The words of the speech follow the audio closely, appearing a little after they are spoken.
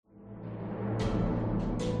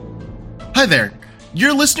Hi there,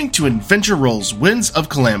 you're listening to Adventure Rolls Winds of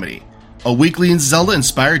Calamity, a weekly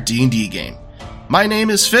Zelda-inspired D&D game. My name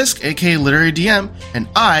is Fisk, aka Literary DM, and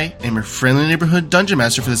I am your friendly neighborhood dungeon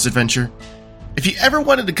master for this adventure. If you ever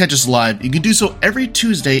wanted to catch us live, you can do so every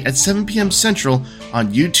Tuesday at 7 p.m. Central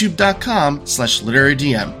on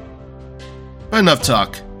youtube.com/literarydm. But enough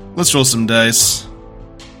talk, let's roll some dice.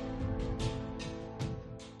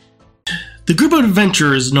 The group of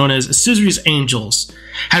adventurers known as Scissory's Angels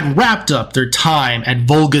had wrapped up their time at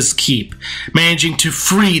Volga's Keep, managing to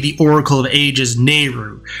free the Oracle of Ages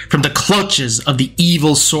Nehru from the clutches of the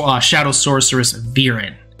evil shadow sorceress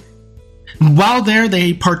Viren. While there,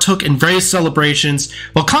 they partook in various celebrations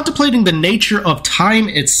while contemplating the nature of time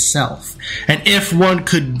itself, and if one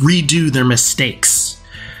could redo their mistakes.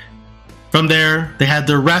 From there, they had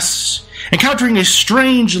their rest, encountering a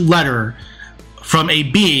strange letter from a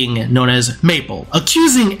being known as Maple,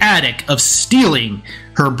 accusing Attic of stealing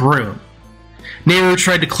her broom. Nehru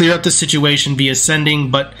tried to clear up the situation via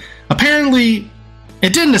sending, but apparently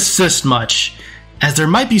it didn't assist much, as there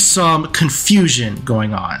might be some confusion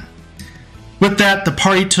going on. With that, the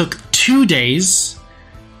party took 2 days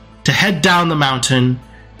to head down the mountain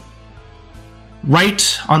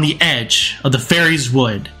right on the edge of the Fairies'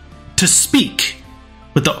 Wood to speak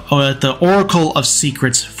with the Oracle of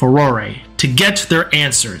Secrets, Furore, to get their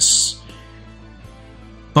answers.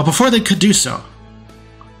 But before they could do so,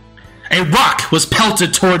 a rock was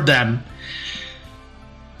pelted toward them,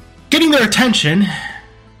 getting their attention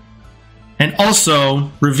and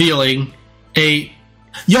also revealing a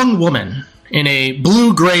young woman in a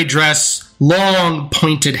blue-gray dress, long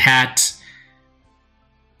pointed hat,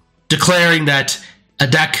 declaring that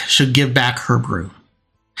Adek should give back her broom.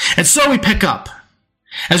 And so we pick up.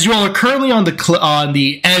 As you all are currently on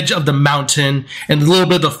the edge of the mountain and a little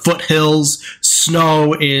bit of the foothills,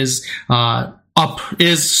 snow is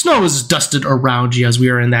dusted around you as we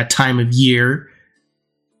are in that time of year.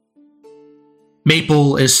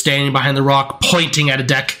 Maple is standing behind the rock, pointing at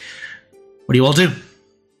Adek. What do you all do?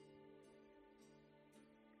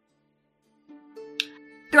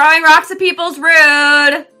 Throwing rocks at people's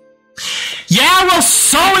rude. Yeah, well,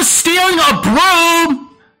 so is stealing a broom.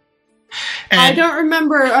 And I don't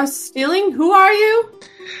remember us stealing. Who are you?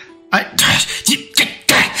 And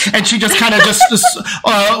she just kind of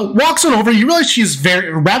walks on over. You realize she's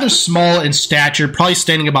rather small in stature, probably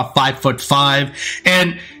standing about 5'5",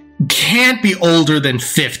 and can't be older than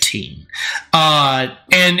 15.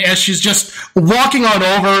 And as she's just walking on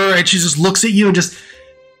over, and she just looks at you and just,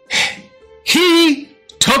 he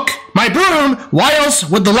took my broom. Why else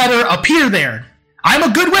would the letter appear there? I'm a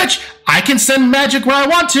good witch. I can send magic where I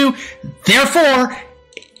want to. Therefore,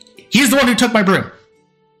 he's the one who took my broom.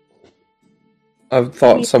 I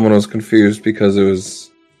thought someone was confused because it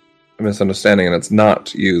was a misunderstanding, and it's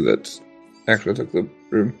not you that actually took the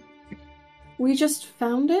broom. We just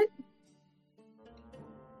found it?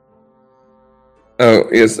 Oh,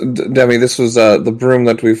 yes, Demi, this was the broom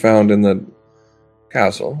that we found in the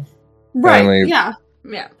castle. Right, Apparently, yeah.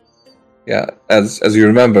 Yeah, as you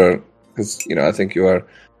remember, because, I think you are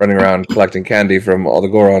running around collecting candy from all the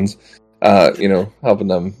Gorons, helping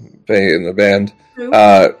them pay in the band.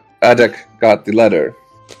 Adek got the letter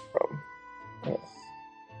from...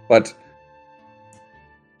 but...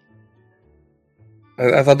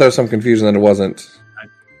 I thought there was some confusion that it wasn't.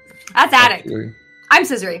 That's Attic. I'm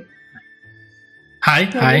Scissory.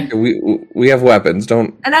 Hi. We have weapons.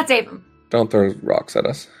 And that's Avon. Don't throw rocks at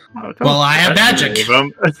us. Well, I have magic.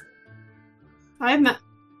 I have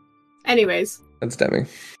Anyways. That's Demi.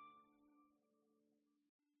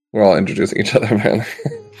 We're all introducing each other, apparently.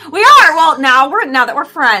 We are! Well, now that we're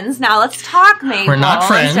friends, now let's talk, Maple. We're not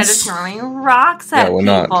friends. Instead of throwing rocks at we're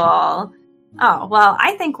people. Not. Oh, well,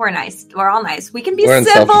 I think we're nice. We're all nice. We can be We're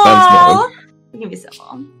civil. in self-defense mode. We can be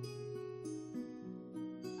civil.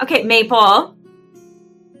 Okay, Maple.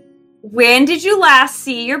 When did you last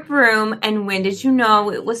see your broom, and when did you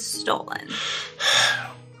know it was stolen?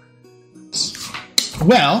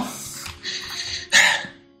 Well,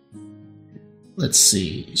 let's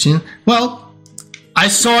see. Well, I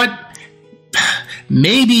saw it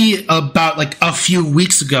maybe about a few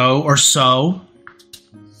weeks ago or so.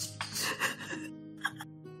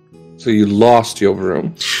 So you lost your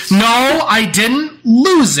broom? No, I didn't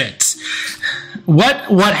lose it.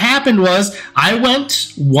 What happened was I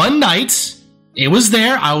went one night. It was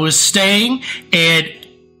there. I was staying, and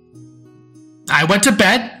I went to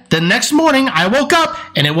bed. The next morning, I woke up,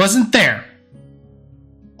 and it wasn't there.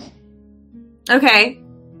 Okay.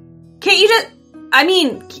 Can't you just... I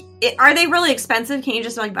mean, are they really expensive? Can't you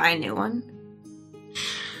just, buy a new one?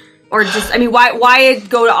 Or just, I mean, why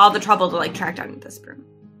go to all the trouble to, like, track down this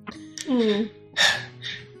broom?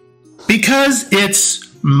 Because it's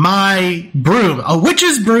my broom. A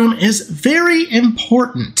witch's broom is very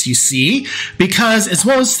important, you see, because it's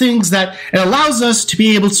one of those things that it allows us to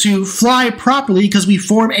be able to fly properly because we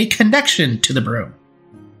form a connection to the broom.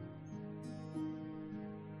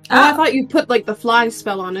 Oh, I thought you put, like, the fly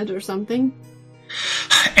spell on it or something.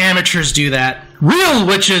 Amateurs do that. Real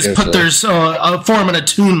witches put their form an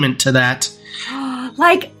attunement to that.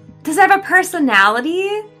 Like, does it have a personality?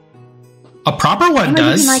 A proper one And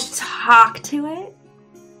does. you can, like, talk to it?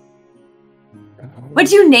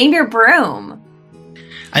 What'd you name your broom?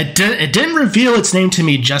 It didn't reveal its name to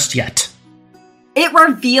me just yet. It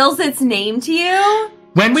reveals its name to you?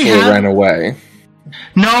 When we It ran away.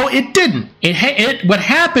 No, it didn't. What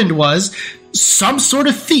happened was some sort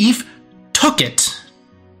of thief took it.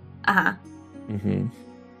 Uh-huh. Mm-hmm.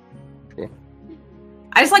 Cool.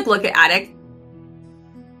 I just, like, look at Attic.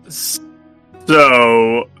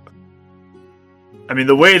 So, I mean,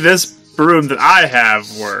 the way this broom that I have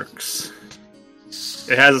works,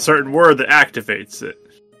 it has a certain word that activates it.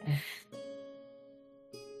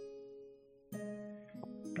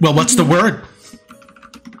 Well, what's the word?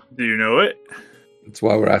 Do you know it? That's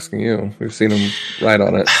why we're asking you. We've seen him write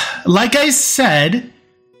on it. Like I said,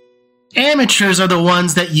 amateurs are the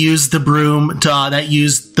ones that use the broom with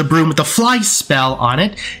the fly spell on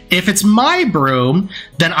it. If it's my broom,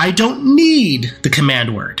 then I don't need the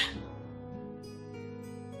command word.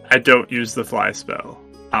 I don't use the fly spell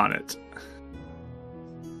on it.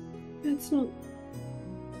 That's not...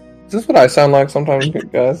 Is this what I sound like sometimes,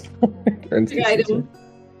 guys? Yeah, I didn't.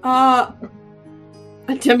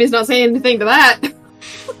 Timmy's not saying anything to that.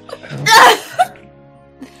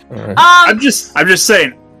 Right. I'm just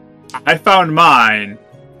saying, I found mine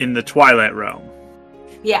in the Twilight Realm.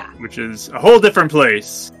 Yeah. Which is a whole different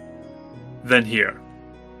place than here.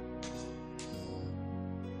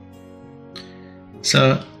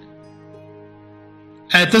 So,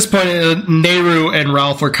 at this point, Nehru and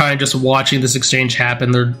Ralph were kind of just watching this exchange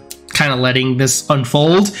happen. They're kind of letting this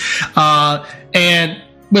unfold. And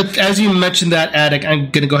as you mentioned that, Attic, I'm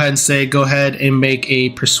going to go ahead and make a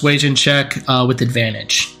persuasion check with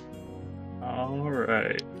advantage.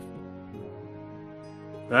 Alright.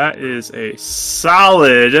 That is a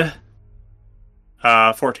solid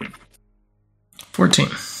 14. 14.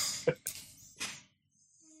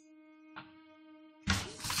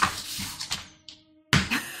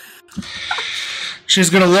 She's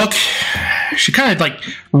going to look. She kind of like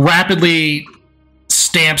rapidly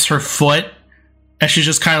stamps her foot as she's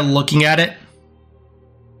just kind of looking at it.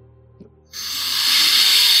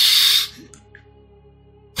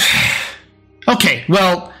 Okay,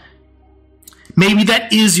 well, maybe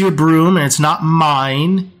that is your broom and it's not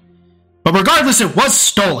mine. But regardless, it was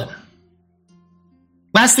stolen.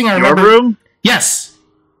 Last thing I remember... Your broom? Yes.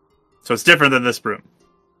 So it's different than this broom.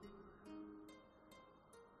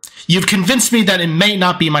 You've convinced me that it may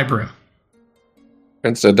not be my broom.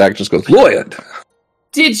 Instead, Dak just goes, Lloyd!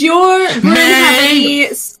 Did your broom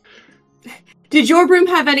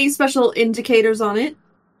have any special indicators on it?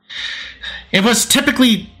 It was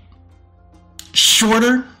typically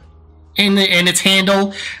shorter in its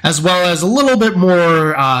handle, as well as a little bit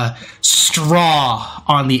more straw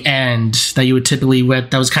on the end that you would typically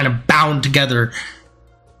that was kind of bound together.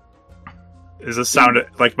 Does this sound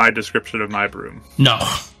like my description of my broom? No.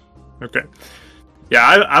 Okay.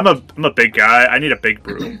 Yeah, I'm a big guy. I need a big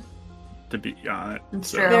broom to be on it. It's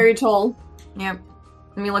so. true. Very tall. Yep.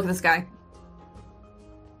 Let me look at this guy.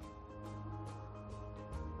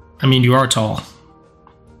 I mean, you are tall.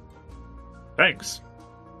 Thanks.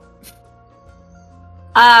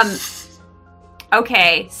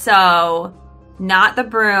 Okay, so not the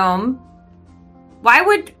broom. Why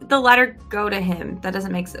would the letter go to him? That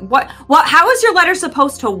doesn't make sense. How is your letter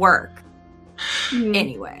supposed to work?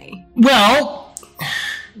 Anyway. Well,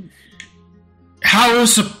 how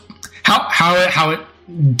it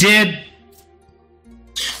did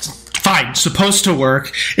supposed to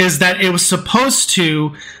work is that it was supposed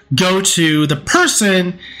to go to the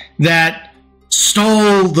person that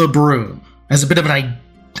stole the broom as a bit of an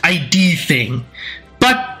ID thing.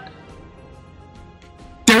 But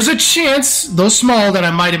there's a chance, though small, that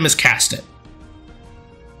I might have miscast it.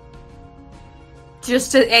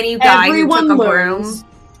 Just to any guy Everyone who took a learns.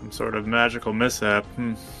 broom. Some sort of magical mishap.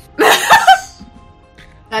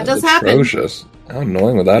 That does That's happen. atrocious. How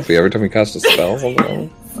annoying would that be every time you cast a spell? The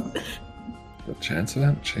chance of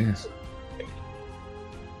that? Jeez.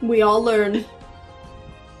 We all learn.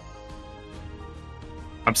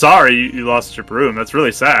 I'm sorry you lost your broom. That's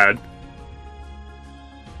really sad.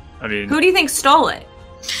 I mean... Who do you think stole it?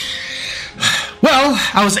 Well,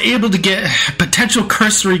 I was able to get a potential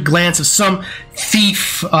cursory glance of some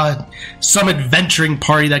thief, some adventuring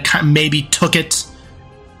party that maybe took it.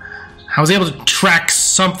 I was able to track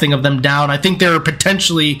something of them down. I think they were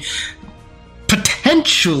potentially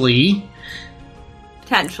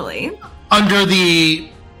under the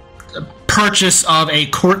purchase of a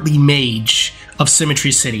courtly mage of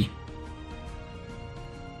Symmetry City.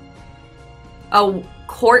 Oh,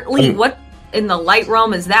 courtly? What in the light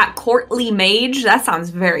realm is that? Courtly mage? That sounds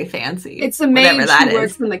very fancy. It's a mage who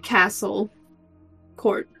works in the castle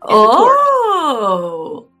court.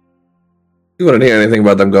 Oh! You wouldn't hear anything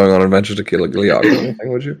about them going on adventures to kill a Gliog or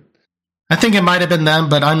anything, would you? I think it might have been them,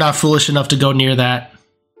 but I'm not foolish enough to go near that.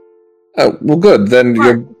 Oh, well, good. Then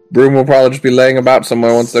your broom will probably just be laying about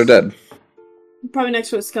somewhere once they're dead. Probably next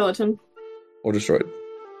to a skeleton. Or destroyed.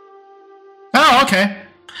 Oh, okay.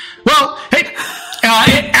 Well, hey,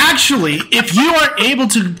 actually, if you are able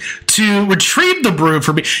to retrieve the broom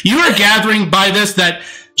for me, you are gathering by this that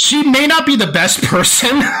she may not be the best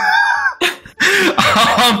person.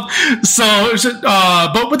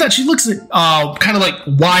 But with that, she looks kind of like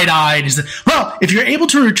wide-eyed. She said, well, if you're able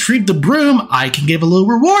to retrieve the broom, I can give a little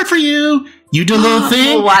reward for you. You do a little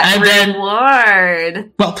thing, what and reward?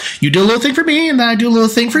 Then, well, you do a little thing for me, and then I do a little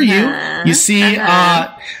thing for you. You see,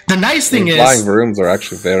 the nice thing is flying brooms are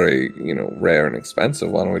actually very, rare and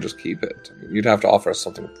expensive. Why don't we just keep it? I mean, you'd have to offer us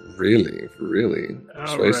something really, really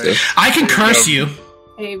persuasive. Right. I can curse you.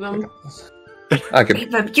 Avum. I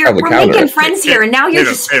could. We're making friends here, and now you're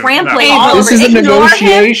just trampling all over. This is a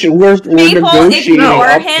negotiation. We're negotiating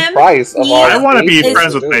up the price of our. I want to be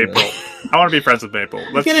friends with Maple. I want to be friends with Maple.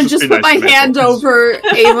 I'm gonna just put my hand over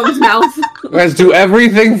Avum's mouth. Let's do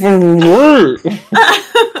everything for work.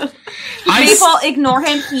 Maple, ignore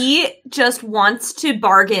him. He just wants to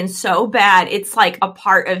bargain so bad. It's like a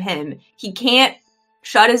part of him. He can't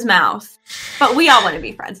shut his mouth. But we all want to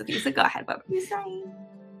be friends with you, so go ahead. What were you saying?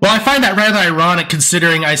 Well, I find that rather ironic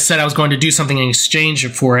considering I said I was going to do something in exchange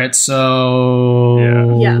for it, so...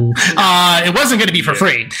 Yeah. It wasn't going to be for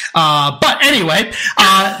free. But anyway,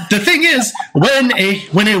 the thing is, when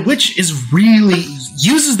a witch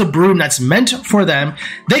uses the broom that's meant for them,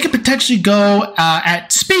 they could potentially go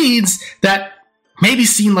at speeds that may be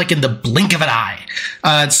seen like in the blink of an eye.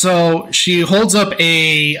 So she holds up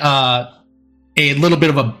a little bit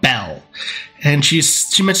of a bell, and she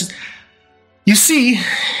mentions... You see,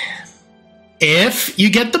 if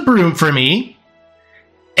you get the broom for me,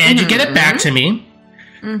 and you get it back to me,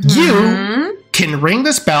 you can ring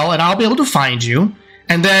this bell, and I'll be able to find you,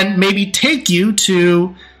 and then maybe take you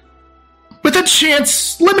to, with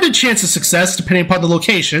a limited chance of success, depending upon the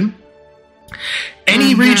location,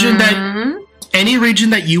 any region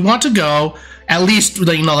that you want to go, at least,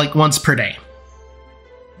 like once per day.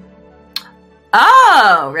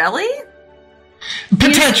 Oh, really?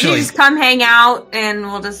 Potentially. You just come hang out and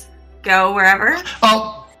we'll just go wherever?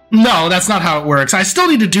 Oh, no, that's not how it works. I still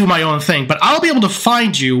need to do my own thing, but I'll be able to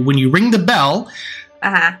find you when you ring the bell.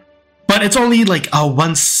 Uh-huh. But it's only like a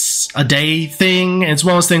once a day thing. And it's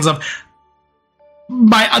one of those things of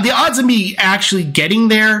the odds of me actually getting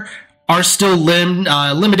there are still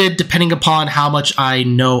limited depending upon how much I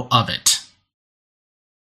know of it.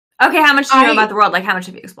 Okay, how much do you know about the world? Like, how much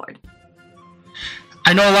have you explored?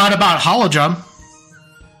 I know a lot about Holodrum.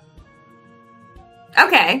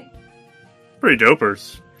 Okay. Pretty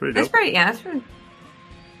dopers. That's pretty, yeah, that's pretty.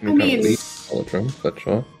 I mean, Holodrum, but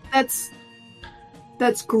sure.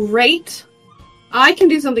 That's great. I can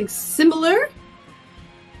do something similar.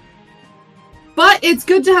 But it's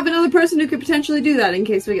good to have another person who could potentially do that in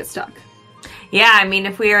case we get stuck. Yeah, I mean,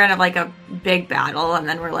 if we are in a big battle and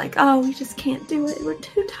then we're like, oh, we just can't do it, we're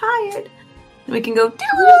too tired, then we can go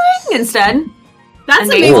ding instead. That's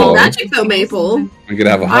amazing magic, though, Maple. We could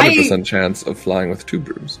have a 100% chance of flying with 2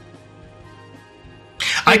 brooms.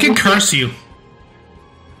 I can curse you.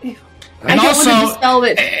 I don't want to dispel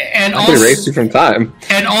it. And also, erase you from time.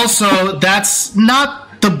 And also, that's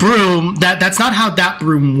not the broom. That's not how that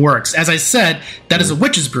broom works. As I said, that is a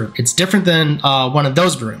witch's broom. It's different than one of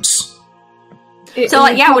those brooms. Would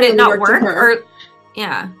it not work? Or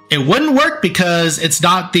yeah, it wouldn't work because it's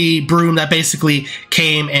not the broom that basically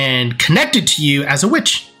came and connected to you as a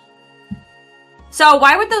witch. So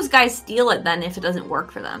why would those guys steal it then if it doesn't work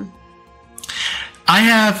for them? I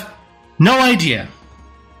have no idea.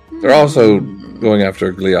 They're also going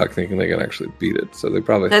after Gliok thinking they can actually beat it, so they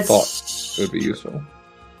probably thought it would be useful.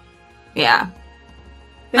 Yeah.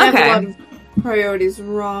 They have a lot of priorities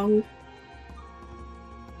wrong.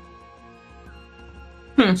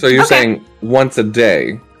 So you're saying once a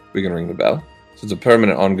day we can ring the bell? So it's a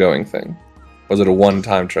permanent, ongoing thing? Or is it a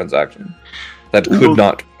one-time transaction that could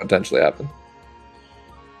not potentially happen?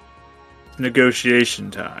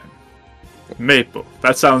 negotiation time. Maple,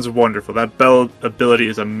 that sounds wonderful. That bell ability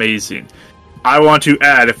is amazing. I want to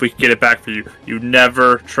add, if we can get it back for you, you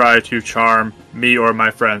never try to charm me or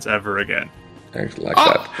my friends ever again. I actually like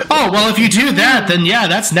that. Oh, well, if you do that, then yeah,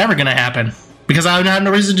 that's never going to happen. Because I would have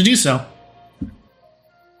no reason to do so.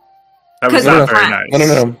 That was not very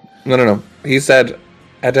nice. No. He said,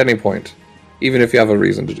 at any point, even if you have a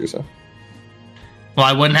reason to do so. Well,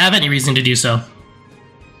 I wouldn't have any reason to do so.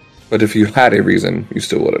 But if you had a reason, you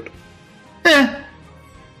still wouldn't.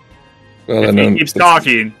 Well, if he keeps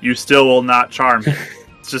talking, you still will not charm him.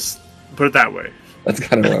 Just put it that way. That's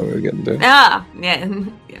kind of what we were getting to. Yeah.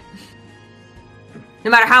 No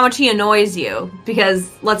matter how much he annoys you, because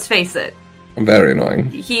let's face it, I'm very annoying.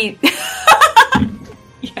 he.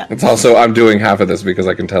 Yeah. It's also I'm doing half of this because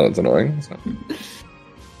I can tell it's annoying. So.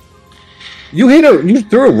 You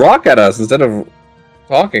threw a rock at us instead of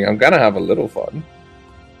talking. I'm gonna have a little fun.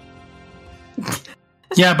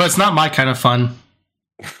 Yeah, but it's not my kind of fun.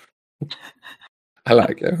 I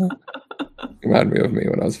like it. Remind me of me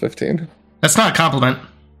when I was 15. That's not a compliment.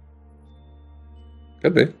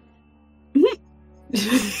 Could be.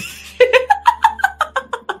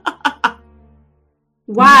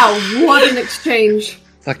 Wow, what an exchange.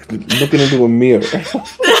 It's like looking into a mirror.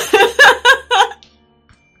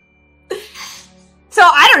 So,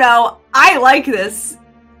 I don't know. I like this.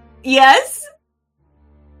 Yes?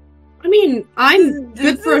 I mean, I'm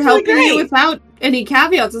good This for is helping really you great. without any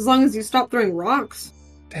caveats as long as you stop throwing rocks.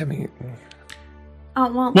 Damn it.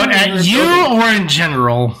 Oh, well. What, at you or in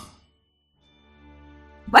general?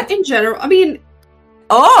 What? In general, I mean,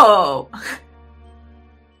 Oh!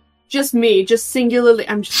 just me, just singularly.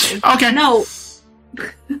 I'm just kidding. Okay. No.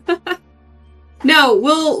 No,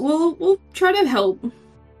 we'll try to help.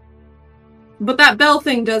 But that bell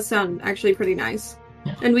thing does sound actually pretty nice.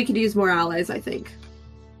 Yeah. And we could use more allies, I think.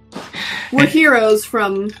 We're heroes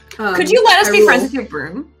from Could you let us be Hyrule. friends with your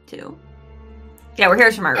broom, too? Yeah, we're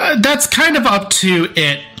heroes from our room. That's kind of up to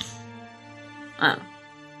it. Oh.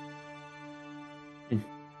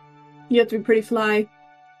 You have to be pretty fly.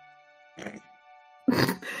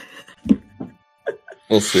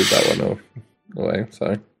 We'll sweep that one away.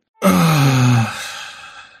 Sorry. I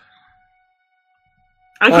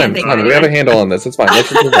can't think of Fine. We have a handle on this. It's fine. Let's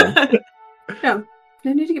just move on. Yeah.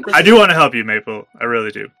 I need to get I do want to help you, Maple. I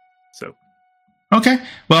really do. So Okay.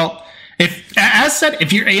 Well, as said,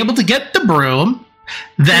 if you're able to get the broom,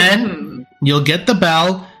 then you'll get the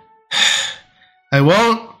bell. I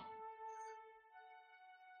won't.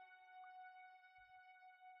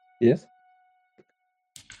 Yes?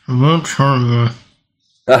 I won't harm you.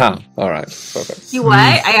 Aha. All right. Perfect. You what?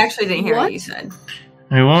 I actually didn't hear what What? you said.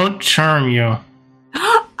 I won't charm you.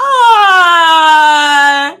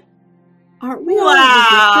 Ah! Aren't we all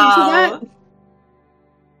Wow. resistant to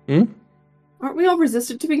that? Aren't we all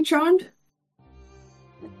resistant to being charmed?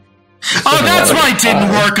 Oh, that's why it didn't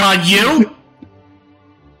work on you.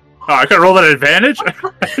 Oh, I could roll that advantage?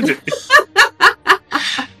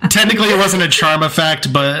 Technically, it wasn't a charm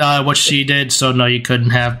effect, but what she did, so no, you couldn't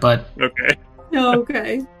have. But Okay.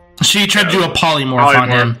 Okay. she tried to do a polymorph on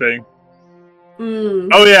him. Thing. Mm.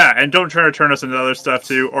 Oh yeah, and don't try to turn us into other stuff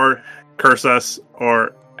too, or curse us,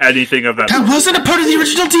 or anything of that That sort. wasn't a part of the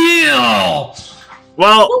original deal.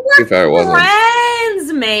 Well, To be fair, it wasn't.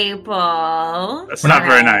 Friends, Maple. that's not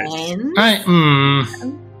very nice. Friends. I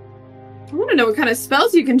I want to know what kind of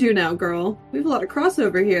spells you can do now, girl. We have a lot of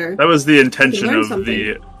crossover here. That was the intention learn of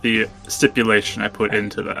something. the stipulation I put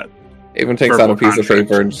into that. Avon takes Verbal out a piece of contract.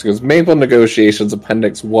 paper and just goes, Maple Negotiations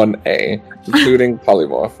Appendix 1A, including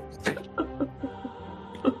polymorph.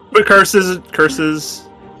 But curses,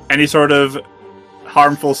 any sort of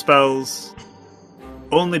harmful spells,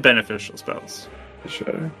 only beneficial spells. Sure.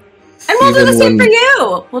 And we'll do Even the same when for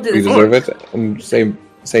you. We'll do You the deserve same. it. And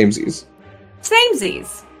samesies.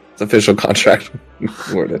 Samesies. It's official contract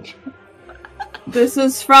wordage. This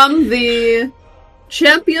is from the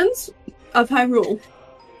champions of Hyrule.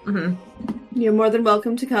 Mm-hmm. You're more than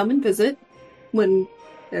welcome to come and visit when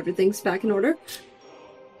everything's back in order.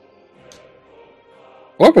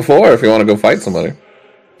 Or before, if you want to go fight somebody.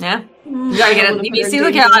 Yeah. You gotta get I it. You seem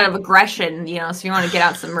like you have a lot of aggression, so you want to get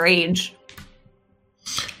out some rage.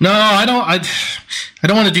 no, I don't. I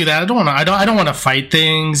don't want to do that. I don't want to fight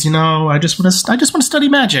things. I just want to study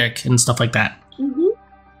magic and stuff like that. Mm-hmm.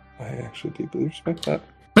 I actually deeply respect that.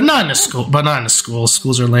 But not in a school.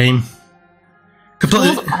 Schools are lame.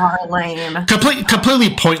 Schools are lame.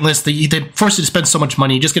 Completely pointless. They force you to spend so much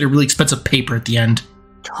money. You just get a really expensive paper at the end.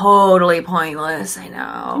 Totally pointless. I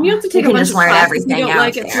know. You have to take a can bunch just of learn classes everything you don't out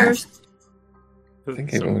like at there. first. think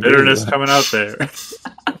Some everyone bitterness agrees with coming out there.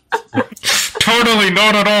 totally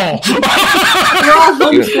not at all. We're all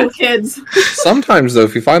homeschool kids. Sometimes, though,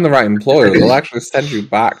 if you find the right employer, they'll actually send you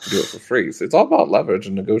back to do it for free. So it's all about leverage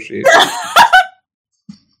and negotiation.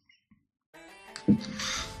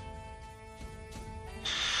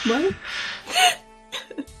 What?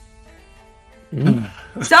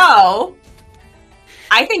 So,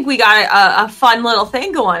 I think we got a fun little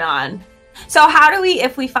thing going on. So how do we,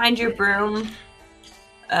 if we find your broom,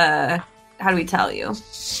 how do we tell you?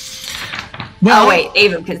 Well, Oh wait,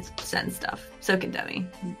 Ava can send stuff. So can Demi.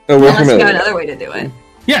 No, we're Unless you got familiar. another way to do it.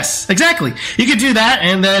 yes, exactly. You could do that,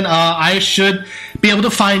 and then I should be able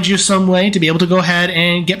to find you some way to be able to go ahead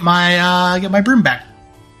and get my broom back.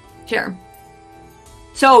 Sure.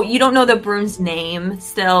 So you don't know the broom's name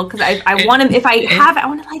still? Because I want to, if I have it, I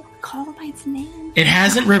want to like call it by its name. It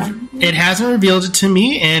hasn't revealed it to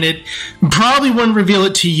me, and it probably wouldn't reveal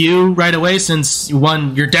it to you right away, since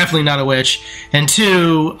one, you're definitely not a witch, and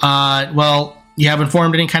two, well, you haven't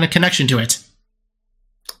formed any kind of connection to it.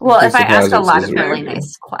 Well, I'm if I ask surprised a it's lot of Israel. really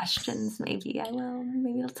nice questions, maybe I will.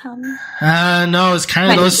 Maybe it'll tell me. No, it's kind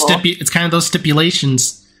of Kinda those cool. it's kind of those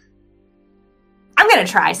stipulations. I'm gonna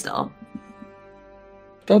try still.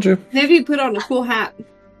 Told you. Maybe you put on a cool hat.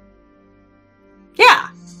 Yeah.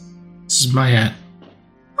 This is my hat.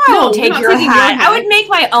 I No, won't we're take not your taking your hat. hat. I would make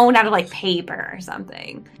my own out of like paper or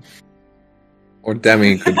something. Or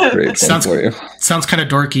Demi could create one Sounds for you. sounds kind of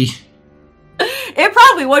dorky. It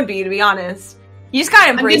probably would be, to be honest. You just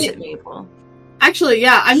gotta embrace gonna- it, Maple. Actually,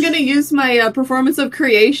 yeah, I'm gonna use my performance of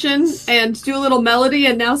creation and do a little melody,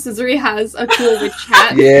 and now Scissory has a cool witch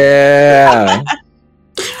hat. Yeah.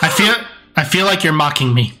 I feel like you're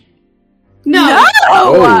mocking me. No,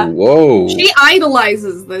 Oh, whoa. she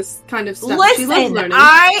idolizes this kind of stuff. She loves Listen, learning.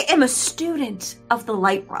 I am a student of the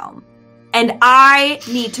light realm, and I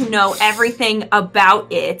need to know everything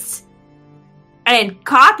about it and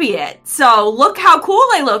copy it. So look how cool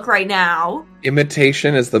I look right now.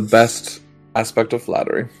 Imitation is the best aspect of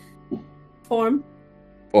flattery. Form.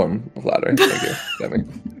 Form of flattery. Thank you, Demi.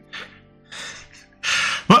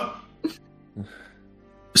 What?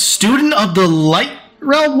 Student of the light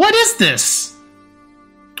realm? What is this?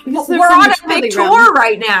 Because We're they're from on the a big Twilight realm. tour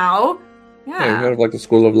right now. Yeah, Yeah. you heard of like the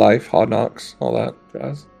School of Life, Hard Knocks, all that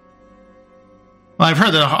jazz. Well, I've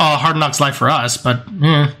heard the Hard Knocks Life for us, but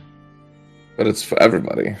But it's for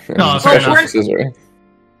everybody. No, fair Especially enough. for Scissory.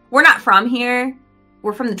 We're not from here.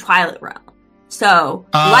 We're from the Twilight realm. So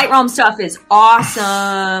light Uh, realm stuff is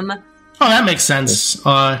awesome. Oh, that makes sense.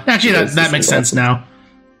 Actually, Yes, that this makes is sense awesome. now.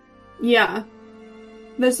 Yeah.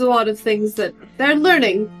 There's a lot of things that they're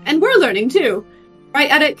learning, and we're learning too. Right,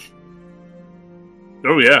 Eddick?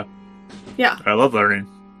 Oh yeah. Yeah. I love learning.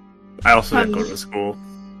 I also didn't go Um, to school.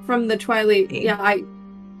 From the Twilight. Yeah, I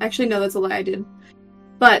actually no, that's a lie. I did,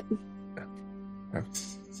 but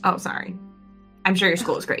Oh, sorry. I'm sure your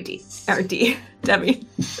school is great, D. Or D. Debbie.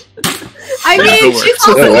 I Yeah, mean, it she's works.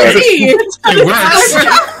 also It a works. D. It works.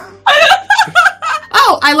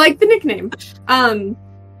 Oh, I like the nickname.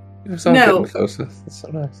 You're so No. good with those. That's so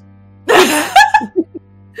nice.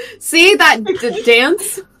 See that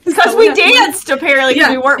dance? Because we danced, apparently, because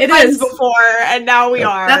Yeah, we weren't it friends is. before, and now we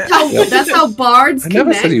are. That's how Yeah. that's how bards I never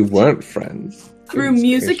connect said you weren't friends. through Goodness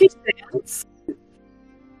music gracious. and dance.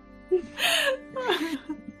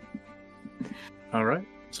 All right.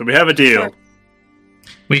 So we have a deal. Sure.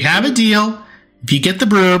 We have a deal. If you get the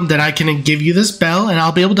broom, then I can give you this bell, and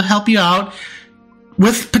I'll be able to help you out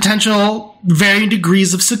with potential varying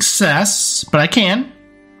degrees of success, but I can.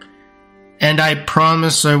 And I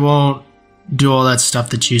promise I won't do all that stuff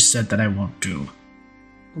that you said that I won't do.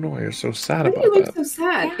 I don't know why you're so sad Why about do you look that. so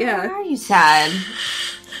sad? Why Yeah. are you sad?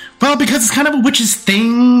 Well, because it's kind of a witch's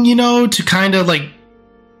thing, you know, to kind of like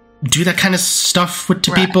do that kind of stuff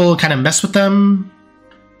to Right. people, kind of mess with them.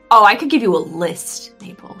 Oh, I could give you a list,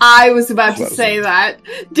 Maple. I was about to say that.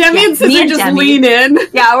 Demi Yeah, and Scissor me and just Demi. lean in.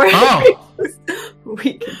 Yeah, we're Oh,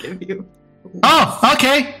 we could give you. oh,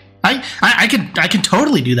 okay. I can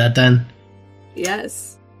totally do that then.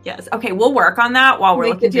 Yes. Yes. Okay, we'll work on that while we're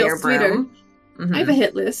Make the looking for deal your sweeter. broom. Mhm. I have a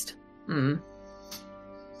hit list. Mhm.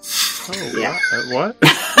 Oh, Yeah. what?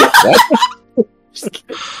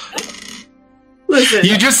 Listen.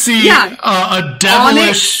 You just see Yeah. a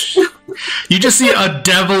devilish. You just see a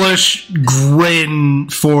devilish grin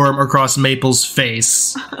form across Maple's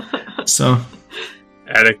face. So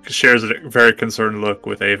Attic shares a very concerned look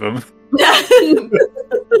with Avum.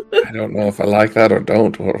 I don't know if I like that or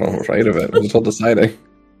don't, or I'm afraid of it. I'm still deciding.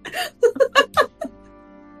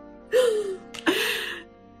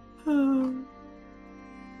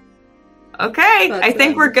 Okay, That's I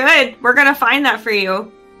think right. we're good. We're gonna find that for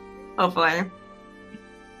you. Hopefully.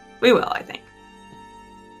 We will, I think.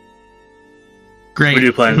 Great. We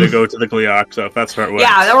do plan to go to the Gliok, so if that's where it went.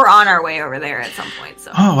 Yeah, we're on our way over there at some point.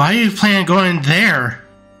 So. Oh, why are you planning on going there?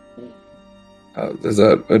 There's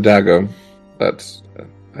a dagger that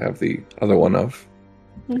I have the other one of.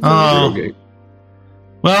 Oh. Gate.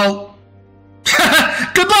 Well,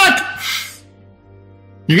 good luck!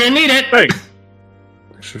 You're gonna need it. Thanks.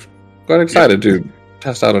 Actually, quite excited to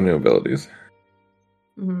test out our new abilities.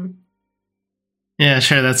 Mm-hmm. Yeah,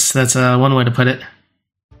 sure. That's one way to put it.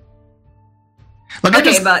 Look,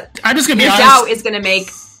 Okay, but I'm just gonna be your honest. doubt is going to make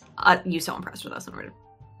you so impressed with us when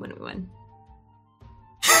we win.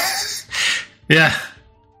 Yeah,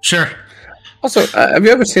 sure. Also, have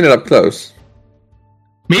you ever seen it up close?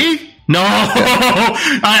 Me? No.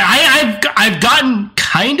 I've gotten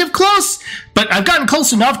kind of close, but I've gotten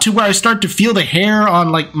close enough to where I start to feel the hair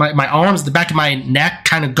on like my arms, the back of my neck,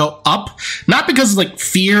 kind of go up. Not because of like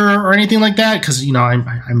fear or anything like that, because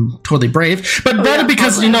I'm totally brave, but rather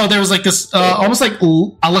because there was like this almost like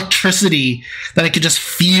electricity that I could just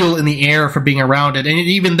feel in the air from being around it, and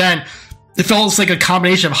even then, it felt like a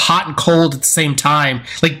combination of hot and cold at the same time,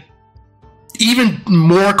 like even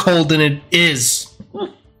more cold than it is.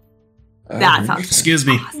 That sounds Excuse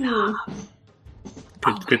me. awesome.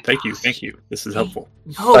 Good. Thank you. This is helpful.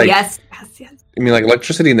 Oh, Like- yes. You mean like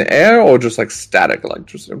electricity in the air, or just like static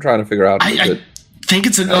electricity? I'm trying to figure out. I think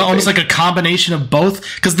it's almost like a combination of both.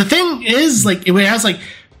 Because the thing is, like, it has like,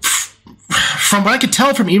 from what I could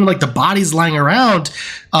tell from even like the bodies lying around,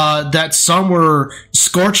 that some were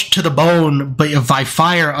scorched to the bone by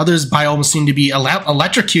fire, others by almost seem to be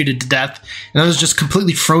electrocuted to death, and others just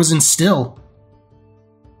completely frozen still.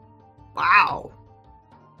 Wow.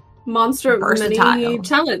 Monster of many Versatile.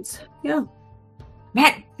 talents. Yeah.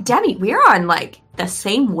 Man, Demi, we're on like the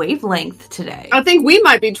same wavelength today. I think we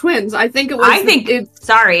might be twins. I think it was.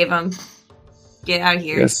 Sorry, Ava. Get out of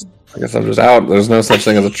here. I guess I'm just out. There's no such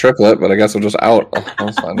thing as a triplet, but I guess I'm just out.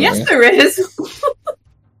 That's fine with Yes, me. there is.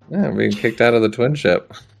 Yeah, I'm being kicked out of the twin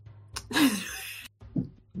ship.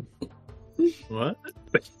 What?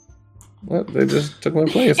 What? They just took my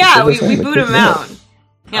place. Yeah, That's we what they boot kicked him me out.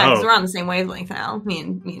 Yeah, because Oh. we're on the same wavelength now. Me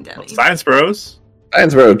and Demi. Science bros.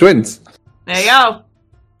 Science bro, twins. There you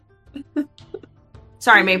go.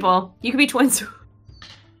 Sorry, Maple. You can be twins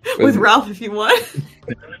with Ralph if you want.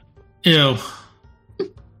 Ew.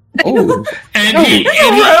 Oh, And Rude.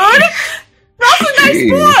 Ralph's a nice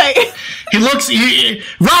boy. he looks.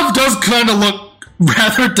 Ralph does kind of look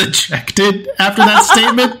rather dejected after that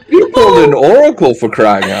statement. you pulled an oracle for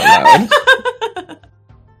crying out loud.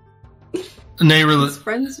 And they were. He's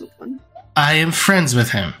friends with one. I am friends with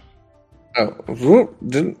him. Oh,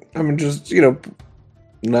 just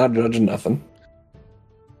not judging nothing.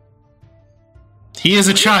 He is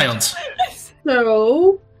a child.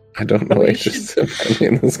 So I don't know. We I just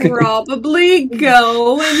in this game. probably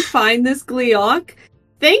go and find this Gliok.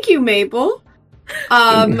 Thank you, Maple.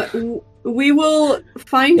 We will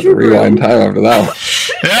find Gotta your rewind room. time after that one.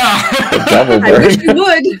 Yeah. A double I wish burn. you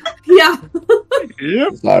would. Yeah.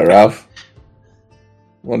 Yep. Sorry, Ralph.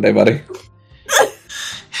 One day, buddy.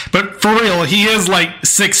 But for real, he is like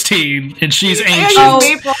 16 and she's ancient. Oh.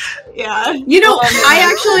 Maple. Yeah. You know, Oh, man.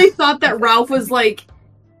 I actually thought that Ralph was like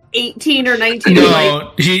 18 or 19 or like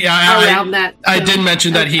No, around that. I so- did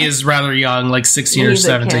mention that he is rather young, like 16 or He's a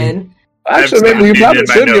 17. kid. Actually, I've maybe you got probably it in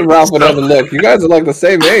my should give notes. Ralph another look. You guys are like the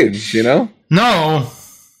same age, you know? No.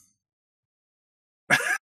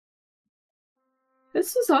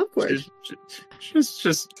 This is awkward. Just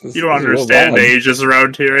This you don't is a little understand bad. ages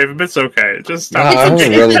around here, Ava. It's okay. Just stop. Nah, I have a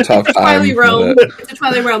really tough It's a time Twilight Realm. with it. It's a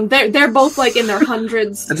Twilight Realm. They're both like in their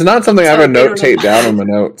hundreds. It's not something I So ever they don't notate know. down on my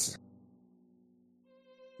notes.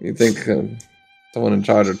 You'd think someone in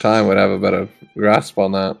charge of time would have a better grasp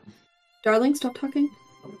on that. Darling, stop talking.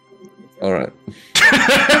 All right.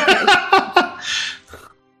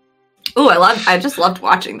 Ooh, I just loved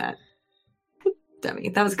watching that. Demi,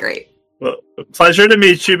 that was great. Well, pleasure to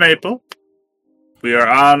meet you, Maple. We are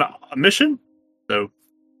on a mission, so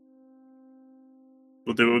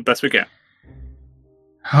we'll do the best we can.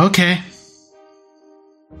 Okay.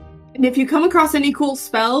 And if you come across any cool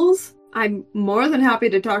spells, I'm more than happy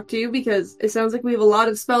to talk to you because it sounds like we have a lot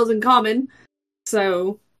of spells in common.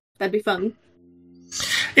 So that'd be fun.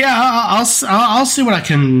 Yeah, I'll see what I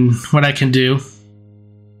can do.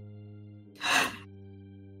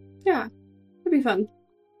 Yeah, that'd be fun.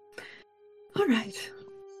 All right.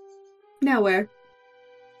 Now where?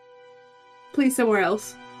 Please, somewhere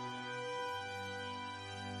else.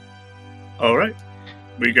 All right,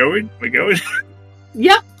 we going? We going?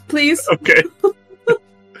 Yep, please. Okay.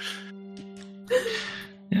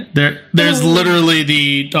 There's literally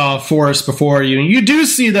the forest before you, and you do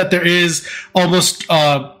see that there is almost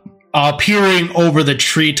peering over the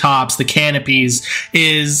treetops, the canopies,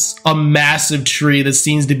 is a massive tree that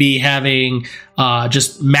seems to be having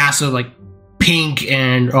just massive, like, pink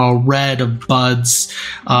and red of buds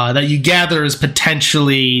that you gather is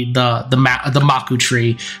potentially the Maku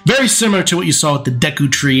tree. Very similar to what you saw with the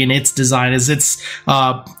Deku tree in its design, as its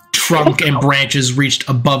trunk and branches reached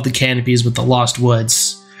above the canopies with the Lost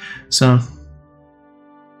Woods. So...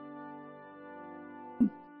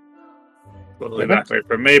 Slowly back away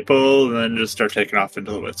from Maple, and then just start taking off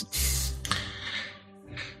into the woods.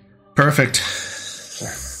 Perfect.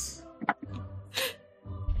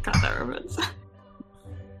 God, that reminds.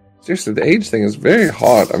 Seriously, the age thing is very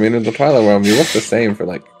hard. I mean, in the Twilight Realm, you look the same for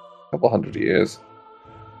like a couple hundred years.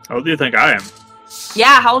 How old do you think I am?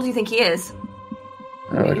 Yeah, how old do you think he is?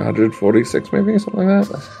 Like 146, maybe, something like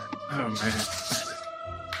that. Oh, man.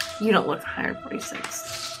 You don't look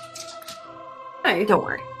 146. Hey. Don't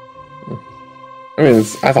worry. I mean,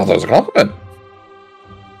 I thought that was a compliment.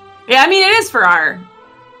 Yeah, I mean, it is for our,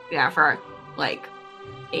 like,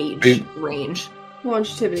 age range.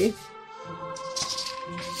 Longevity.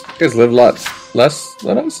 You guys live a lot less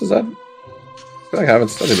than us, is that? I feel like I haven't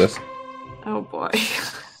studied this. Oh, boy.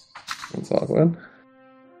 That's awkward.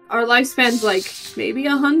 Our lifespan's like maybe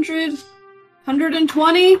 100,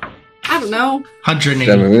 120. I don't know. 180.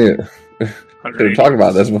 Damn, we could have talked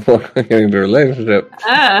about this before getting into a relationship.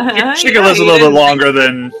 She can live a little bit longer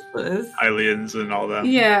than Hylians and all that.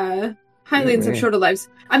 Yeah. Hylians have shorter lives.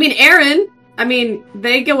 I mean, Aaron,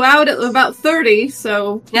 they go out at about 30,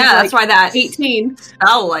 so... Yeah, that's why that 18.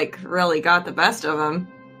 spell, like, really got the best of him.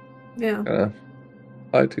 Yeah.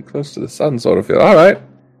 Fly too close to the sun, sort of feel. Alright.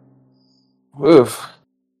 Woof.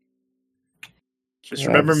 Just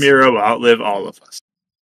remember, Miro will outlive all of us.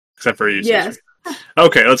 Except for you, Yes. Caesar.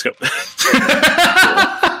 Okay, let's go.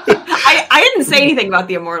 I didn't say anything about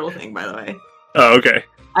the immortal thing, by the way. Oh, okay.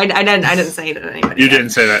 I didn't say it to anybody. You didn't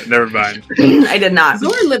say that. Never mind. I did not.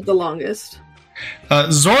 Zora lived the longest.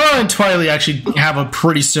 Zora and Twilight actually have a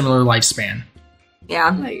pretty similar lifespan. Yeah.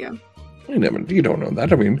 There you go. You don't know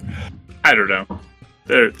that. I mean, I don't know.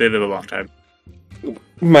 They live a long time.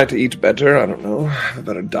 we might eat better. I don't know. Have a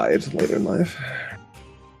better diet later in life.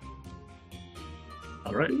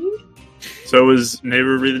 All right. So is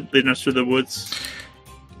Neighbor leading us through the woods?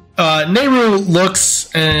 Nehru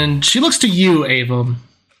looks, and she looks to you, Ava.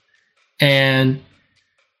 And,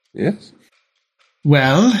 Yes.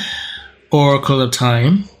 well, Oracle of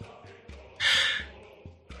Time,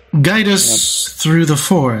 guide us through the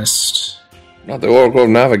forest. Not the Oracle of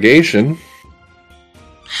Navigation.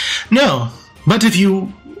 No, but if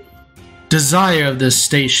you desire this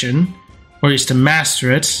station, or at least to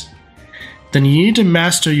master it, then you need to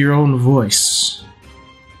master your own voice.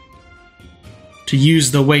 To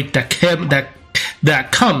use the weight that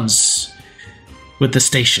comes with the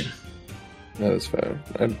station. That is fair.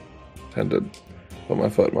 I tend to put my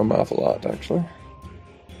foot in my mouth a lot, actually.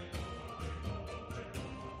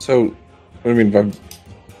 So, what do you mean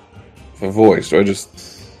by voice? Do I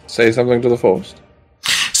just say something to the forest?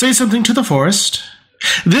 Say something to the forest.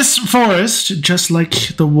 This forest, just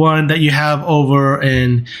like the one that you have over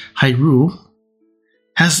in Hyrule,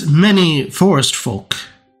 has many forest folk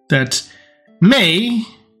that may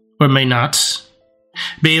or may not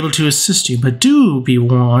be able to assist you, but do be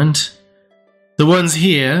warned, the ones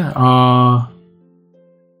here are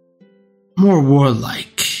more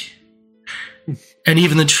warlike. And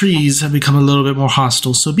even the trees have become a little bit more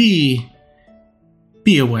hostile, so be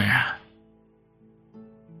aware.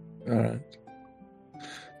 Alright.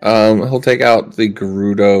 He'll take out the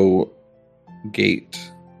Gerudo gate,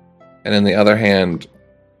 and in the other hand,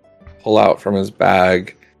 pull out from his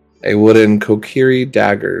bag a wooden Kokiri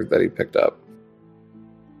dagger that he picked up.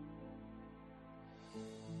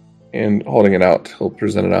 And holding it out, he'll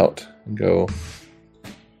present it out and go,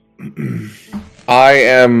 I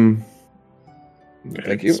am...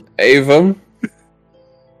 Thank you. Avum.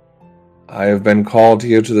 I have been called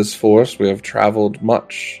here to this forest. We have traveled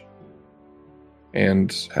much.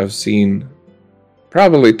 And have seen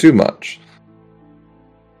probably too much.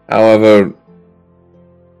 However,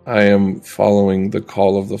 I am following the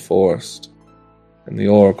call of the forest and the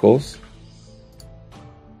oracles.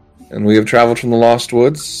 And we have traveled from the Lost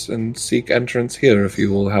Woods and seek entrance here if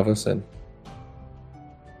you will have us in.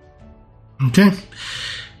 Okay.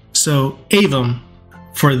 So, Avum,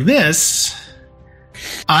 for this,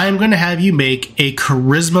 I'm going to have you make a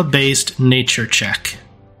charisma-based nature check.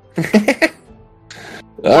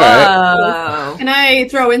 Alright. Can I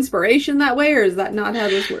throw inspiration that way, or is that not how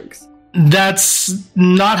this works? That's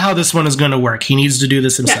not how this one is going to work. He needs to do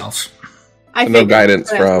this himself. I No think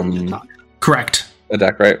guidance from Correct. the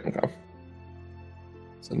deck, right? Okay.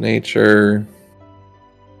 So nature.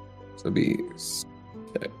 So be 6.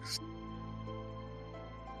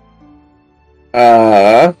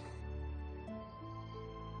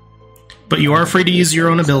 But you are free to use your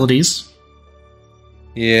own abilities.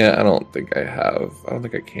 Yeah, I don't think I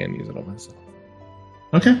can use it on myself.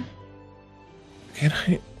 Okay. Can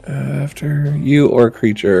I? After you or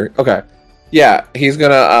creature. Okay. Yeah, he's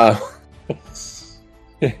gonna,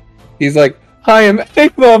 he's like, I am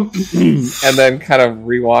Abram! And then kind of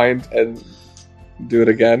rewind and do it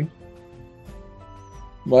again.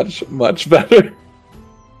 Much, much better. That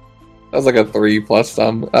was like a 3 plus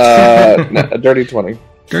some. A dirty 20.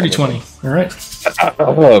 Dirty 20. All right.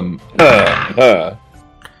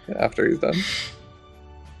 After he's done.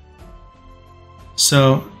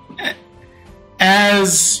 So,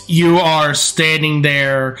 as you are standing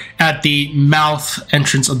there at the mouth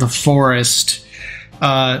entrance of the forest,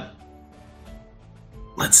 let's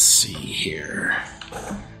see here.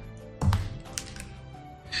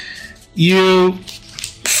 You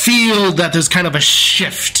feel that there's kind of a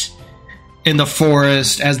shift in the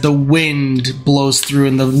forest as the wind blows through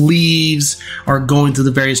and the leaves are going through the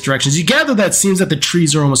various directions. You gather that it seems that the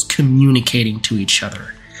trees are almost communicating to each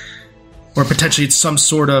other. Or potentially it's some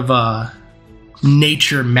sort of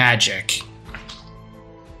nature magic.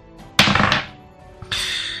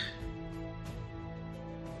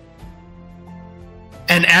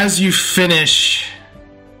 And as you finish,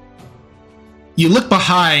 you look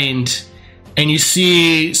behind and you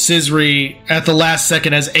see Sisri at the last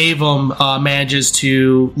second as Avum manages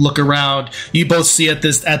to look around. You both see at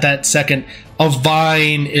that second a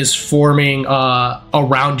vine is forming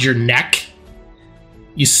around your neck.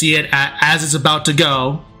 You see it as it's about to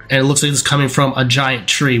go, and it looks like it's coming from a giant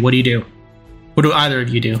tree. What do you do? What do either of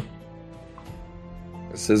you do?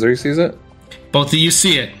 Scissory sees it? Both of you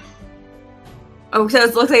see it. Oh, so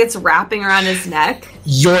it looks like it's wrapping around his neck?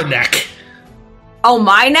 Your neck. Oh,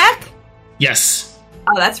 my neck? Yes.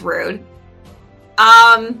 Oh, that's rude.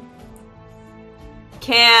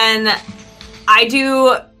 Can I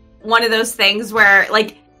do one of those things where,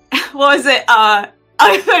 like, what was it? I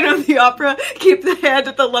know the opera, keep the hand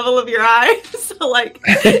at the level of your eye. So, like,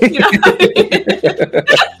 you know what I mean?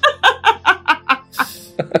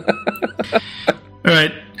 All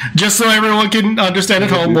right. Just so everyone can understand at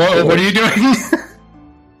home, what are you doing? I'm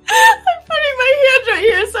putting my hand right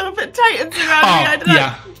here, so if it tightens around me,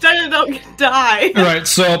 I don't die. All right,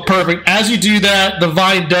 so perfect. As you do that, the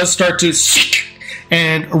vine does start to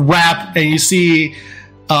and wrap, and you see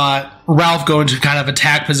Ralph go into kind of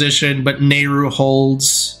attack position, but Nehru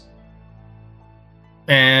holds.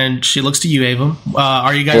 And she looks to you, Ava.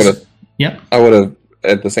 Are you guys... Yep. I would have,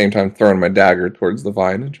 at the same time, thrown my dagger towards the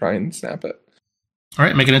vine and try and snap it. All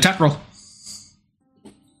right, make an attack roll.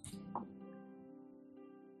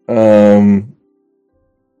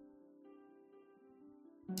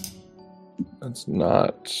 That's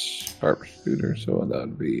not sharpshooter, so that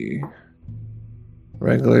would be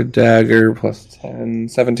regular dagger plus 10,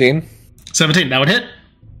 17. 17, that would hit.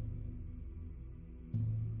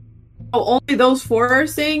 Oh, only those 4 are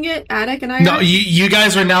seeing it? Attic and I? No, you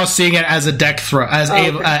guys are now seeing it as a deck throw, as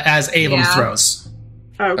Avum throws.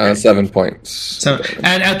 Okay. 7 points. So,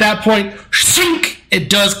 and at that point, shink, it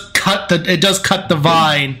does cut the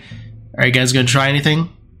vine. Are you guys gonna try anything?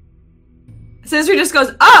 Sisri just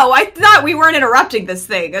goes, oh, I thought we weren't interrupting this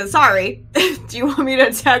thing. Sorry. Do you want me to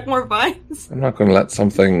attack more vines? I'm not going to let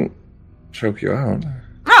something choke you out.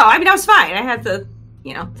 Oh, I mean, I was fine. I had the,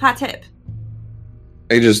 hot tip.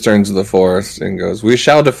 He just turns to the forest and goes, we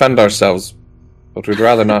shall defend ourselves, but we'd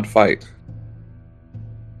rather not fight.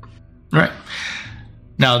 All right.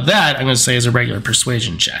 Now that, I'm going to say, is a regular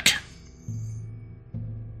persuasion check.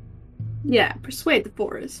 Yeah, persuade the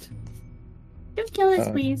forest. Don't kill us,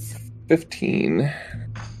 please. 15.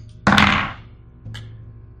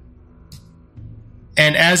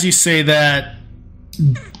 And as you say that,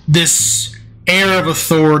 this air of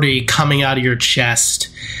authority coming out of your chest,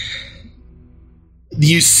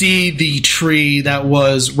 you see the tree that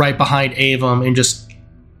was right behind Avum and just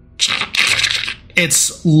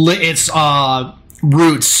its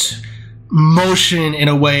roots motion in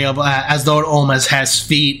a way of as though it almost has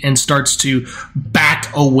feet and starts to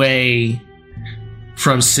back away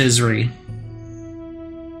from Sisri.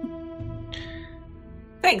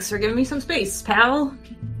 Thanks for giving me some space, pal.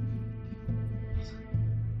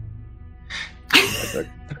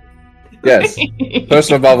 Yes,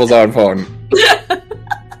 personal bubbles are important.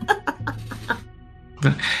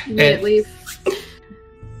 Leave.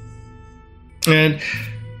 And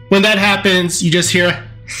when that happens, you just hear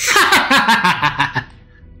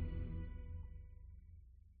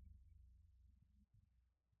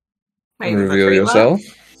Wait, Reveal yourself.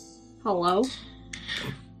 Hello?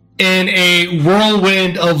 In a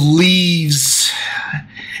whirlwind of leaves,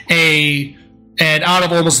 and out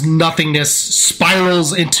of almost nothingness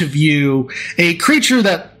spirals into view a creature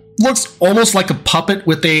that looks almost like a puppet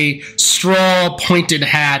with a straw pointed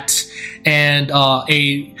hat and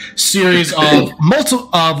a series of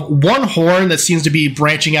one horn that seems to be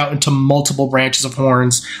branching out into multiple branches of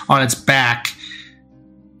horns on its back.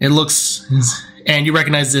 It looks, and you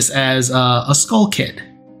recognize this as a skull kid.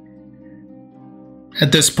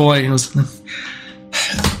 At this point, it was,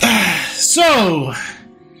 so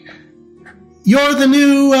you're the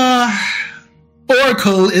new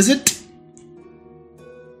Oracle, is it?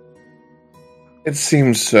 It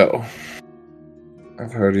seems so.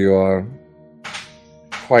 I've heard you are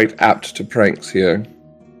quite apt to pranks here.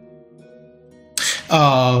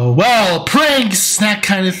 Oh, well, pranks, that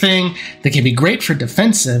kind of thing, they can be great for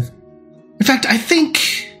defensive. In fact, I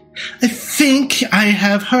think I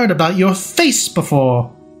have heard about your face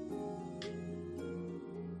before.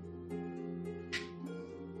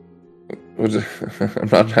 I'm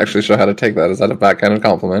not actually sure how to take that. Is that a backhanded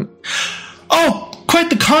compliment? Oh, quite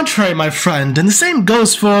the contrary, my friend, and the same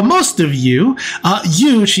goes for most of you.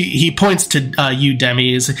 He points to you,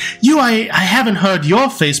 Demi, I haven't heard your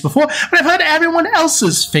face before, but I've heard everyone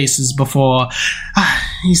else's faces before.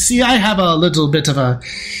 You see, I have a little bit of a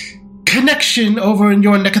connection over in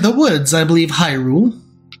your neck of the woods, I believe, Hyrule.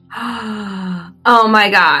 Oh my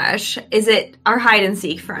gosh. Is it our hide and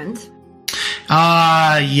seek friend?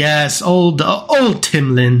 Ah, yes, old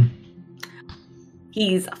Timlin.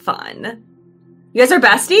 He's fun. You guys are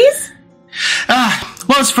besties?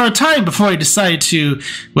 Well, it's for a time before he decided to,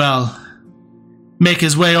 well, make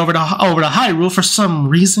his way over to Hyrule for some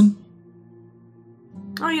reason.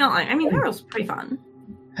 Oh, you don't like? I mean, Hyrule's pretty fun.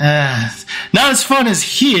 Not as fun as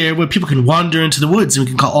here, where people can wander into the woods and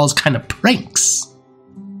we can call all kind of pranks.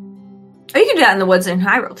 Oh, you can do that in the woods in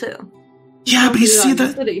Hyrule too. Yeah, but you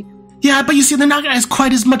see they're not as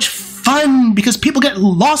quite as much fun because people get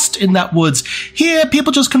lost in that woods. Here,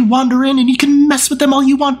 people just can wander in and you can mess with them all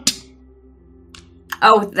you want.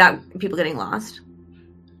 Oh, that people getting lost.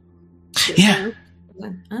 Yeah.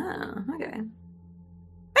 Oh, okay.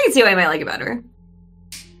 I can see why I might like it better.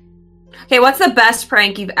 Okay, what's the best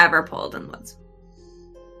prank you've ever pulled in the woods?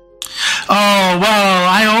 Oh, well,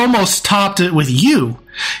 I almost topped it with you.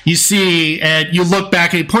 You see, and you look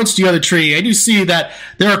back and he points to the other tree, and you see that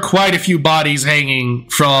there are quite a few bodies hanging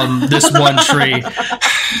from this one tree.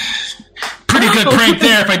 Pretty good prank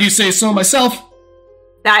there, if I do say so myself.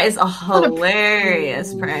 That is a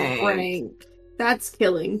hilarious prank. That's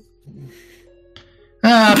killing.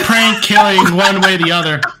 Prank killing, one way or the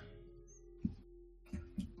other.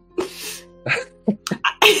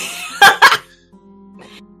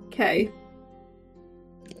 Okay.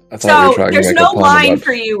 So there's no line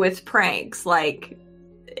for you with pranks. Like,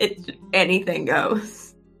 anything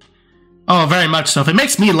goes. Oh, very much so. If it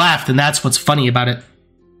makes me laugh, then that's what's funny about it.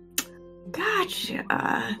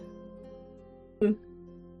 Gotcha.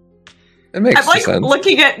 It makes sense. I'm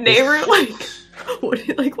looking at Nehru,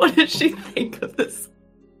 what does she think of this?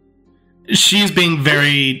 She's being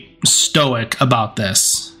very stoic about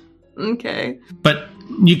this. Okay. But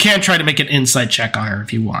you can try to make an insight check on her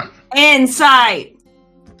if you want. Insight!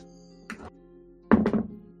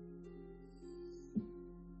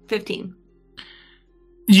 15.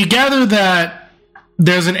 You gather that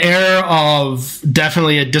there's an air of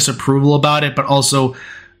definitely a disapproval about it, but also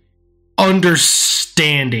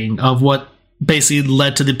understanding of what basically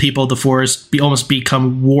led to the people of the forest almost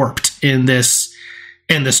become warped in this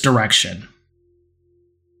direction.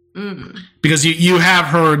 Because you have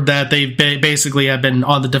heard that they basically have been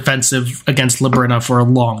on the defensive against Labrina for a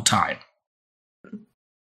long time.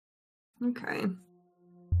 Okay.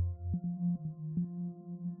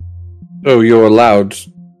 So you're allowed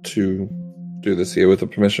to do this here with the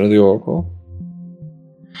permission of the Oracle?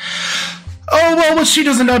 Oh, well, what she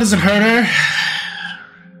doesn't know doesn't hurt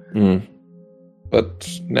her.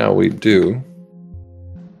 But now we do.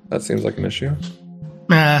 That seems like an issue.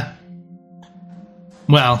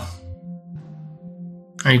 Well,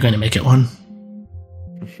 are you going to make it one?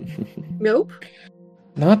 Nope.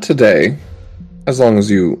 Not today, as long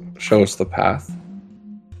as you show us the path.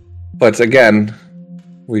 But again,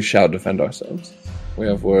 we shall defend ourselves. We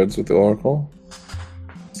have words with the Oracle.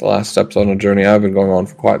 It's the last steps on a journey I've been going on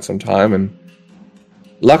for quite some time, and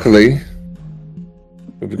luckily,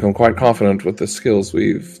 we've become quite confident with the skills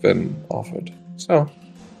we've been offered. So,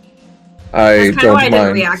 I don't mind. I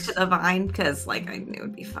didn't react to the vine, because, I knew it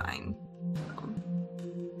would be fine.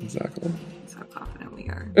 Exactly. That's how confident we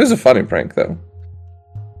are. It was a funny prank, though.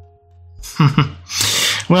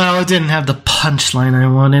 Well, it didn't have the punchline I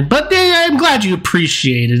wanted, but I'm glad you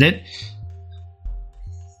appreciated it.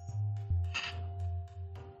 I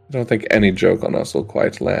don't think any joke on us will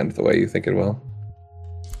quite land the way you think it will.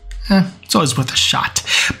 It's always worth a shot.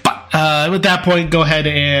 But at that point, go ahead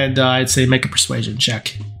and I'd say make a persuasion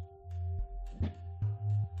check.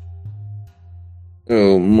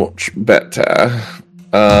 Oh, much better.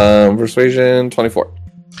 Persuasion 24.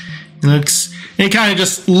 He kind of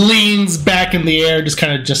just leans back in the air, just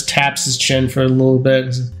kind of just taps his chin for a little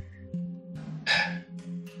bit.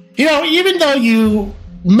 You know, even though you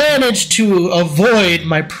managed to avoid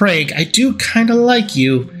my prank, I do kind of like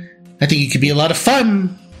you. I think you could be a lot of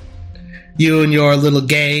fun. You and your little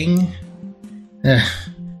gang.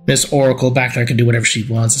 Miss Oracle back there can do whatever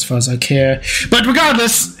she wants as far as I care. But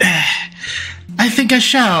regardless, I think I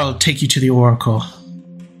shall take you to the Oracle.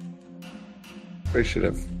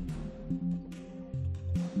 Appreciative.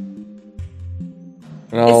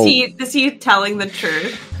 Is he telling the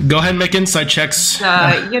truth? Go ahead and make insight checks. He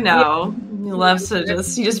loves to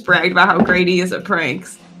he just bragged about how great he is at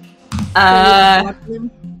pranks.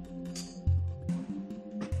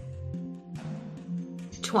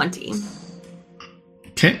 20.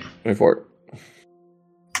 Okay. 24.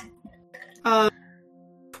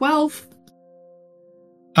 12.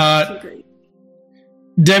 Great.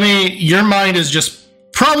 Demi, your mind is just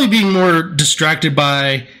probably being more distracted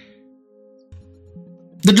by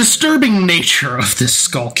the disturbing nature of this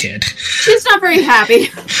skull kid. She's not very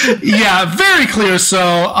happy. Yeah, very clear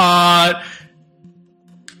so.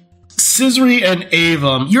 Scissory and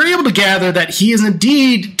Avum, you're able to gather that he is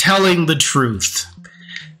indeed telling the truth.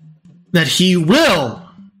 That he will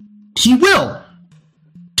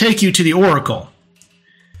take you to the Oracle.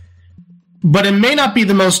 But it may not be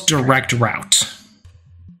the most direct route.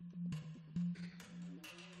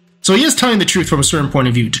 So he is telling the truth from a certain point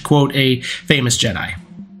of view, to quote a famous Jedi.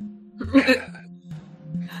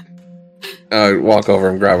 Walk over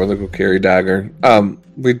and grab a little Kiri dagger.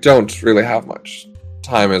 We don't really have much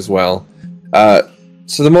time as well.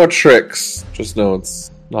 So the more tricks, just know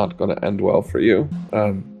it's not going to end well for you.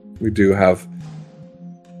 We do have,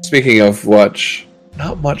 speaking of which,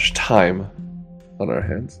 not much time on our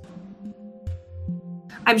hands.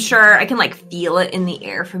 I'm sure I can feel it in the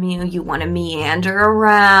air from you. You want to meander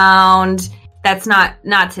around. That's not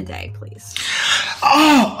today, please.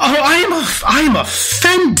 I'm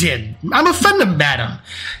offended. I'm offended, madam.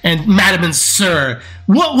 Madam and sir.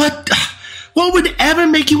 What would ever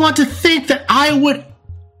make you want to think that I would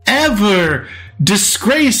ever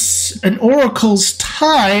disgrace an oracle's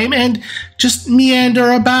time and just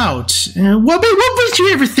meander about? What would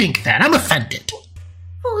you ever think that? I'm offended.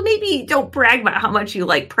 Well, maybe don't brag about how much you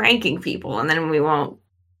like pranking people, and then we won't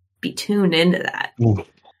be tuned into that. Well,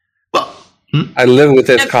 I live with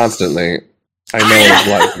this constantly. I know it's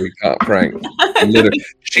like we can't prank. Literally,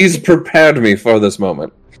 she's prepared me for this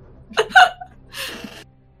moment.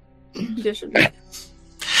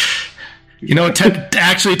 You know,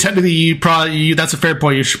 technically, that's a fair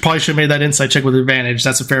point. You probably should have made that insight check with advantage.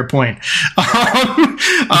 That's a fair point. But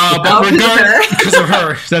because of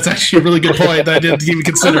her, that's actually a really good point that I didn't even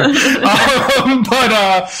consider.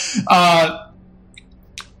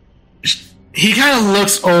 He kind of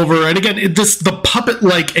looks over, and again, the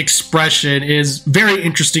puppet-like expression is very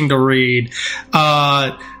interesting to read.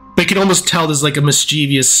 But you can almost tell there's a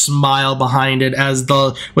mischievous smile behind it as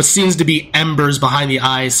what seems to be embers behind the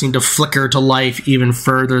eyes seem to flicker to life even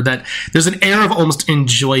further. That there's an air of almost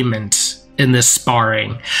enjoyment in this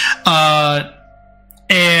sparring. And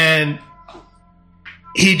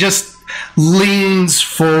he just leans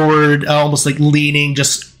forward, almost leaning,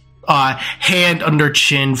 just hand under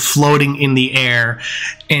chin, floating in the air.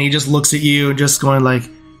 And he just looks at you and just going oh,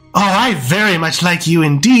 I very much like you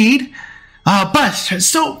indeed. But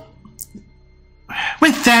so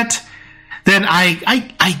with that, then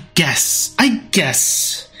I guess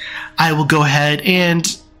I will go ahead and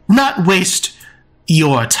not waste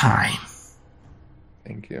your time.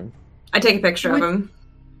 Thank you. I take a picture of him.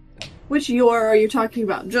 Which your are you talking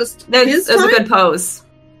about? Just That's a good pose.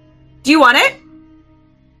 Do you want it?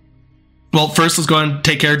 Well, first let's go ahead and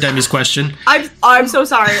take care of Demi's question. I'm so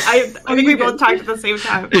sorry. I think we both talked at the same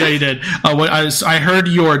time. Yeah, you did. I heard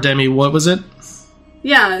your Demi. What was it?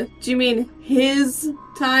 Yeah. Do you mean his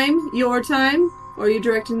time, your time, or are you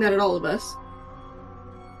directing that at all of us?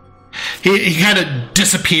 He kind of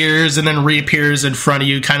disappears and then reappears in front of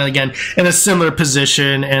you, kind of again in a similar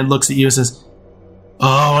position, and looks at you and says,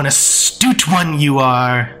 "Oh, an astute one you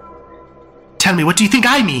are. Tell me, what do you think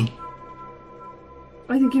I mean?"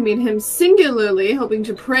 I think you mean him singularly, hoping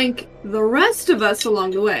to prank the rest of us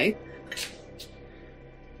along the way.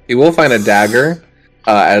 He will find a dagger,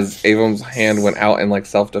 as Avon's hand went out in like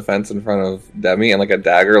self-defense in front of Demi, and like a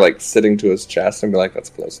dagger like sitting to his chest, and be like, "That's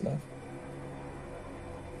close enough."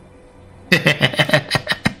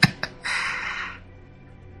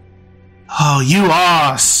 Oh, you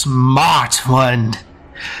are smart one.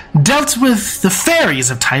 Dealt with the fairies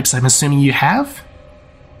of types, I'm assuming you have?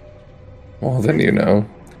 Well, then you know.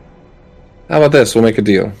 How about this? We'll make a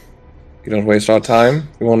deal. You don't waste our time.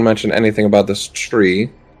 You won't mention anything about this tree.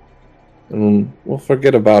 And we'll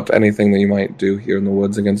forget about anything that you might do here in the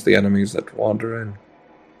woods against the enemies that wander in.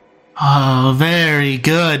 Oh, very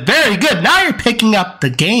good. Very good. Now you're picking up the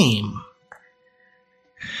game.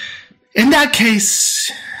 In that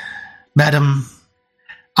case, madam,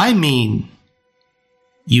 I mean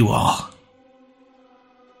you all.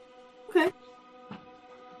 Okay.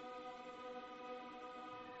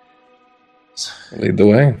 Lead the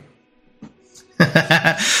way.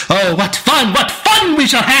 Oh, what fun we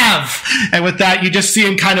shall have! And with that, you just see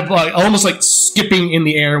him kind of like almost like skipping in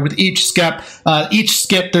the air. With each skip,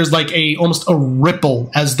 there's like almost a ripple,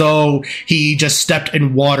 as though he just stepped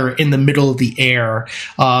in water in the middle of the air.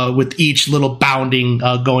 With each little bounding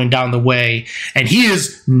going down the way, and he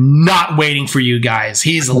is not waiting for you guys.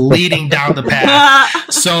 He's leading down the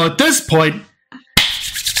path. So at this point,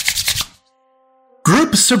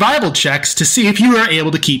 group survival checks to see if you are able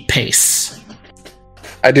to keep pace.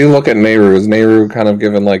 I do look at Nehru. Is Nehru kind of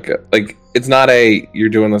given like it's not a you're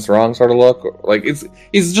doing this wrong sort of look? Like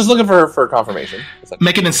he's just looking for confirmation.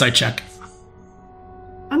 Make an insight check.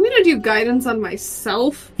 I'm gonna do guidance on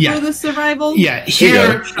myself for the survival. Yeah,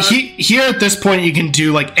 here at this point you can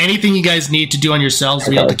do like anything you guys need to do on yourselves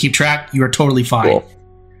to be able to keep track. You are totally fine. Cool.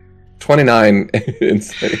 29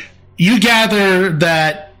 insight. You gather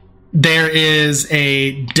that there is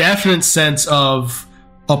a definite sense of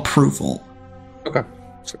approval. Okay.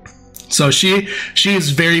 So she is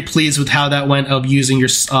very pleased with how that went of using your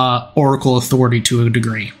Oracle authority to a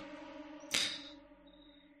degree.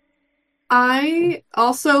 I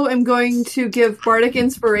also am going to give Bardic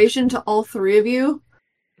Inspiration to all three of you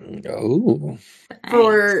Oh.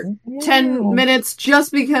 for 10 minutes,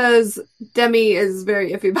 just because Demi is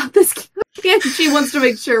very iffy about this game. She wants to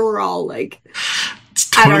make sure we're all, like,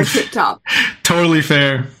 at our tip-top. Totally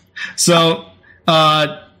fair. So,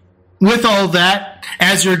 with all that,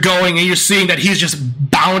 as you're going and you're seeing that he's just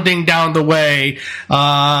bounding down the way,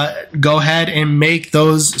 go ahead and make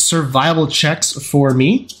those survival checks for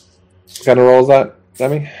me. What kind of roll is that,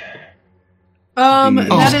 Demi?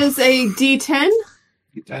 That is a D10.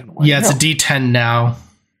 Yeah, it's a D10 now.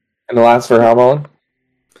 And it lasts for how long?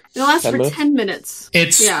 It lasts 10 for minutes? 10 minutes.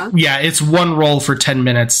 It's one roll for 10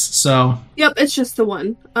 minutes, so... Yep, it's just the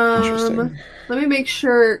one. Interesting. Let me make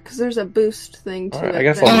sure, because there's a boost thing to Alright, it. I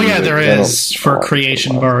guess that- I'll- there is for Oh,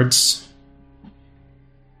 creation wow. bards.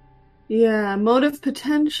 Yeah, motive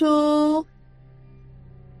potential.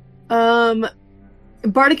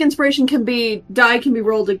 Bardic Inspiration can be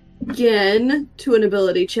rolled again to an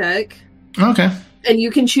ability check. Okay. And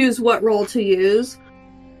you can choose what roll to use.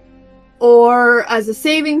 Or as a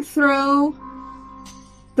saving throw,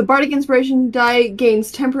 the Bardic Inspiration die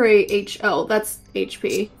gains temporary HL. That's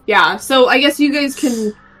HP. Yeah, so I guess you guys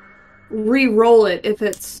can re-roll it if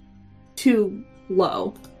it's too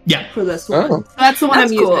low. Yeah. For this one. Oh. So that's the one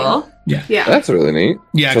That's I'm cool. using. Yeah. Yeah. That's really neat.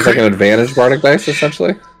 Yeah, So it's like an advantage bardic dice,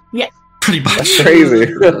 essentially? pretty much. That's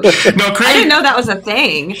crazy. No, I didn't know that was a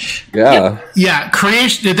thing. Yeah. Yeah,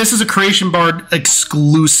 creation. This is a creation bard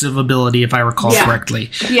exclusive ability, if I recall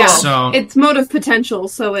correctly. Yeah. So It's motive potential,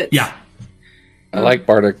 so it's... yeah, I like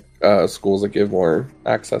bardic schools that give more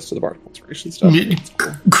access to the bardic inspiration stuff.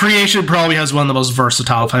 creation probably has one of the most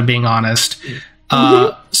versatile, if I'm being honest. So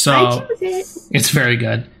I choose it. it's very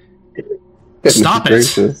good. Goodness Stop it.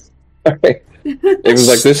 gracious. Alright. It was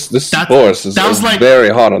like this That- force is that was like- very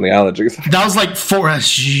hot on the allergies. That was like four.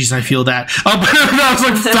 Jeez, I feel that.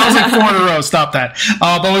 That was like 4 in a row. Stop that.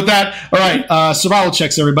 But with that, all right. Survival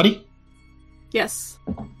checks, everybody. Yes.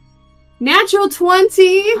 Natural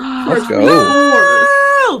 20 for Let's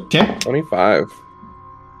go. 24. Okay. 25.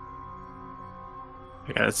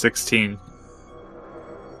 Yeah, 16.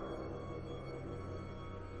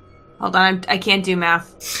 Hold on, I can't do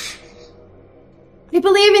math. I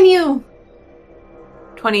believe in you.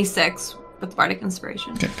 26 with Bardic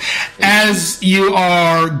Inspiration. As you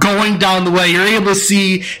are going down the way, you're able to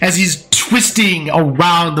see as he's twisting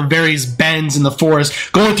around the various bends in the forest,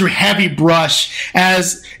 going through heavy brush,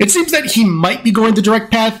 as it seems that he might be going the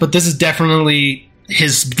direct path, but this is definitely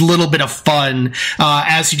his little bit of fun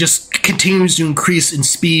as he just continues to increase in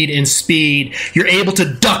speed. You're able to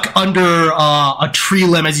duck under a tree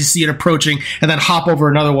limb as you see it approaching, and then hop over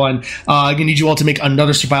another one. I'm gonna need you all to make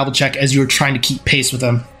another survival check as you're trying to keep pace with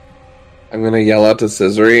him. I'm gonna yell out to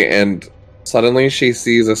Scissory, and suddenly she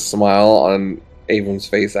sees a smile on Avon's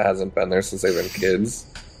face that hasn't been there since they've been kids.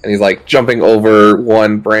 And he's like jumping over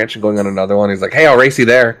one branch and going on another one. He's like, "Hey, I'll race you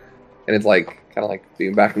there." And it's like kind of like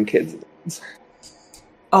being back in kids.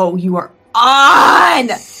 Oh, you are on!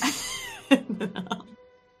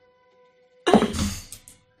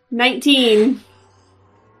 19.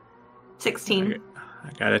 16. I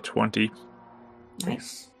got a 20.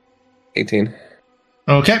 Nice. 18.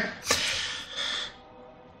 Okay.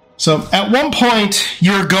 So at one point,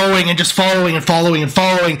 you're going and just following,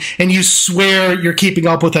 and you swear you're keeping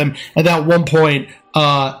up with him. And at one point,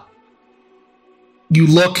 you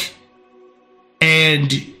look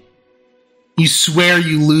and you swear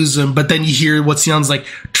you lose him, but then you hear what sounds like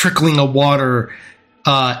trickling of water,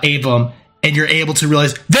 Avon, and you're able to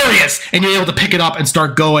realize, there he is! And you're able to pick it up and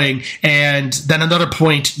start going. And then another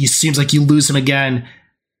point, it seems like you lose him again.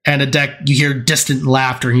 And you hear distant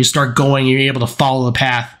laughter, and you start going, and you're able to follow the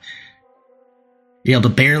path. You're able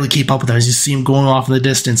to barely keep up with him as you see him going off in the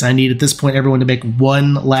distance. I need, at this point, everyone to make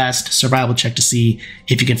one last survival check to see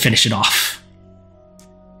if you can finish it off.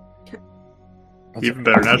 Even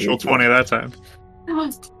better. Natural 20 that time.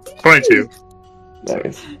 22.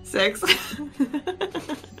 Nice. 6.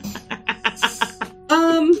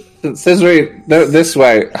 Scissory, this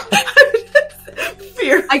way.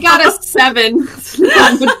 Fear. I got a 7.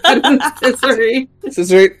 Scissory.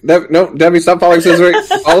 Scissory, no, Debbie, stop following Scissory.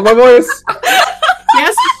 Follow my voice.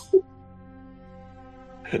 Yes.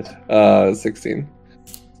 16.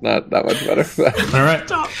 Not that much better. All right.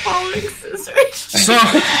 Stop following Scissors. So,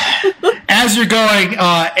 as you're going,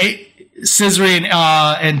 Scissory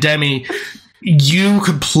and Demi, you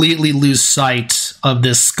completely lose sight of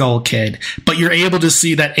this skull kid, but you're able to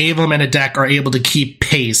see that Avon and Adek are able to keep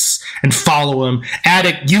pace and follow him.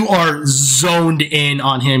 Adek, you are zoned in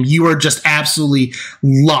on him. You are just absolutely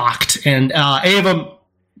locked. And Avon,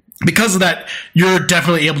 because of that, you're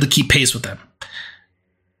definitely able to keep pace with him.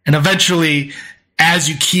 And eventually, as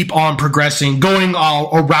you keep on progressing, going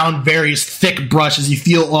all around various thick brushes, you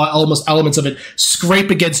feel almost elements of it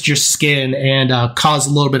scrape against your skin and cause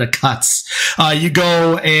a little bit of cuts. You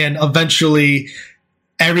go, and eventually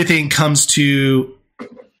everything comes to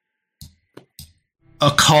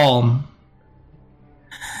a calm.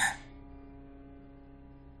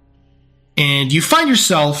 And you find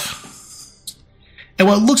yourself at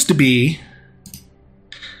what looks to be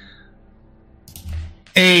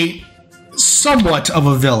a somewhat of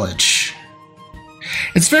a village.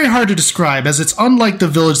 It's very hard to describe, as it's unlike the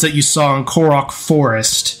village that you saw in Korok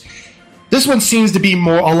Forest. This one seems to be a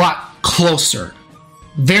lot closer.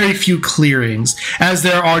 Very few clearings, as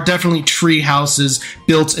there are definitely tree houses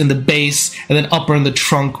built in the base and then upper in the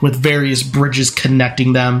trunk with various bridges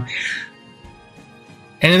connecting them.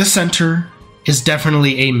 And in the center is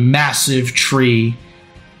definitely a massive tree,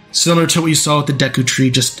 similar to what you saw with the Deku tree,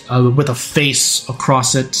 just with a face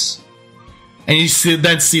across it. And you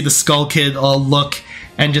then see the Skull Kid look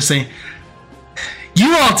and just say,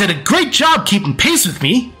 "You all did a great job keeping pace with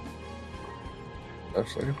me."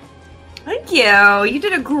 Actually. Thank you. You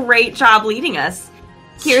did a great job leading us.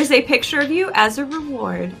 Here's a picture of you as a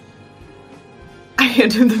reward. I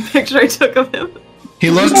handed him the picture I took of him.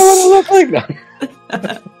 He looks. What do I look like now?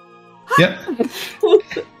 Yep.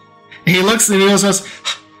 He looks and he goes,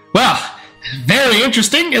 "Well, very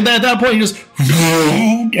interesting." And then at that point,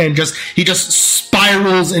 he just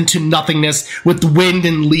spirals into nothingness with the wind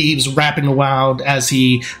and leaves wrapping around as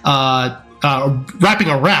he wrapping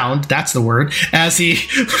around. That's the word. As he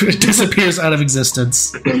disappears out of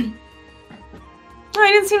existence. Oh,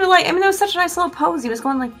 I didn't seem to like. I mean, that was such a nice little pose. He was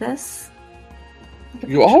going like this.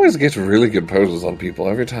 You always get really good poses on people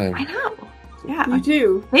every time. I know. Yeah, You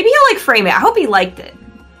do. maybe he'll like frame it. I hope he liked it.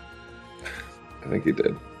 I think he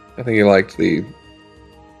did. I think he liked the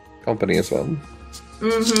company as well.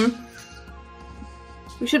 Mm-hmm.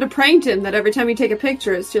 We should have pranked him that every time you take a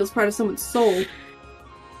picture, it steals part of someone's soul.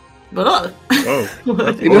 Ugh. Oh.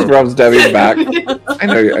 He just rubs Debbie's back. I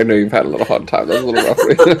know you've had a little hard time. That's a little rough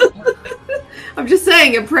for you. I'm just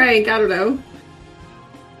saying, a prank. I don't know.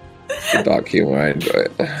 Good dog humor. I enjoy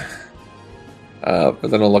it. But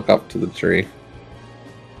then I'll look up to the tree.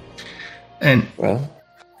 And Well,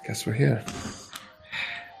 guess we're here.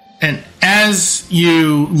 And as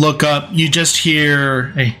you look up, you just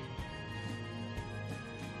hear a,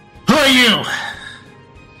 "Who are you?"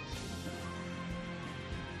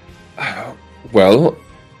 Well,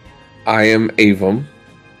 I am Avum,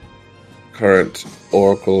 current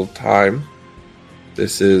Oracle time.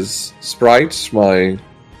 This is Sprite, my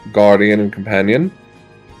guardian and companion.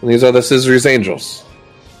 And these are the Scissory's Angels.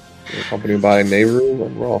 They're accompanied by Nehru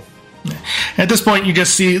and Rolf. At this point, you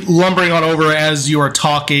just see lumbering on over as you are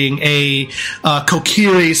talking a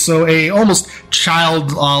Kokiri, so a almost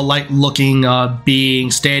child-like looking being,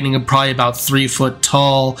 standing probably about 3 foot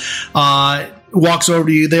tall, walks over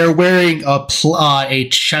to you. They're wearing a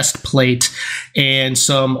chest plate and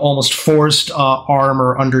some almost forced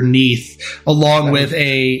armor underneath, along with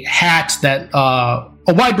a hat that a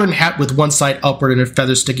wide-brimmed hat with one side upward and a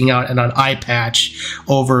feather sticking out, and an eye patch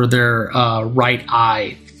over their right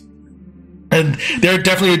eye. And they're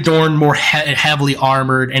definitely adorned, more heavily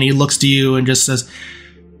armored, and he looks to you and just says,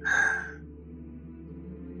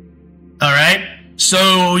 all right,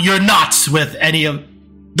 so you're not with any of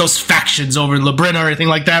those factions over in Labrina or anything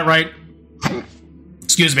like that, right?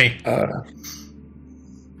 Excuse me.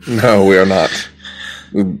 No, we are not.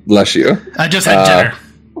 Bless you. I just had dinner.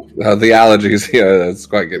 The allergies here, that's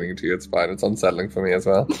quite getting to you. It's fine. It's unsettling for me as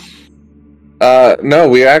well. No,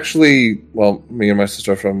 we actually, well, me and my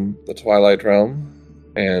sister are from the Twilight Realm,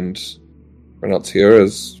 and Reynolds here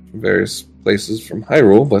is from various places from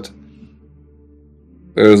Hyrule, but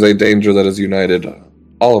there is a danger that has united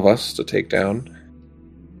all of us to take down.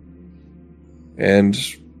 And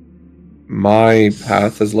my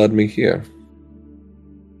path has led me here.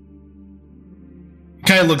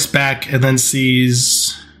 Kind of looks back and then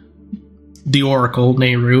sees the Oracle,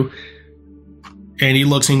 Nehru, and he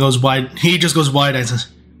looks and goes wide. He just goes wide and says,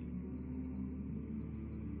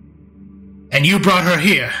 and you brought her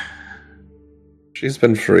here? She's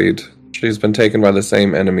been freed. She's been taken by the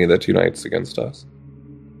same enemy that unites against us.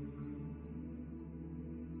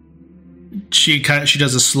 She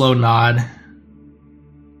does a slow nod.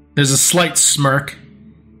 There's a slight smirk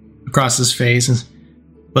across his face. And,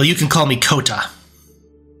 well, you can call me Kota.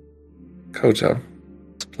 Kota.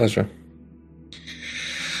 It's a pleasure.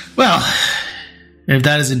 Well, if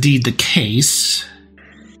that is indeed the case,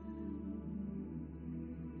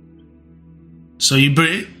 so you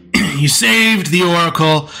saved the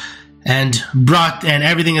Oracle and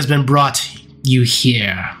everything has been brought you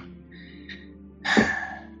here.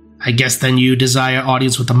 I guess then you desire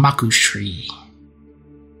audience with the Maku's tree.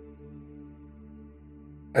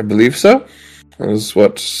 I believe so. That is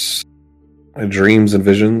what my dreams and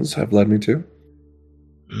visions have led me to.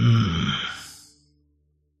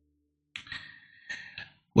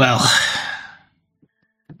 Well,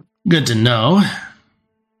 good to know.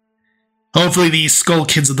 Hopefully these skull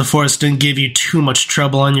kids of the forest didn't give you too much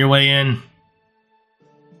trouble on your way in.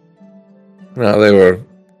 No, they were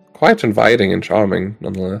quite inviting and charming,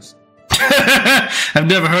 nonetheless. I've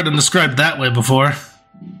never heard them described that way before.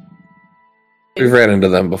 We've ran into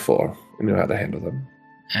them before. We knew how to handle them.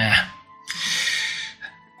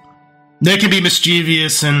 They can be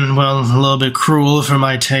mischievous and, well, a little bit cruel for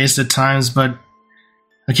my taste at times, but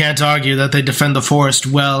I can't argue that they defend the forest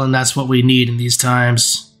well, and that's what we need in these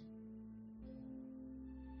times.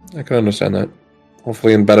 I can understand that.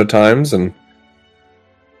 Hopefully in better times, and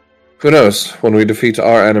who knows, when we defeat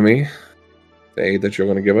our enemy, the aid that you're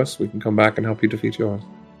going to give us, we can come back and help you defeat yours.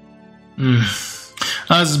 This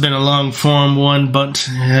has been a long-form one, but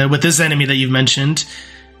with this enemy that you've mentioned,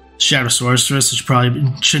 Shadow Sorceress, which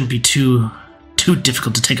probably shouldn't be too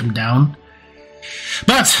difficult to take him down.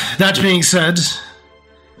 But, that being said,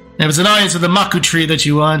 if it's an audience of the Maku tree that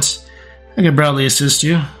you want, I can probably assist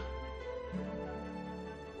you.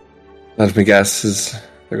 Let me guess, is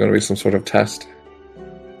there going to be some sort of test?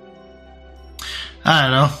 I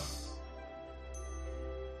don't know.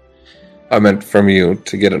 I meant from you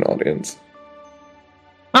to get an audience.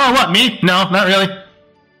 Oh, what, me? No, not really.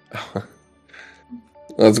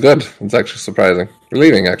 That's good. It's actually surprising.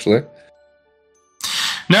 Relieving, actually.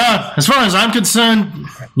 No, as far as I'm concerned,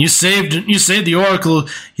 you saved the Oracle.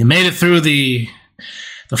 You made it through the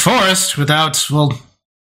forest without, well,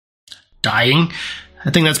 dying.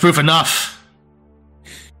 I think that's proof enough.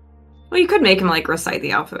 Well, you could make him, like, recite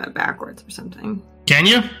the alphabet backwards or something. Can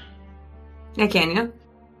you? Yeah, can you?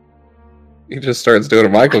 He just starts doing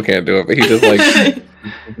it. Michael can't do it, but he just, like...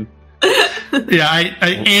 Yeah,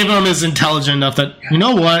 Avon is intelligent enough that, you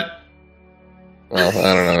know what? Well,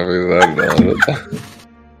 I don't know if he's that good.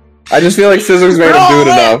 I just feel like Scissors made him do it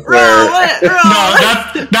enough.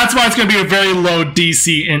 No, that's why it's going to be a very low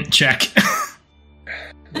DC int check.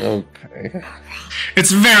 Okay.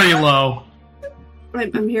 It's very low.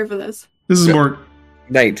 I'm here for this. This is more...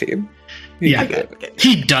 19. Yeah, Okay.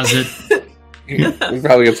 he does it. He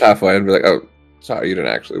probably gets halfway and be like, oh, sorry, you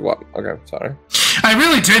didn't actually walk. Okay, sorry. I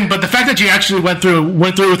really didn't, but the fact that you actually went through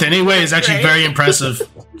with it anyway is actually Right. very impressive.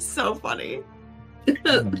 So funny.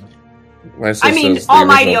 My I mean, sister's the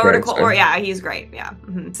Almighty original Oracle. prankster. Or yeah, he's great. Yeah.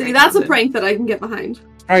 Mhm. See, that's a prank that I can get behind.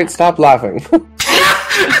 Alright, stop laughing.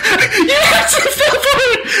 Yes!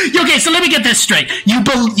 Okay, so let me get this straight. You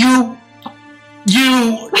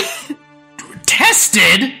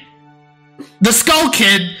tested the Skull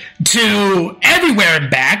Kid to everywhere and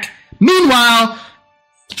back. Meanwhile,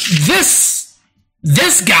 this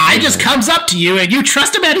guy just comes up to you and you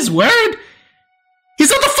trust him at his word?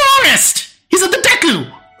 He's in the forest! He's in the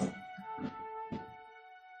Deku!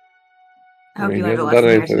 I hope I you mean, learned a he hasn't lesson done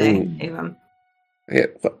here today, anything. Ava.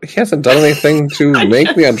 He hasn't done anything to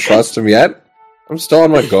make me untrust him yet. I'm still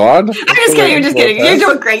on my guard. I'm just kidding. I'm just kidding. You're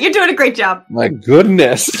doing great. You're doing a great job. My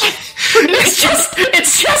goodness.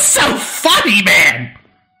 It's just so funny, man!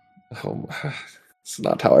 Oh, it's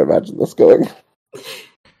not how I imagined this going.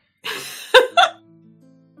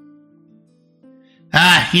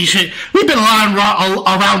 You should. We've been around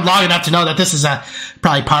long enough to know that this is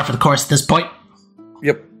probably par for the course at this point.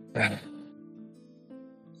 Yep.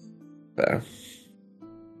 There.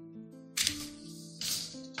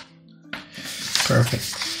 Perfect.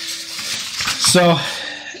 So,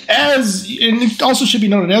 and it also should be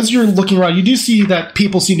noted, as you're looking around, you do see that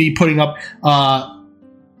people seem to be putting up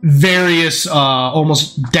various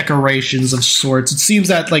almost decorations of sorts. It seems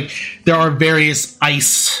that like there are various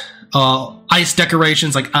ice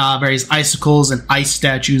decorations, like various icicles and ice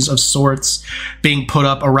statues of sorts being put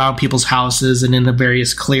up around people's houses and in the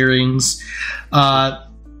various clearings.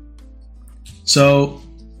 So,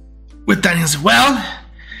 with that, he said, well,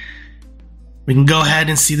 we can go ahead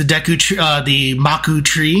and see the the Maku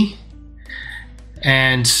tree.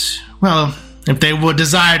 And, well, if they would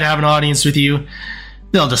desire to have an audience with you,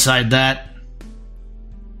 they'll decide that.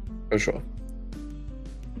 For sure.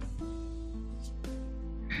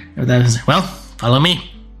 And then, well, follow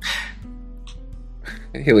me.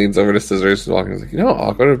 He leans over to Scissors and walking. He's like, you know how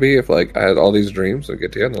awkward it'd be if like I had all these dreams and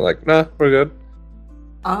get to you and they're like, nah, we're good.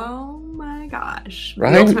 Oh my gosh.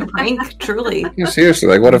 Right? The ultimate prank, truly. Yeah, seriously,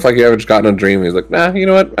 like what if like you ever just gotten a dream and he's like, nah, you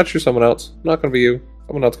know what? I'd choose someone else. Not gonna be you.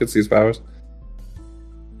 Someone else gets these powers.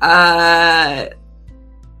 I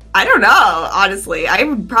don't know, honestly. I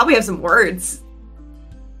would probably have some words.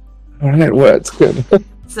 Alright, words, good.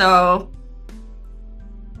 So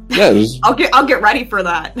Yeah, just I'll get ready for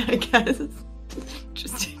that, I guess.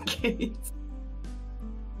 Just in case.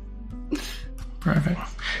 Perfect.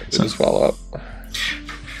 just follow up.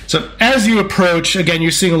 So as you approach, again,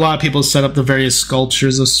 you're seeing a lot of people set up the various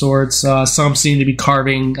sculptures of sorts. Some seem to be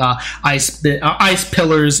carving ice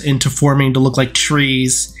pillars into forming to look like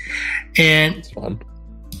trees. And It's fun.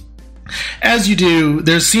 as you do,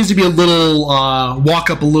 there seems to be a little walk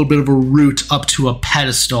up a little bit of a route up to a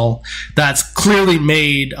pedestal that's clearly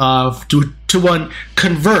made to one,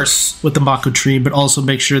 converse with the Maku tree, but also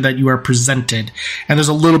make sure that you are presented. And there's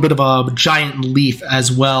a little bit of a giant leaf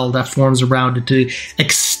as well that forms around it to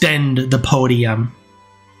extend the podium.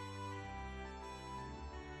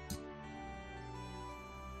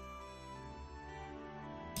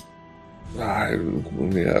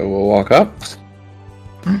 We'll walk up.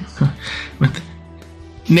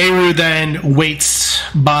 Nehru then waits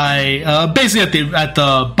by basically at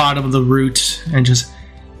the bottom of the route and just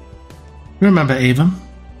remember, Ava,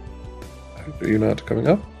 Are you not coming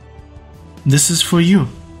up? this is for you.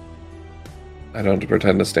 I don't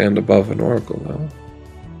pretend to stand above an oracle, though.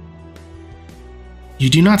 You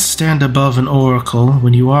do not stand above an oracle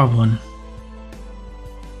when you are one.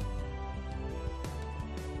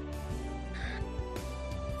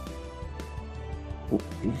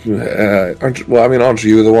 Aren't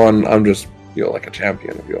you the one? I'm just, like a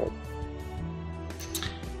champion, if you want.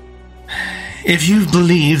 If you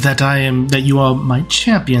believe that you are my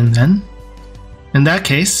champion, then, in that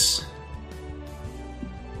case,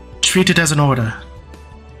 treat it as an order.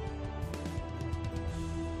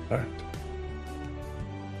 Alright.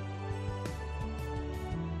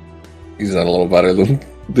 He's not a little better than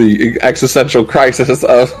the existential crisis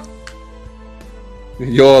of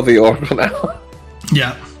you're the oracle now.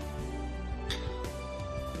 Yeah.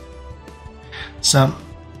 So,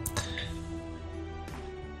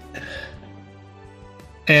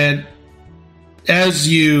 and as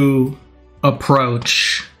you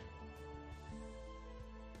approach,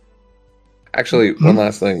 Actually, one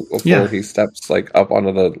last thing before Yeah. he steps up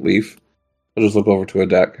onto the leaf, I'll just look over to a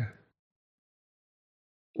deck.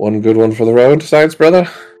 One good one for the road, science brother.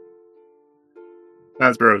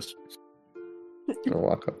 That's Bros. I'll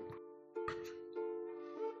walk up.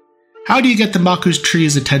 how do you get the Maku's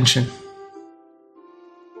tree's attention?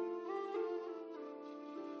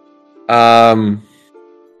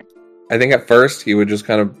 I think at first he would just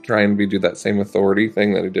kind of try and do that same authority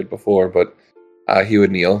thing that he did before, but he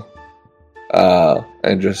would kneel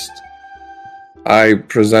and just, I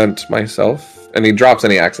present myself, and he drops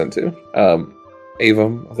any accent too.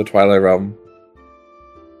 Avum of the Twilight Realm,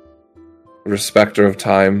 respecter of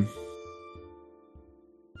time,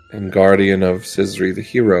 and guardian of Sizri, the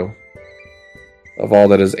hero of all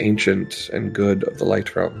that is ancient and good of the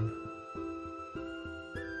Light Realm.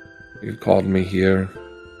 You've called me here.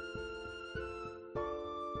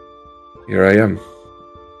 Here I am.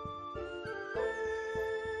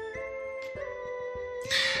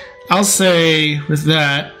 I'll say with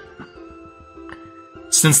that,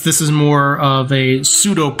 since this is more of a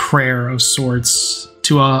pseudo prayer of sorts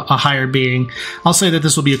to a higher being, I'll say that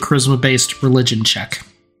this will be a charisma-based religion check.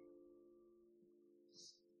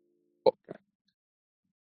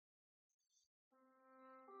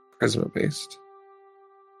 Charisma-based.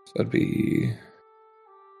 So that'd be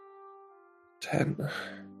 10.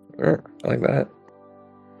 I like that.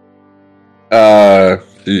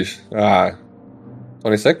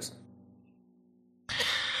 26?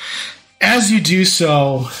 As you do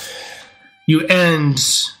so, you end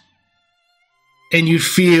and you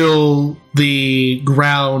feel the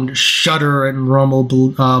ground shudder and rumble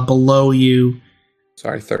below you.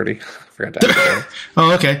 Sorry, 30. I forgot to add that.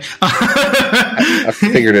 Oh, okay. I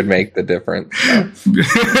figured it'd make the difference. So.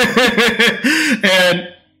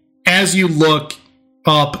 And as you look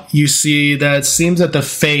up, you see that it seems that the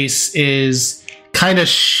face is kind of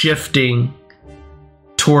shifting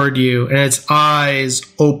toward you, and its eyes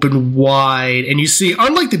open wide. And you see,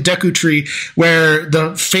 unlike the Deku tree, where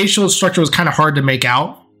the facial structure was kind of hard to make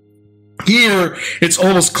out, here it's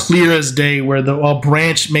almost clear as day, where the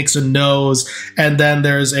branch makes a nose, and then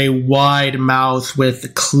there's a wide mouth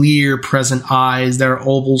with clear present eyes that are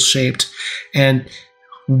oval shaped. And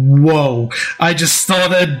whoa, I just saw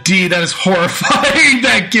that. That is horrifying,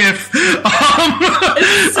 that gif.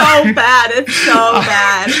 It's so bad. It's so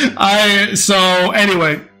bad. So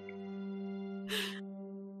anyway,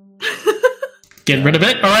 get rid of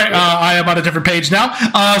it. All right, I am on a different page now.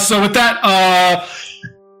 So with that,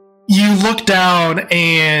 you look down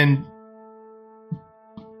and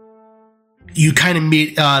you kind of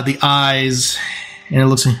meet the eyes, and it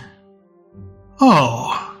looks like,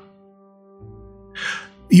 oh,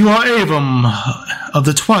 you are Avum of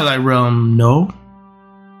the Twilight Realm, no?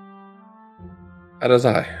 That is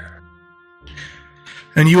I.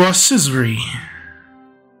 And you are Sizri.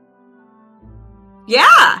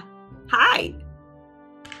 Yeah. Hi.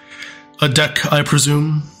 A deck, I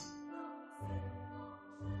presume.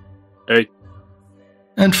 Hey.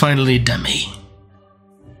 And finally, Demi.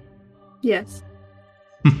 Yes.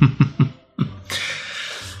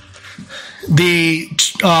 The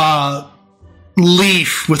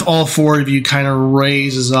leaf with all four of you kind of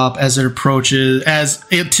raises up as it approaches, as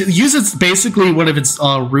it uses basically one of its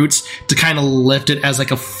roots to kind of lift it as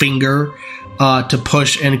like a finger to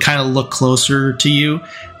push and kind of look closer to you.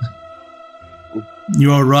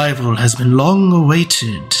 Your arrival has been long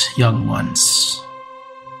awaited, young ones.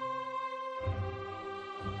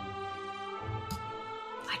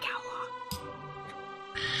 Like how long?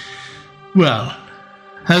 Well,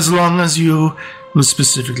 as long as you, well,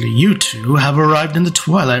 specifically you two, have arrived in the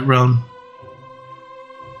Twilight Realm.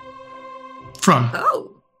 From? Oh.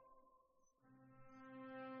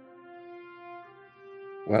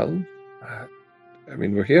 Well, I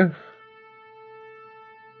mean, we're here.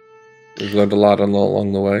 We've learned a lot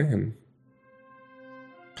along the way, and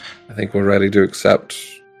I think we're ready to accept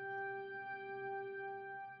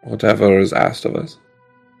whatever is asked of us.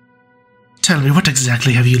 Tell me, what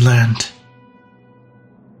exactly have you learned?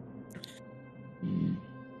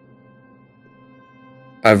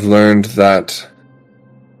 I've learned that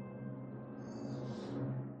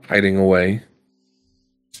hiding away,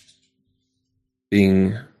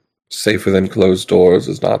 being safe within closed doors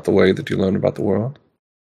is not the way that you learn about the world.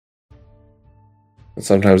 And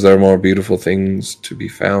sometimes there are more beautiful things to be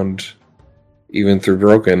found even through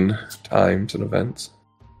broken times and events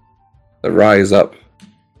that rise up,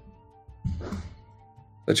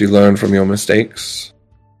 that you learn from your mistakes,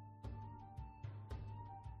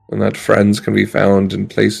 and that friends can be found in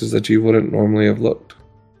places that you wouldn't normally have looked.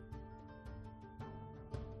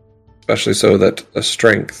 Especially so that a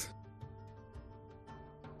strength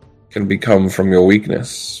can become from your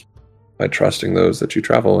weakness by trusting those that you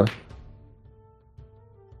travel with.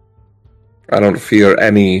 I don't fear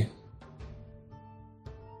any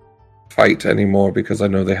fight anymore because I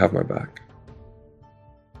know they have my back.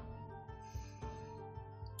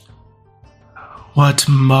 What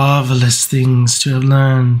marvelous things to have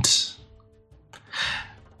learned.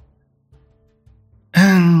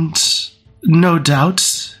 No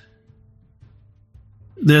doubt.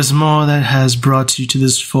 There's more that has brought you to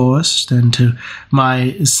this forest than to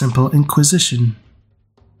my simple inquisition.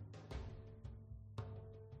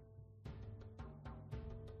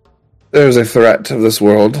 There's a threat of this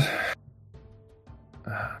world.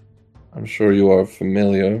 I'm sure you are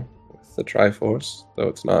familiar with the Triforce, though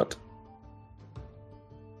it's not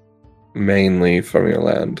mainly from your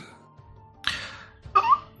land.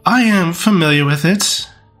 I am familiar with it.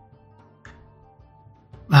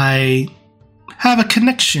 I have a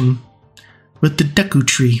connection with the Deku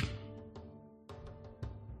Tree.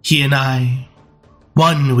 He and I,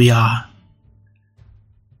 one we are.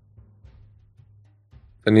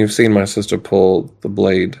 And you've seen my sister pull the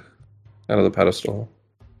blade out of the pedestal.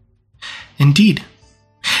 Indeed.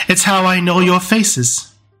 It's how I know your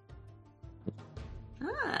faces.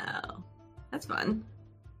 Oh, that's fun.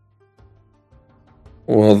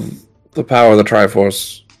 Well, the power of the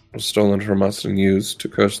Triforce was stolen from us and used to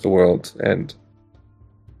curse the world and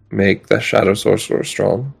make the Shadow Sorcerer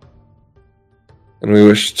strong. And we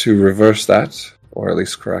wish to reverse that, or at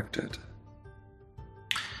least correct it.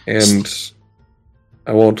 And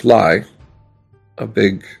I won't lie, a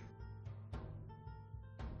big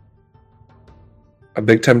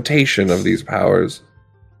temptation of these powers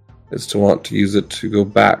is to want to use it to go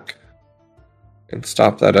back and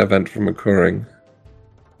stop that event from occurring.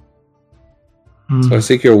 So I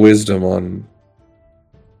seek your wisdom on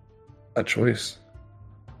that choice.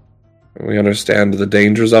 We understand the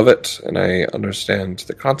dangers of it, and I understand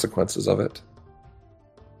the consequences of it.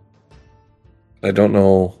 I don't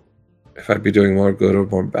know if I'd be doing more good or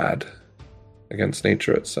more bad against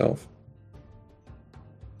nature itself.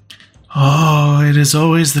 Oh, it is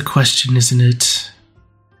always the question, isn't it?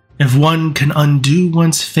 If one can undo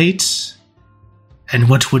one's fate, and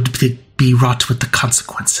what would be wrought with the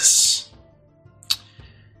consequences?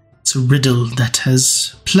 It's a riddle that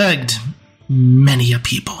has plagued many a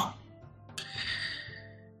people.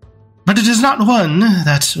 But it is not one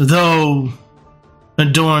that, though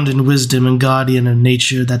adorned in wisdom and guardian of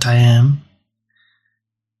nature that I am,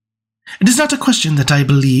 it is not a question that I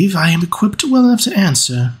believe I am equipped well enough to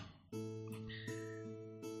answer.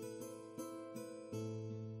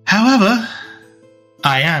 However,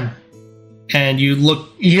 I am. And you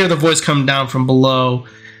hear the voice come down from below,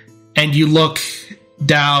 and you look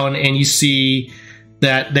down and you see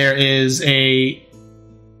that there is a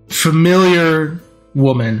familiar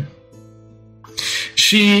woman.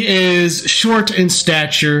 She is short in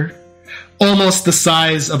stature, almost the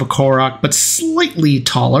size of a Korok, but slightly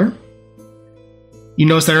taller. You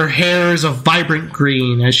notice that her hair is a vibrant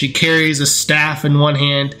green as she carries a staff in one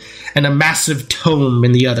hand and a massive tome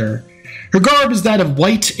in the other. Her garb is that of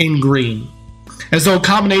white and green, as though a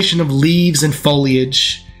combination of leaves and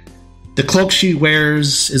foliage. The cloak she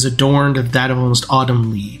wears is adorned of that of almost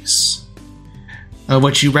autumn leaves.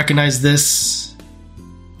 What you recognize this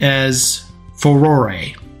as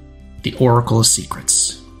Furore, the Oracle of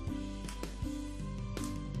Secrets.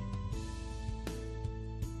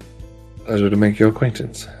 Pleasure to make your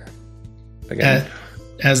acquaintance. Again.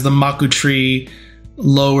 As the Maku tree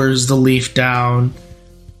lowers the leaf down,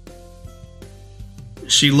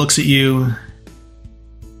 she looks at you.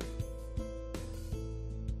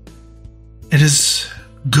 It is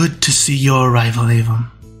good to see your arrival,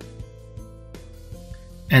 Avon.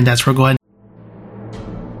 And that's where we're going.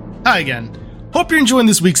 Hi again. Hope you're enjoying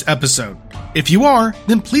this week's episode. If you are,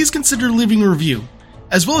 then please consider leaving a review,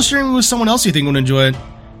 as well as sharing it with someone else you think would enjoy it.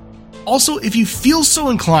 Also, if you feel so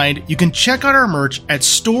inclined, you can check out our merch at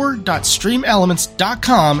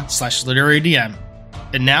store.streamelements.com/literarydm.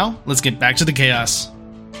 And now, let's get back to the chaos.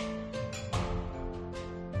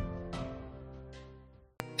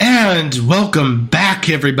 And welcome back,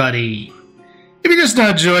 everybody. If you're just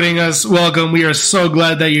not joining us, welcome. We are so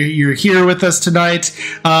glad that you're here with us tonight.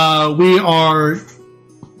 We are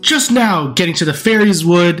just now getting to the Fairies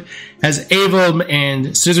Wood as Avom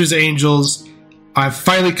and Scissors Angels have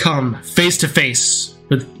finally come face to face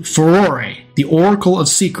with Furore, the Oracle of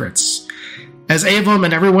Secrets, as Avom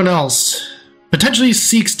and everyone else potentially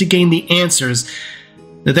seeks to gain the answers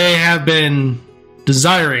that they have been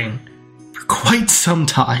desiring for quite some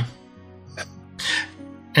time.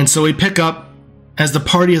 And so we pick up as the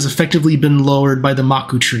party has effectively been lowered by the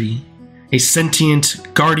Maku tree, a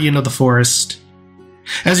sentient guardian of the forest.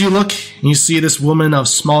 As you look, you see this woman of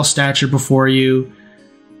small stature before you.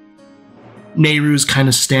 Nehru's kind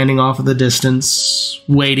of standing off in the distance,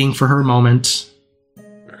 waiting for her moment,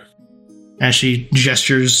 as she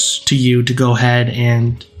gestures to you to go ahead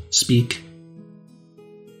and speak.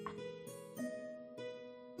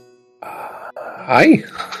 Hi.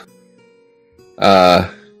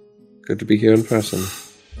 good to be here in person.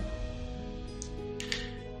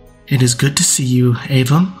 It is good to see you,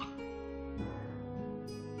 Ava.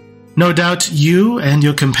 No doubt you and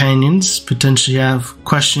your companions potentially have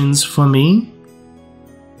questions for me.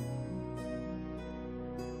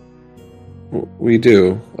 We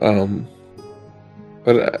do,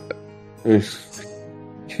 but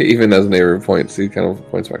even as Nehru points, he kind of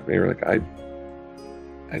points back to Nehru like, I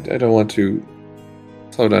don't want to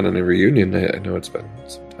slow down any reunion. I know it's been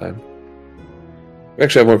some time. We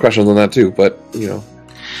actually have more questions on that too, but, you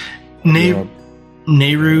know.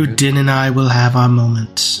 Nehru, Din, and I will have our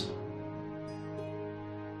moment.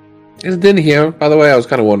 Is Din here? By the way, I was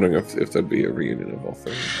kind of wondering if there'd be a reunion of all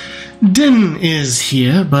three. Din is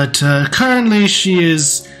here, but currently she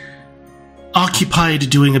is occupied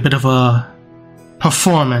doing a bit of a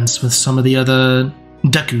performance with some of the other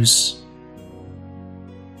Dekus.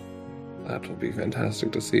 That will be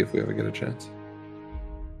fantastic to see if we ever get a chance.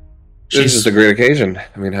 This is just a great occasion.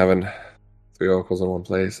 I mean, having 3 oracles in one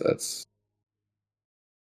place, that's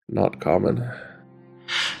not common.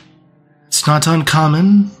 It's not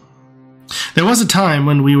uncommon. There was a time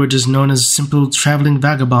when we were just known as simple traveling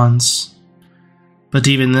vagabonds. But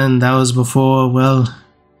even then, that was before, well,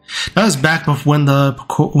 that was back before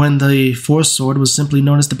when the Force Sword was simply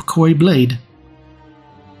known as the Picori Blade.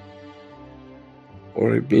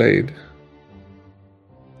 Picori Blade.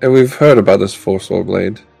 And we've heard about this Force Sword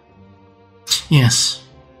Blade. Yes.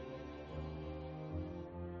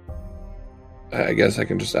 I guess I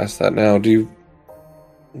can just ask that now.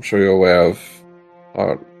 I'm sure you're aware of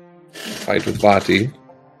our fight with Vati.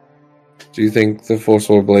 Do you think the Force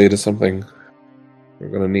Sword Blade is something we're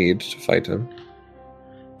going to need to fight him?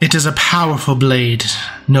 It is a powerful blade,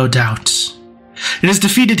 no doubt. It has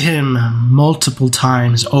defeated him multiple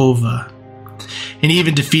times over, and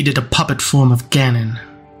even defeated a puppet form of Ganon.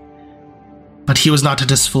 But he was not at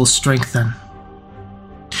his full strength then.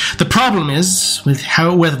 The problem is with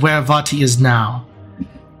where Vati is now,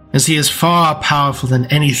 as he is far powerful than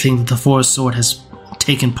anything that the Force Sword has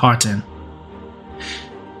taken part in.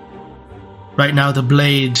 Right now, the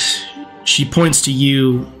blade, she points to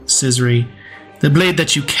you, Scissory, the blade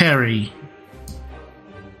that you carry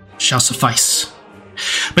shall suffice.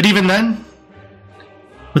 But even then,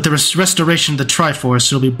 with the restoration of the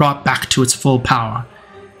Triforce, it will be brought back to its full power,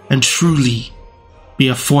 and truly be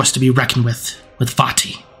a force to be reckoned with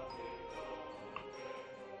Vati.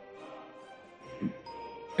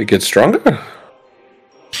 It gets stronger?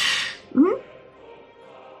 Mm-hmm.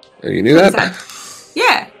 You knew that?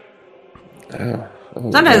 Yeah.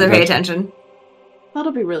 Sometimes they pay attention.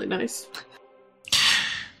 That'll be really nice.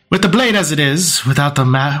 With the blade as it is, without the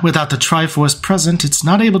Triforce present, it's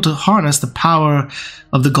not able to harness the power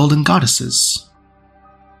of the Golden Goddesses.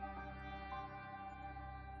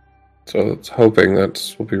 So it's hoping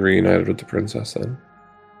that we'll be reunited with the princess then.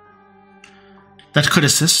 That could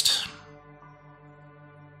assist.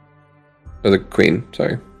 Or the queen,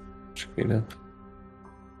 sorry. Queen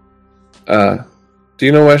now. Do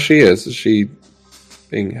you know where she is? Is she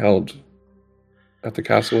being held at the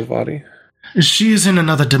castle of Vati? She is in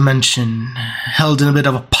another dimension, held in a bit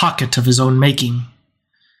of a pocket of his own making.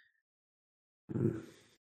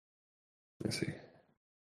 I see.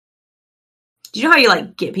 Do you know how you,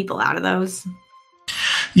 get people out of those?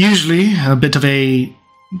 Usually, a bit of a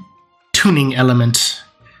tuning element.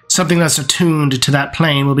 Something that's attuned to that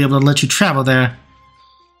plane will be able to let you travel there.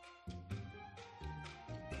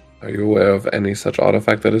 Are you aware of any such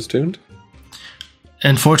artifact that is tuned?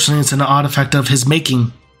 Unfortunately, it's an artifact of his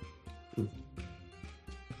making.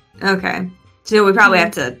 Okay. So we probably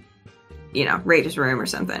have to, raid his room or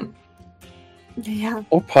something. Yeah.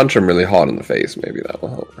 Or punch him really hard in the face, maybe that will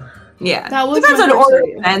help. Yeah. That was depends my on order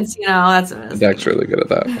idea. of events, that's a Deck's really good at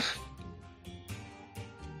that.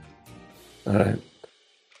 Alright.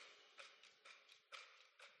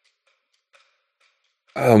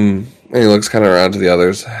 And he looks kind of around to the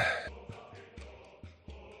others.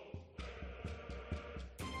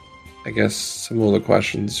 I guess some of the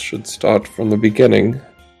questions should start from the beginning.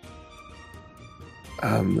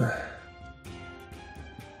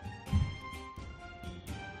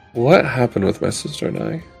 What happened with my sister and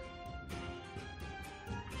I?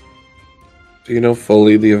 Do you know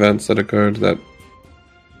fully the events that occurred that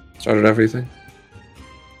started everything?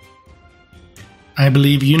 I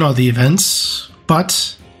believe you know the events,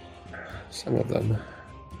 but... Some of them.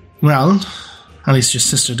 Well, at least your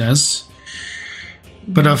sister does.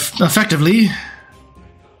 But effectively,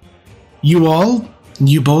 you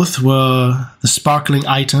both were the sparkling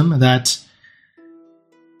item that...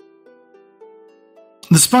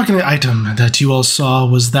 The sparkling item that you all saw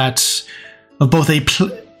was that of both a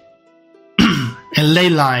ley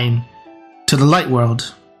line to the light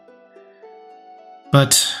world.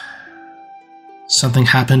 But something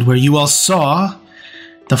happened where you all saw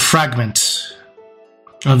the fragment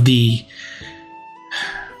of the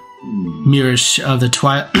mirror of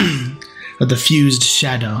the of the fused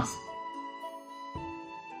shadow.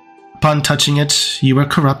 Upon touching it, you were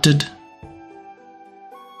corrupted,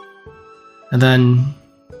 and then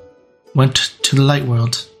went to the light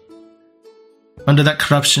world. Under that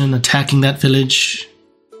corruption, attacking that village.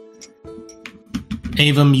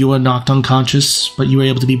 Avum, you were knocked unconscious, but you were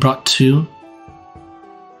able to be brought to.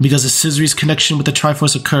 Because of Scissory's connection with the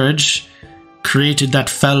Triforce of Courage, created that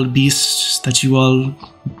fell beast that you all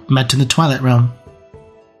met in the Twilight Realm.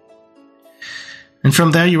 And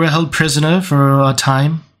from there you were held prisoner for a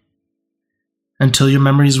time, until your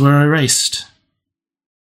memories were erased.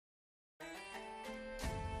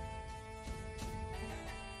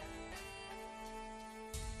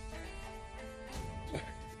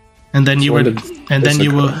 And then you were, and then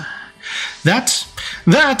you were,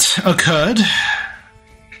 that occurred.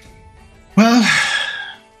 Well,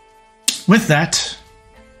 with that,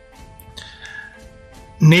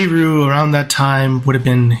 Nehru around that time would have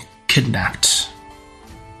been kidnapped.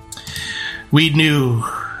 We knew,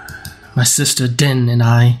 my sister Din and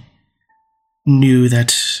I knew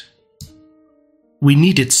that we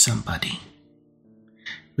needed somebody.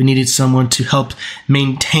 We needed someone to help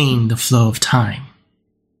maintain the flow of time.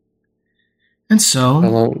 And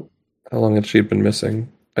so... How long had she been missing?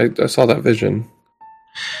 I saw that vision.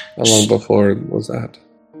 How long before was that?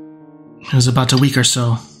 It was about a week or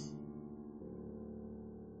so.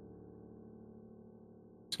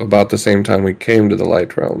 So about the same time we came to the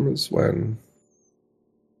Light Realm is when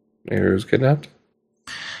Nehru was kidnapped?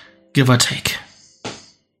 Give or take.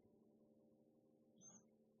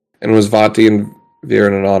 And was Vati and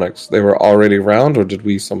Viren and Onyx, they were already around, or did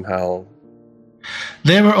we somehow...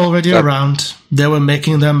 They were already around. They were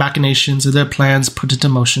making their machinations and their plans put into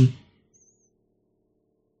motion.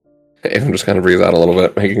 Avon just kind of breathes out a little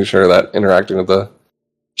bit, making sure that interacting with the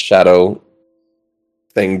shadow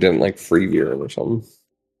thing didn't, like, free Viren or something.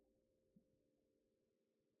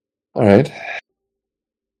 Alright.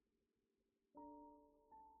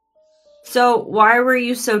 So, why were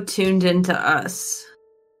you so tuned into us?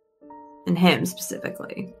 And him,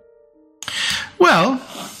 specifically? Well...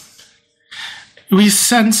 We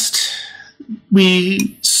searched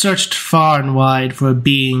far and wide for a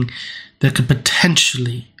being that could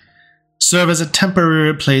potentially serve as a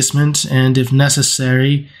temporary replacement and, if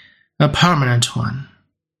necessary, a permanent one.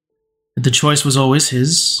 The choice was always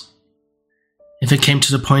his. If it came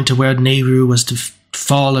to the point to where Nehru was to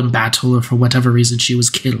fall in battle or for whatever reason she was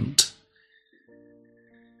killed.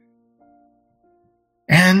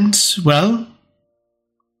 And, well,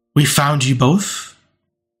 we found you both.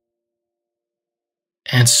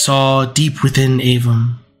 And saw deep within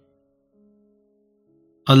Avum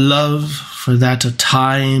a love for that of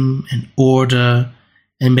time and order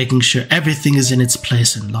and making sure everything is in its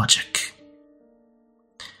place and logic.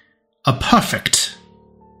 A perfect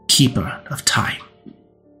keeper of time.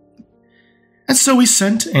 And so we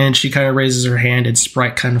sent, and she kind of raises her hand and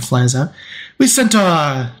Sprite kind of flies out. We sent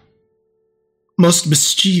our most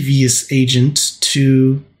mischievous agent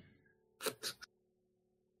to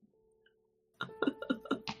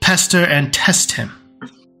pester and test him.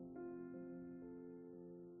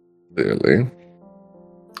 Really?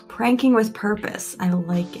 Pranking with purpose. I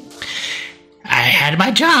like it. I had my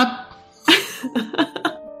job.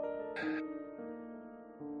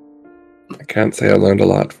 I can't say I learned a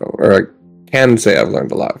lot from it. Or I can say I've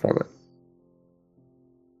learned a lot from it.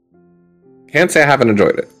 Can't say I haven't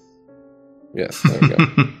enjoyed it. Yes, there you go.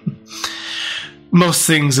 Most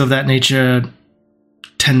things of that nature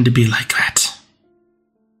tend to be like that.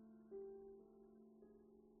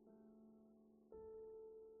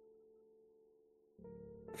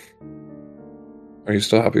 Are you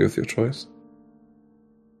still happy with your choice?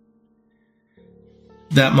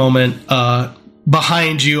 That moment,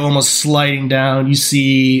 behind you, almost sliding down, you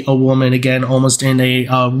see a woman again, almost in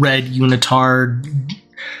a red unitard,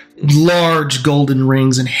 large golden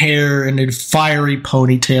rings and hair and a fiery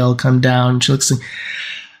ponytail come down. She looks like,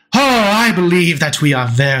 oh, I believe that we are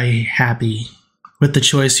very happy with the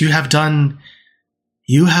choice you have done.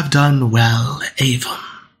 You have done well, Avon.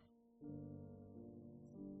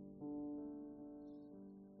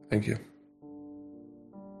 Thank you.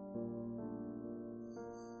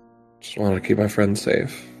 Just wanted to keep my friends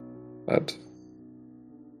safe, but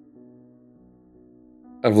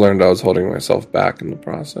I've learned I was holding myself back in the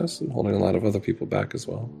process and holding a lot of other people back as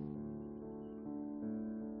well.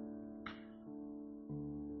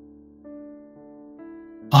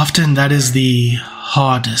 Often that is the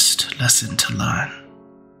hardest lesson to learn.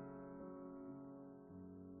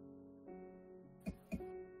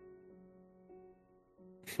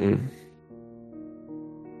 I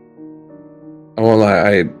won't lie,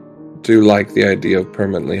 I do like the idea of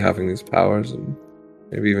permanently having these powers and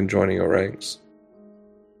maybe even joining your ranks.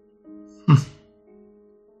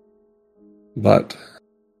 But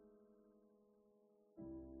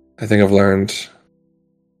I think I've learned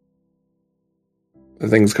that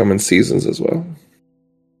things come in seasons as well.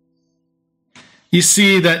 You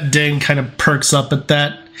see that Ding kind of perks up at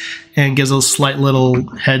that and gives a slight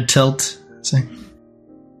little head tilt.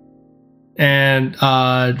 And,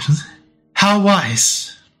 how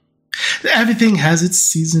wise. Everything has its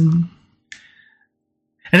season.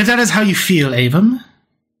 And if that is how you feel, Avum,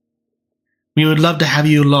 we would love to have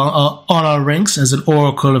you on our ranks as an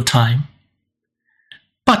oracle of time.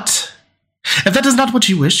 But if that is not what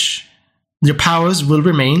you wish, your powers will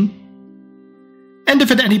remain. And if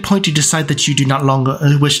at any point you decide that you do not longer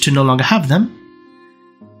wish to no longer have them,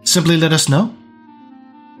 simply let us know,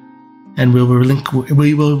 and we will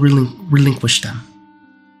relinquish them.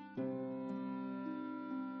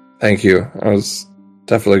 Thank you. I was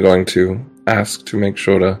definitely going to ask to make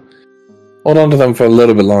sure to hold on to them for a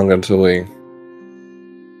little bit longer until we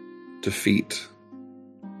defeat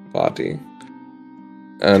Vati.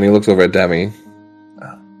 And he looks over at Demi.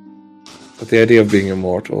 But the idea of being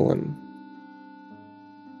immortal and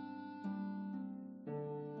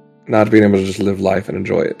not being able to just live life and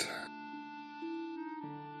enjoy it,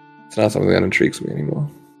 it's not something that intrigues me anymore.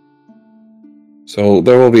 So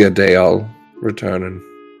there will be a day I'll return and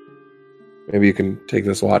maybe you can take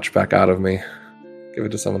this watch back out of me. Give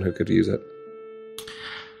it to someone who could use it.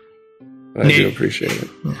 But I do appreciate it.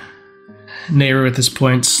 Nehru at this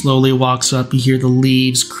point slowly walks up. You hear the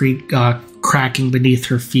leaves cracking beneath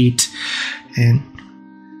her feet. And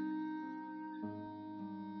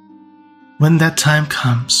when that time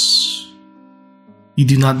comes, you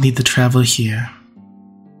do not need to travel here.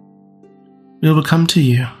 We will come to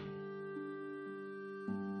you.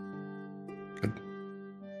 Good.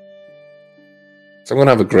 So I'm going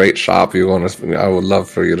to have a great shop. I would love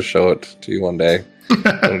for you to show it to you one day.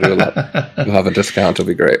 You'll have a discount. It'll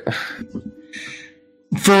be great.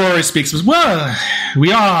 Ferrari speaks as well.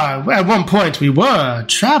 We are, at one point, we were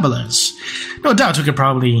travelers. No doubt we could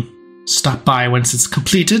probably stop by once it's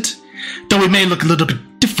completed, though we may look a little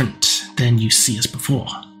bit different than you see us before.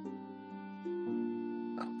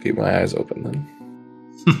 I'll keep my eyes open then.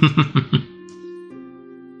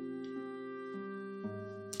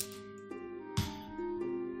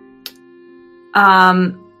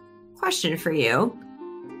 Question for you.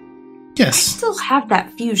 Yes. I still have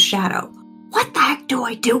that fused shadow. What the heck do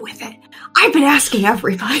I do with it? I've been asking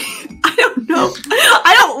everybody. I don't know.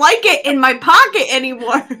 I don't like it in my pocket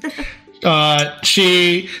anymore.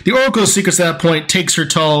 The Oracle of Secrets at that point takes her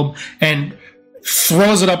tome and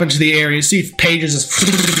throws it up into the air. You see pages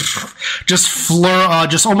just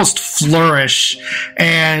almost flourish,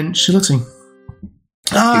 and she looks at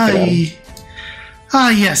me.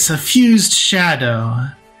 Yes, a fused shadow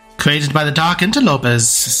created by the Dark Interlopers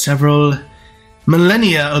several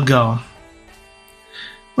millennia ago.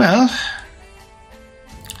 Well,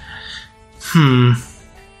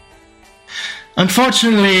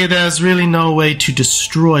 unfortunately, there's really no way to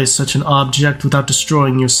destroy such an object without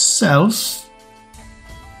destroying yourself.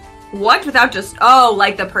 What? Without just... Oh,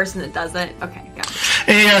 like the person that does it? Okay, got it.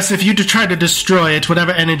 Yes, if you try to destroy it,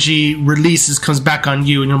 whatever energy releases comes back on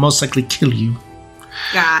you, and it'll most likely kill you.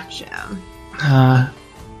 Gotcha.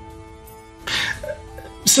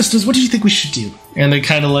 Sisters, what do you think we should do? And they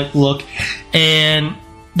kind of look, and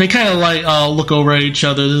they kind of look over at each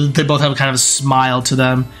other. They both have kind of a smile to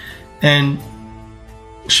them, and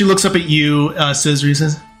she looks up at you, Scissory,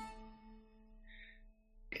 says,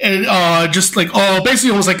 and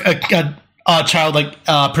basically almost like a child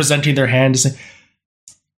presenting their hand to say,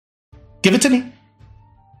 "Give it to me."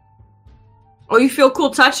 Oh, you feel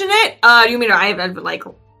cool touching it? You mean I have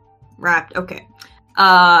wrapped? Okay.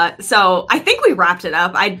 So I think we wrapped it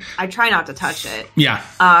up. I try not to touch it. Yeah.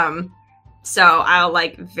 So I'll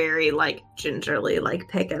very gingerly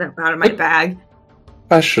pick it up out of my bag.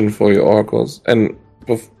 Question for you, Oracles, and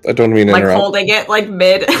I don't mean to interrupt. Holding it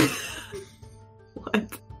mid.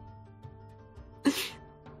 What?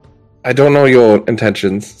 I don't know your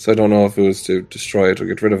intentions, so I don't know if it was to destroy it or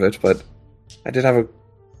get rid of it, but I did have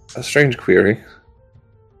a strange query.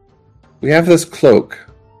 We have this cloak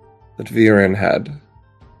that Viren had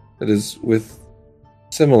that is with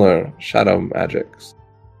similar shadow magics.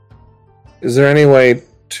 Is there any way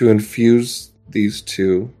to infuse these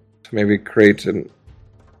two to maybe create an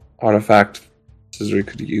artifact to Scissor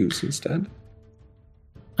could use instead?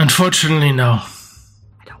 Unfortunately, no.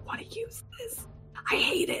 I don't want to use this. I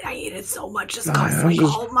hate it. I hate it so much. It's No, causing I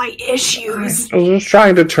was all my issues. I was just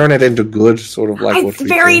trying to turn it into good, sort of like what It's we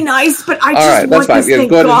very do. nice, but I All just right, that's want fine. this Yeah, thing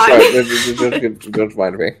go gone. ahead and start. Don't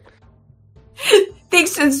mind me.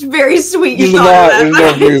 Thanks, it's very sweet. You Please thought of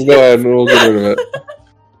that. please go ahead and we'll get rid of it.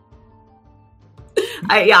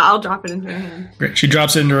 I'll drop it into her hand. Great. She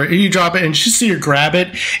drops it into her. You drop it, and she see her grab it.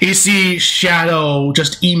 You see Shadow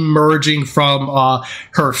just emerging from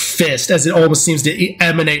her fist, as it almost seems to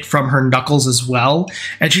emanate from her knuckles as well.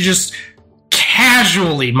 And she just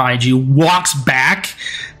casually, mind you, walks back,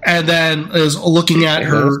 and then is looking at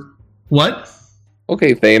her. What?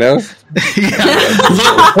 Okay, Thanos.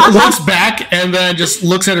 Looks back and then just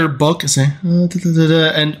looks at her book and say,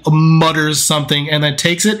 and mutters something, and then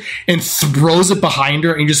takes it and throws it behind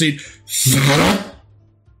her, and you just see,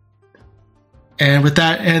 and with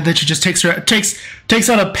that, and then she just takes out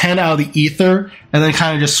a pen out of the ether, and then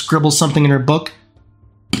kind of just scribbles something in her book.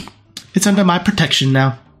 It's under my protection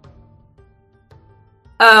now.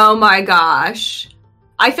 Oh my gosh.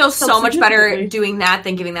 I feel so much better Self-sufficiently. doing that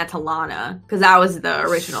than giving that to Lana, because that was the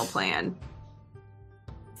original plan.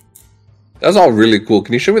 That's all really cool.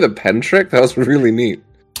 Can you show me the pen trick? That was really neat.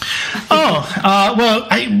 Well,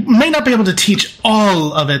 I may not be able to teach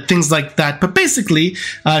all of it, things like that, but basically,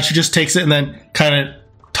 she just takes it and then kind of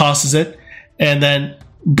tosses it, and then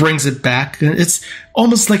brings it back. It's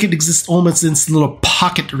almost like it exists almost in this little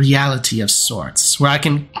pocket reality of sorts, where I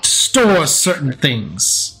can store certain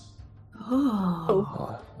things.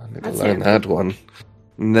 Oh. I need to That's learn it. that one.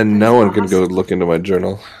 And then no one can go look into my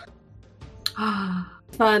journal.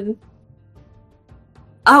 Fun.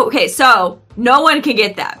 Oh, okay, so no one can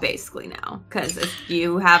get that basically now, because if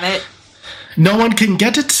you have it, No one can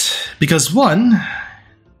get it because, one,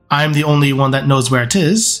 I'm the only one that knows where it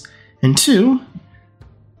is, and two,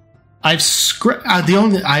 I've scratched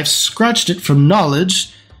it from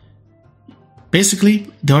knowledge.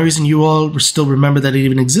 Basically, the only reason you all still remember that it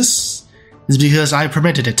even exists is because I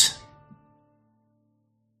permitted it.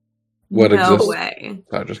 What no exists? way.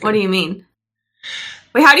 Oh, just What do kidding. you mean?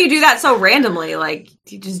 Wait, how do you do that so randomly? Like,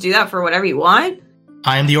 do you just do that for whatever you want?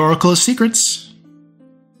 I am the Oracle of Secrets.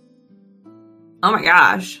 Oh my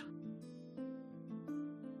gosh.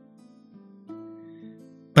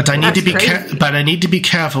 But I need That's to be crazy. but I need to be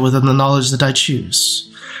careful with the knowledge that I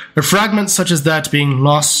choose. A fragment such as that being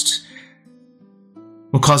lost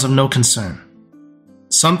will cause of no concern.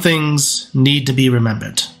 Some things need to be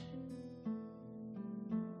remembered.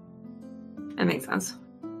 That makes sense.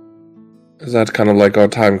 Is that kind of like our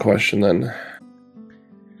time question then?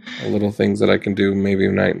 The little things that I can do maybe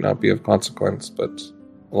might not be of consequence, but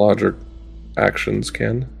larger actions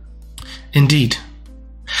can. Indeed.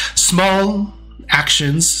 Small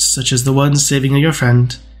actions, such as the one saving your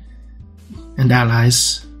friend and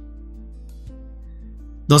allies,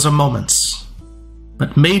 those are moments.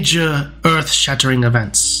 But major earth-shattering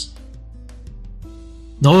events,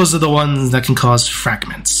 those are the ones that can cause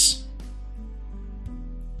fragments.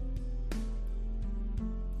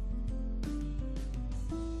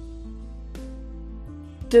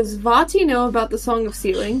 Does Vati know about the Song of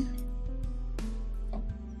Sealing?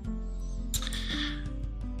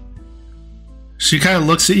 She kind of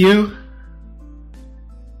looks at you.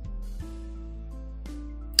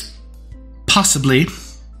 Possibly.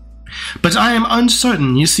 But I am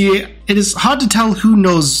uncertain. You see, it is hard to tell who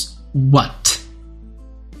knows what.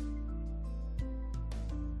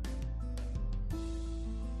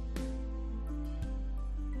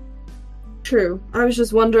 True. I was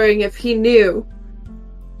just wondering if he knew.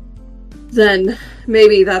 Then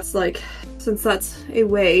maybe that's like, since that's a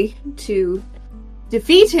way to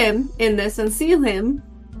defeat him in this and seal him,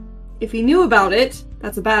 if he knew about it,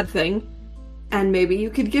 that's a bad thing. And maybe you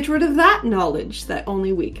could get rid of that knowledge that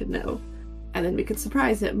only we could know. And then we could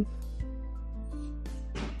surprise him.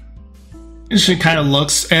 She kind of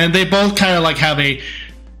looks, and they both kind of like have a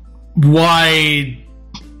wide,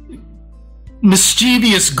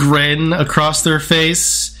 mischievous grin across their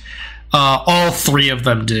face. All three of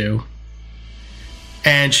them do.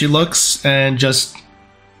 And she looks and just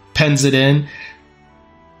pens it in.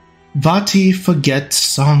 Vati forget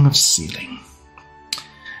Song of Sealing.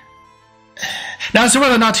 Now, as to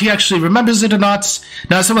whether or not he actually remembers it or not,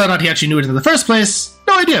 now as to whether or not he actually knew it in the first place,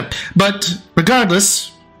 no idea. But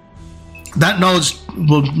regardless, that knowledge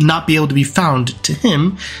will not be able to be found to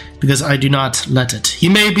him because I do not let it. He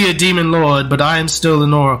may be a demon lord, but I am still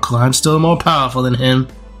an oracle. I'm still more powerful than him.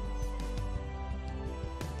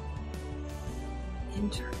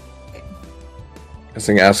 Interesting. I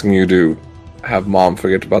think asking you to have Mom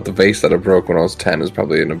forget about the vase that I broke when I was 10 is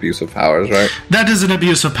probably an abuse of powers, right? That is an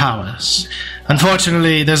abuse of powers.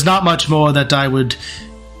 Unfortunately, there's not much more that I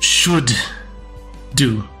should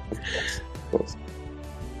do.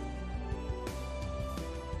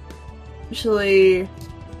 Actually,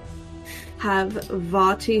 have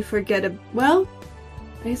Vati forget well,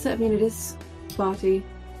 I guess it is Vati.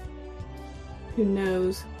 Who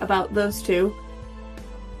knows about those two?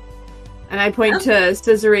 And I point to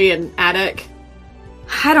Scissory and Attic.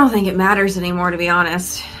 I don't think it matters anymore, to be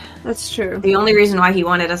honest. That's true. The only reason why he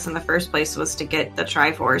wanted us in the first place was to get the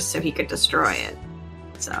Triforce so he could destroy it.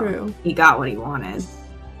 So True. He got what he wanted.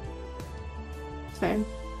 Fair.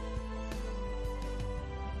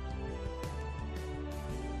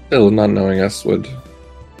 Still, not knowing us would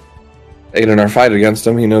aid in our fight against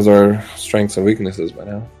him. He knows our strengths and weaknesses by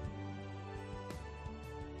now.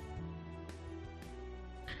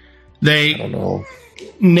 I don't know.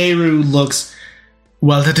 Nehru looks,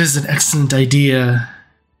 well, that is an excellent idea.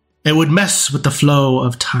 It would mess with the flow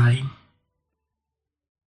of time.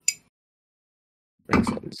 Makes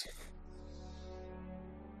sense.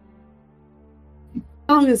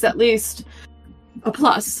 Long is at least a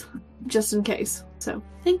plus, just in case. So,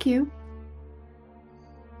 thank you.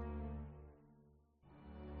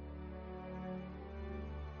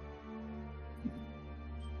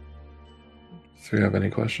 Do you have any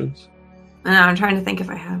questions? I know, I'm trying to think if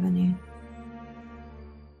I have any.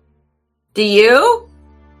 Do you?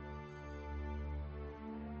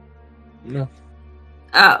 No.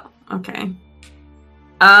 Oh, okay.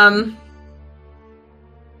 Oh,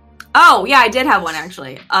 yeah, I did have one,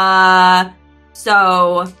 actually.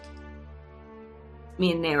 So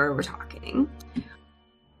me and Nehru were talking.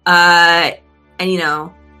 And, you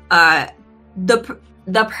know,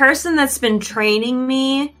 the person that's been training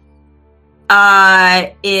me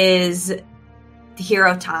is the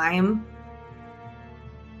Hero of Time.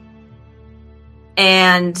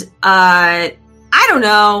 And I don't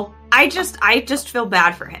know. I just feel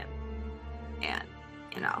bad for him. And,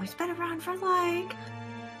 you know, he's been around for like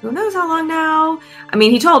who knows how long now. I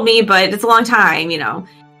mean, he told me, but it's a long time, you know.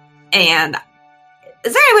 And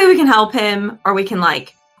is there any way we can help him? Or we can,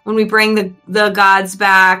 like, when we bring the gods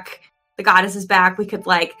back, the goddesses back, we could,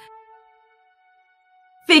 like,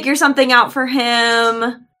 figure something out for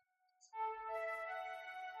him.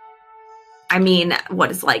 I mean, what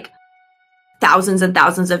is, like, thousands and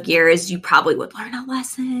thousands of years, you probably would learn a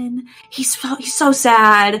lesson. He's so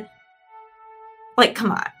sad. Like, come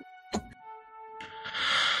on.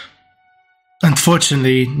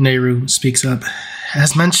 Unfortunately, Nehru speaks up.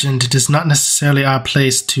 As mentioned, it is not necessarily our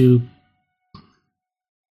place to...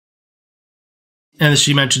 And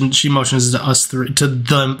she motions to us three, to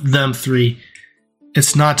them three.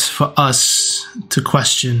 It's not for us to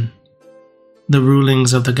question the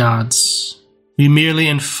rulings of the gods. We merely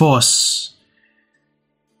enforce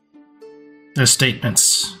their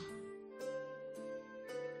statements.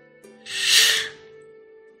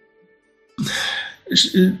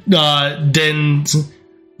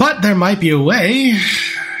 But there might be a way.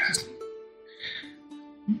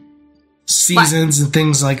 Seasons and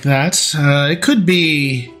things like that. It could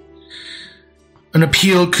be... An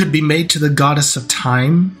appeal could be made to the goddess of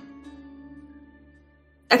time.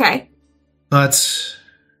 Okay. But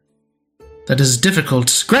that is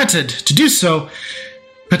difficult. Granted, to do so,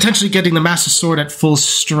 potentially getting the Master Sword at full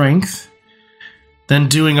strength, then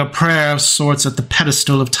doing a prayer of sorts at the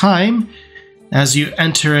pedestal of time as you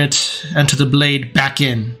enter the blade back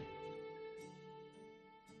in.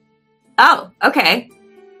 Oh, okay.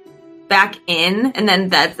 Back in, and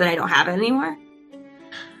then I don't have it anymore?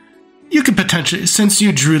 You could potentially, since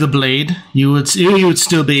you drew the blade, you would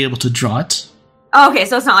still be able to draw it. Oh, okay,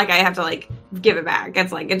 so it's not like I have to, like, give it back.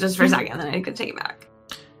 It's like, it's just for a second, then I could take it back.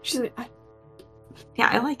 She's like, Yeah,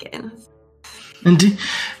 I like it. Indeed.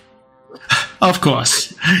 Of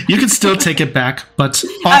course. You can still take it back, but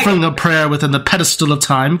offering a prayer within the pedestal of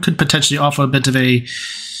time could potentially offer a bit of a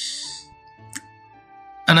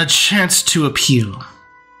chance to appeal.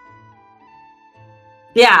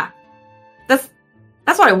 Yeah. That's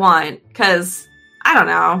what I want, because, I don't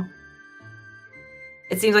know.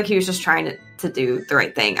 It seems like he was just trying to do the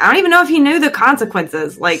right thing. I don't even know if he knew the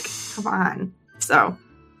consequences. Like, come on. So.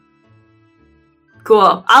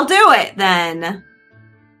 Cool. I'll do it, then.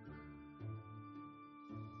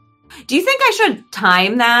 Do you think I should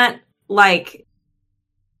time that? Like,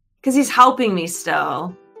 because he's helping me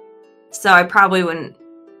still. So I probably want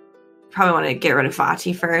to get rid of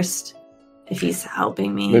Vati first. If he's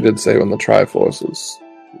helping me. They did say when the Triforce is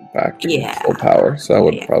back in full power, so that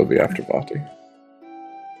would probably be after Vati.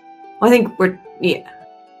 Well, I think we're... Yeah.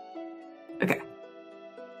 Okay.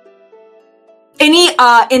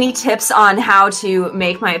 Any tips on how to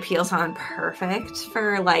make my appeal sound perfect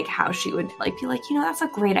for like how she would like be like, that's a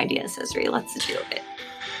great idea, Scissory. Let's do it.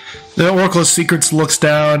 The Oracle of Secrets looks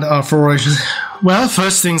down for well,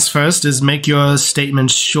 first things first is make your statement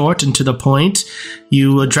short and to the point.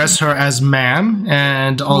 You address her as ma'am,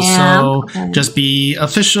 and also just be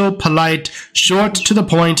official, polite, short, to the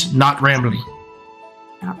point, not rambling.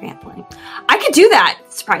 Not rambling. I could do that,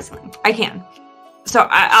 surprisingly. I can. So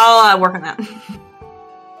I'll work on that.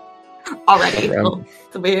 Already.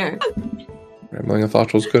 Rambling I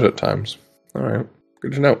thought was good at times. All right.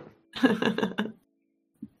 Good to know.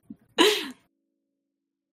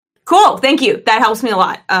 Cool. Thank you. That helps me a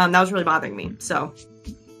lot. That was really bothering me. So.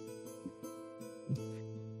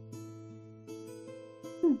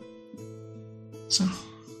 Do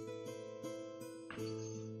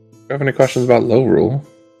you have any questions about low rule?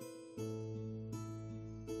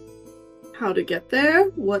 How to get there?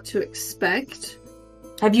 What to expect?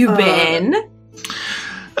 Have you been?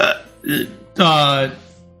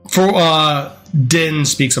 Din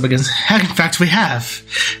speaks up again. In fact, we have.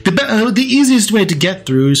 The easiest way to get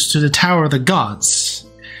through is to the Tower of the Gods.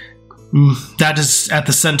 That is at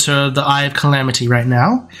the center of the Eye of Calamity right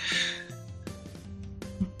now.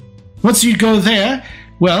 Once you go there,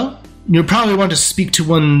 well, you'll probably want to speak to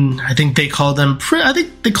one. I think they call them. I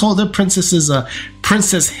think they call the princesses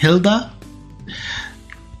Princess Hilda.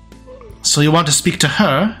 So you want to speak to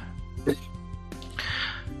her,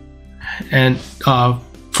 and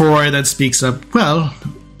Foy then speaks up. Well,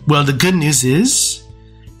 the good news is,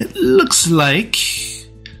 it looks like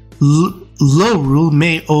Low Rule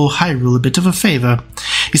may owe High Rule a bit of a favor.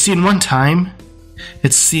 You see, in one time,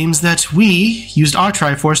 it seems that we used our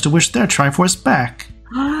Triforce to wish their Triforce back.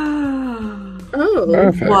 Oh,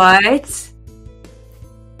 Perfect. What?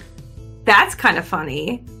 That's kind of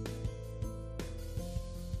funny.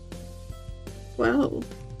 wow.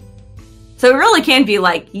 So it really can be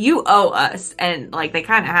like, you owe us, and like they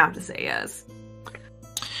kind of have to say yes.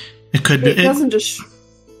 It could. It doesn't just.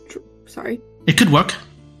 Sorry. It could work.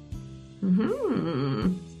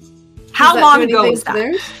 Mm-hmm. How long ago was that?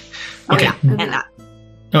 Okay. Oh, yeah. And that.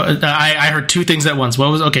 I heard two things at once. What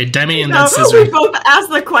was Demi and then Scissor. We both asked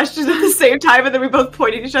the question at the same time, and then we both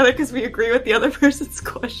pointed at each other because we agree with the other person's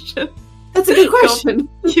question. That's a good question.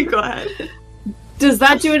 You go ahead. Does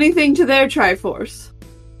that do anything to their Triforce?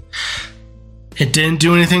 It didn't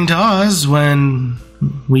do anything to ours when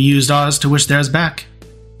we used ours to wish theirs back.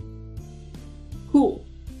 Cool.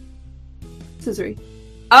 Scissory.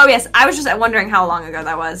 Oh yes, I was just wondering how long ago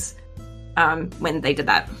that was when they did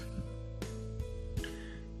that.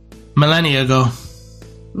 Millennia ago.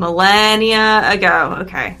 Millennia ago.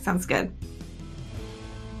 Okay, sounds good.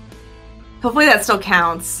 Hopefully that still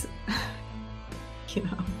counts.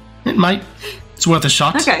 It might. It's worth a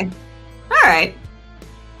shot. Okay. Alright.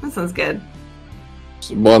 That sounds good.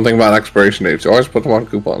 One thing about expiration dates, you always put them on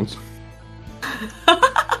coupons.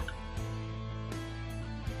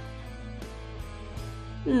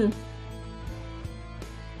 Hmm.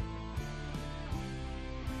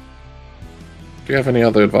 Do you have any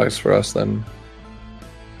other advice for us then?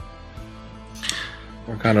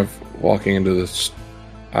 We're kind of walking into this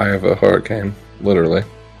eye of a hurricane, literally.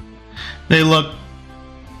 They look.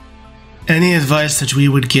 Any advice that we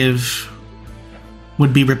would give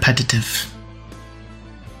would be repetitive.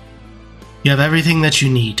 You have everything that you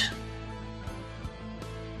need.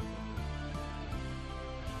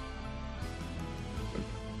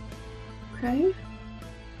 Okay.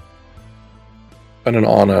 Been an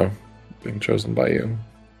honor being chosen by you.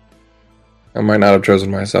 I might not have chosen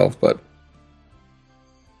myself, but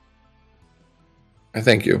I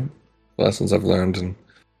thank you. The lessons I've learned and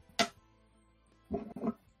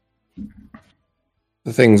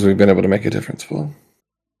the things we've been able to make a difference for.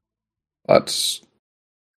 But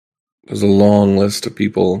there's a long list of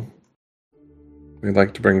people we'd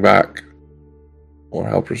like to bring back, or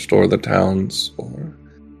help restore the towns, or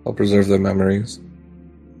help preserve their memories.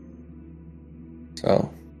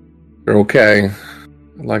 So, if you're okay,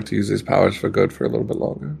 I'd like to use these powers for good for a little bit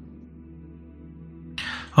longer.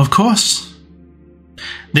 Of course.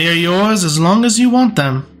 They are yours as long as you want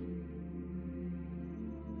them.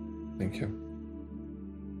 Thank you.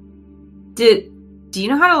 Do you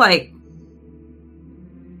know how to like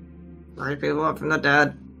raise people up from the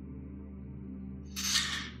dead?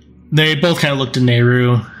 They both kind of looked at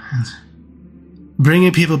Nehru.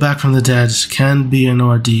 Bringing people back from the dead can be an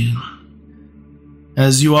ordeal,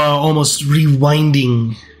 as you are almost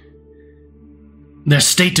rewinding their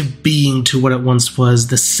state of being to what it once was,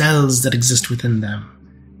 the cells that exist within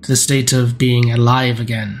them, to the state of being alive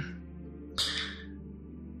again.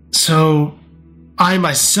 So, I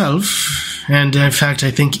myself and in fact,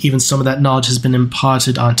 I think even some of that knowledge has been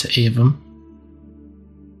imparted onto Avum.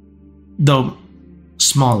 Though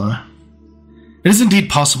smaller. It is indeed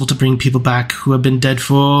possible to bring people back who have been dead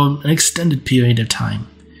for an extended period of time.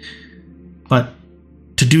 But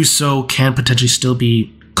to do so can potentially still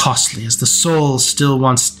be costly, as the soul still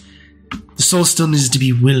needs to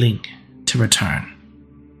be willing to return.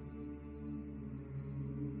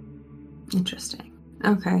 Interesting.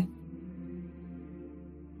 Okay.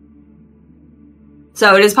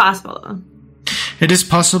 So it is possible, though. It is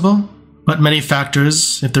possible, but many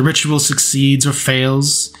factors, if the ritual succeeds or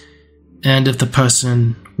fails, and if the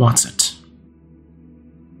person wants it.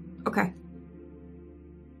 Okay.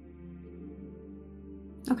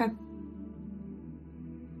 Okay.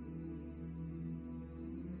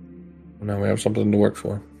 Now we have something to work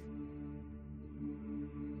for.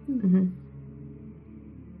 Mm-hmm.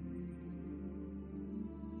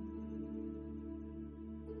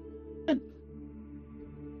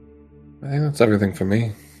 I think that's everything for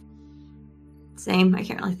me. Same. I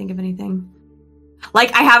can't really think of anything.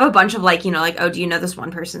 Like, I have a bunch of, like, oh, do you know this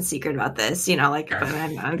one person's secret about this? But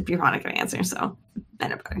I'm not a bucolic answer, so I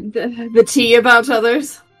know better. The tea about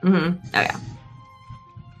others? Mm-hmm. Oh,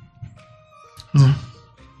 yeah.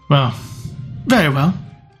 Well, very well.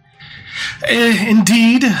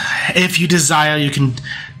 Indeed, if you desire, you can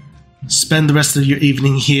spend the rest of your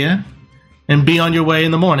evening here and be on your way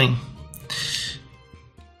in the morning.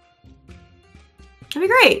 That'd be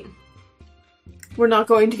great. We're not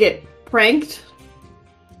going to get pranked?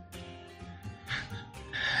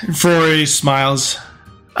 Rory smiles.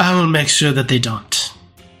 I will make sure that they don't.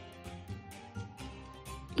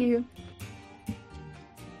 Thank you.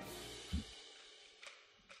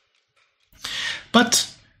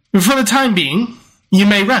 But for the time being, you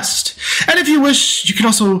may rest. And if you wish, you can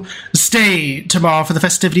also stay tomorrow for the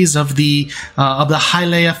festivities of the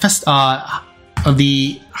Hylaea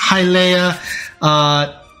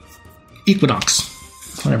equinox,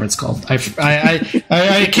 whatever it's called. I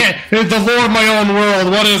can't. The lore of my own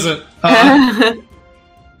world. What is it?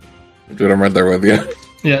 Dude, I'm right there with you.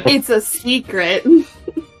 Yeah, It's a secret.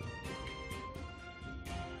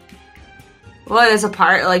 What is a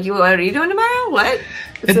part? Like, what are you doing tomorrow? What?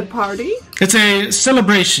 It's a party? it's a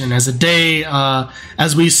celebration, as a day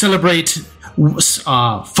as we celebrate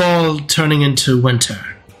fall turning into winter,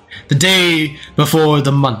 the day before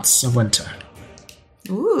the months of winter.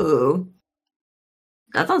 Ooh.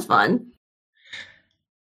 That sounds fun.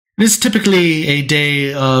 It is typically a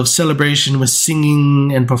day of celebration with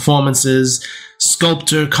singing and performances,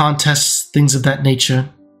 sculpture contests, things of that nature.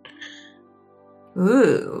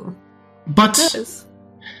 Ooh. But Yes.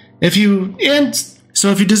 if you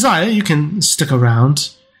desire, you can stick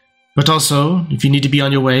around. But also, if you need to be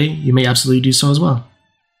on your way, you may absolutely do so as well.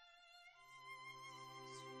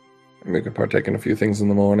 We could partake in a few things in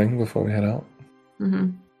the morning before we head out.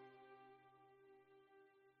 Mm-hmm.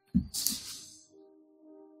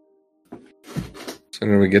 The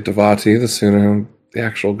sooner we get to Vati, the sooner the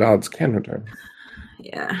actual gods can return.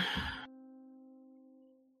 Yeah.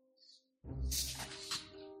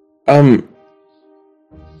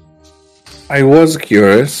 I was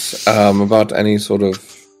curious about any sort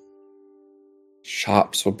of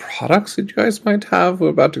shops or products that you guys might have. We're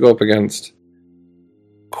about to go up against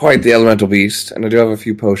quite the elemental beast, and I do have a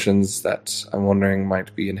few potions that I'm wondering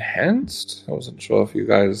might be enhanced. I wasn't sure if you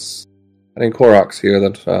guys had any Koroks here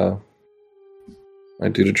that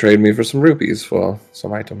might do to trade me for some rupees for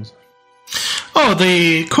some items. Oh,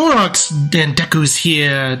 the Koroks and Dekus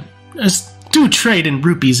here do trade in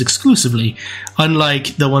rupees exclusively,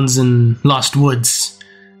 unlike the ones in Lost Woods.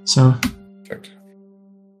 So, Perfect.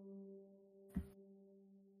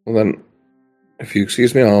 Well then, if you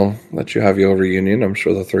excuse me, I'll let you have your reunion. I'm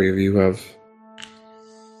sure the three of you have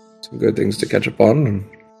some good things to catch up on, and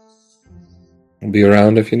we'll be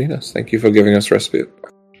around if you need us. Thank you for giving us respite.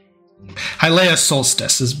 Hylaea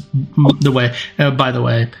Solstice is the way, by the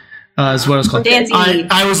way, is what it's called. Fancy.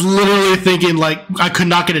 I was literally thinking, like, I could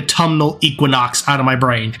not get autumnal equinox out of my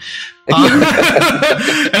brain. And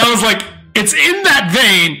I was like, it's in that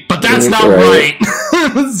vein, but that's not right.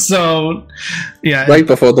 So, yeah. Right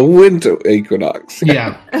before the winter equinox.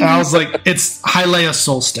 Yeah. And I was like, it's Hylaea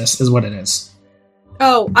Solstice is what it is.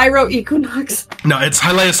 Oh, I wrote Equinox. No, it's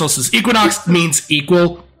Hylaea Solstice. Equinox means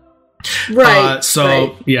equal. Right.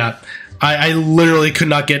 So, yeah. I literally could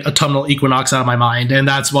not get autumnal equinox out of my mind, and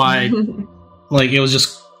that's why, like, it was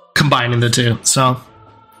just combining the two. So,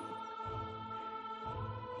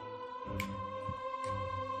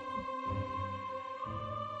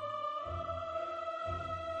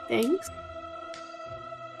 Thanks.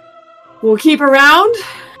 We'll keep around.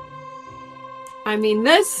 I mean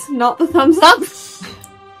this, not the thumbs up.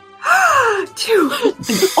 To an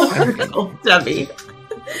Oracle dummy.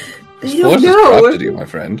 They Force don't is know. corrupted you, my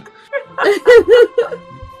friend.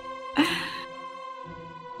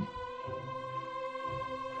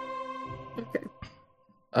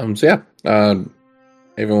 So yeah,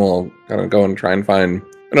 Haven will kind of go and try and find.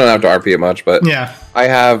 I don't have to RP it much, but Yeah. I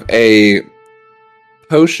have a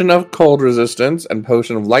potion of cold resistance and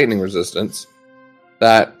potion of lightning resistance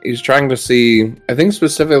that he's trying to see. I think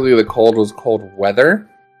specifically the cold was cold weather.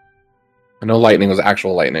 I know lightning was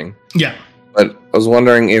actual lightning, Yeah. but I was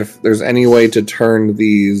wondering if there's any way to turn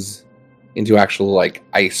these into actual like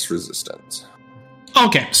ice resistance.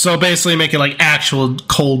 Okay, so basically make it like actual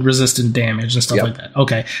cold resistant damage and stuff Yep. like that.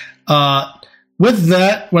 Okay. With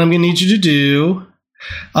that, what I'm going to need you to do,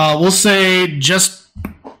 we'll say just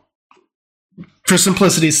for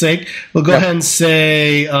simplicity's sake, we'll go Yep. ahead and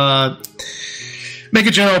say make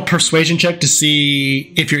a general persuasion check to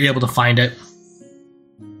see if you're able to find it.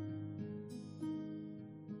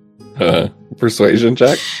 Persuasion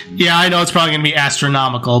check. Yeah, I know it's probably going to be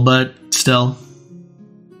astronomical, but still.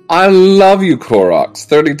 I love you, Koroks.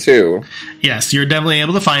 32. Yes, you're definitely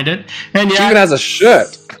able to find it. And She yeah, even has a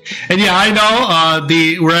shirt. and yeah, I know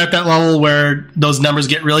we're at that level where those numbers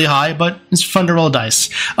get really high, but it's fun to roll dice.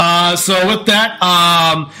 So with that,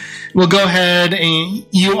 we'll go ahead and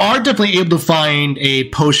you are definitely able to find a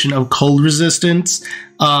potion of cold resistance.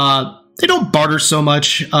 They don't barter so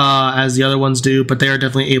much as the other ones do, but they are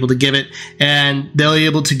definitely able to give it, and they'll be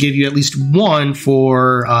able to give you at least one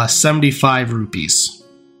for 75 rupees.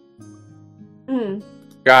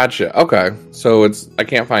 Gotcha. Okay. So I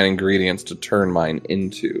can't find ingredients to turn mine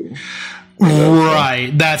into.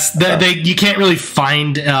 Right. That's that. You can't really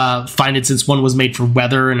find it since one was made for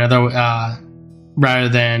weather and other rather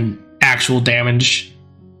than actual damage,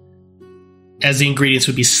 as the ingredients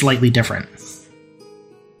would be slightly different.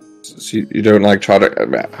 So you don't like try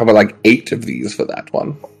to. How about like 8 of these for that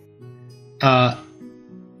one?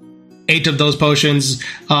 8 of those potions.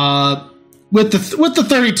 With the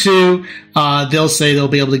 32, they'll say they'll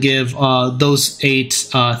be able to give those 8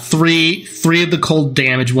 three of the cold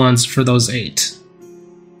damage ones for those 8.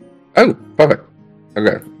 Oh, perfect.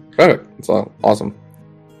 Okay, perfect. That's all awesome.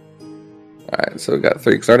 All right, so we got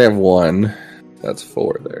 3 because I already have 1. That's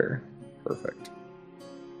 4 there. Perfect.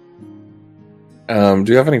 Do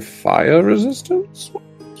you have any fire resistance?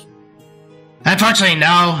 Unfortunately,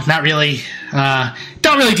 no, not really.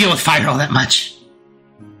 Don't really deal with fire all that much.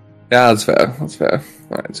 Yeah, that's fair. That's fair.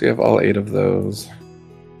 All right, so you have all 8 of those.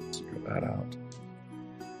 Let's figure that out.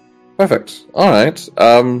 Perfect. All right.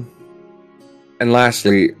 And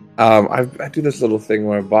lastly, I do this little thing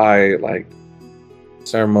where I buy like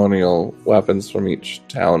ceremonial weapons from each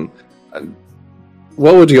town.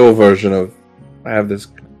 What would your version of? I have this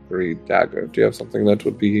dagger. Do you have something that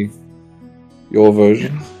would be your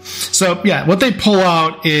version? So yeah, what they pull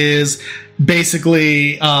out is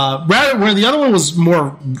basically rather where the other one was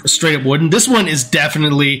more straight up wooden. This one is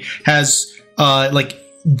definitely has like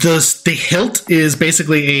the hilt is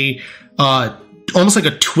basically a almost like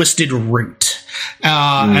a twisted root.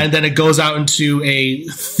 And then it goes out into a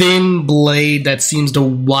thin blade that seems to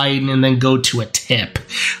widen and then go to a tip.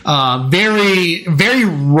 Very, very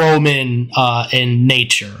Roman in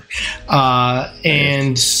nature.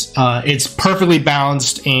 And it's perfectly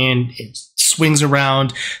balanced and it swings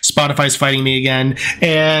around. Spotify's fighting me again.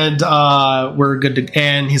 And we're good to.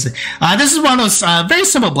 And he's like, this is one of those very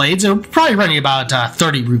simple blades. It'll probably run you about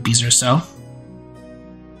 30 rupees or so.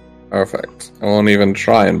 Perfect. I won't even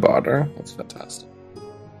try and barter. That's fantastic.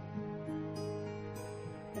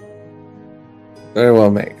 Very well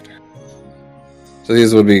made. So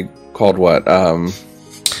these would be called what? What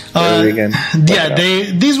are they again? Yeah,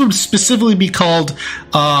 these would specifically be called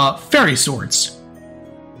fairy swords.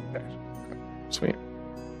 Okay. Sweet.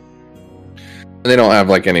 And they don't have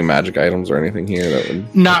like any magic items or anything here that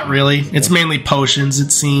would. Not really. It's mainly potions,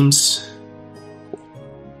 it seems.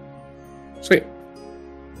 Sweet.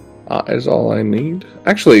 Is all I need.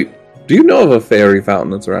 Actually, do you know of a fairy fountain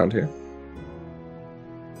that's around here?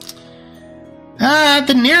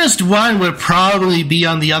 The nearest one would probably be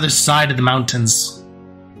on the other side of the mountains.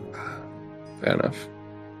 Fair enough.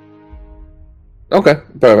 Okay,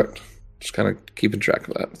 perfect. Just kind of keeping track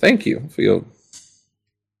of that. Thank you for your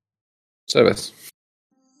service.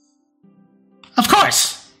 Of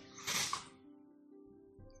course.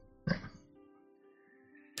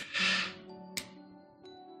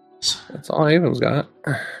 That's all Haven's got.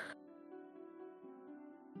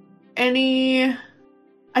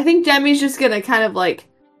 I think Demi's just gonna kind of like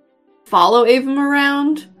follow Avum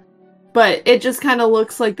around, but it just kind of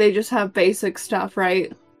looks like they just have basic stuff,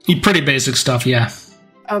 right? Pretty basic stuff, yeah.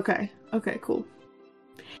 Okay, cool.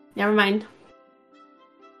 Never mind.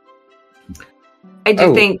 I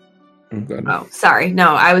do think... Good. Oh, sorry.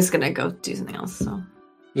 No, I was going to go do something else, so...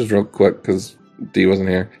 Just real quick, because Dee wasn't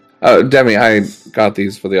here. Demi, I got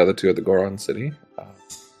these for the other two at the Goron City.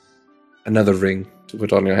 Another ring to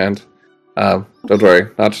put on your hand. Don't worry,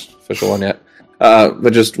 not official one yet.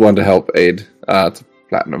 But just one to help aid to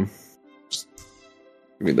platinum. Just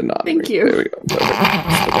give me the nod. Thank ring. you. There we go.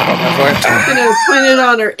 Perfect. Just put that on there for you. I'm gonna point it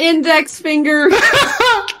on her index finger.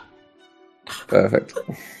 Perfect.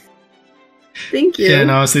 Thank you. Yeah,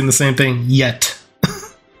 no, I was thinking the same thing. Yet.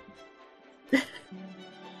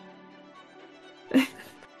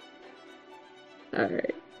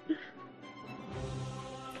 Alright.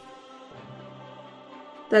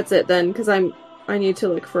 That's it then, because I need to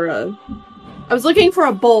look for a... I was looking for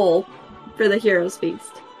a bowl for the Heroes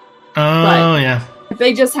Feast. Oh, yeah. If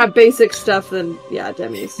they just have basic stuff, then yeah,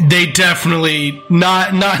 Demi's. They definitely,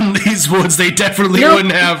 not in these woods, they definitely Nope.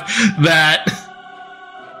 wouldn't have that.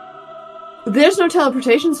 There's no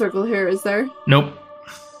teleportation circle here, is there? Nope.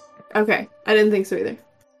 Okay, I didn't think so either.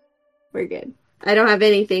 We're good. I don't have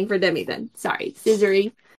anything for Demi then. Sorry,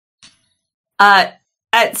 scissory. At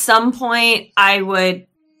some point, I would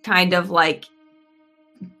kind of like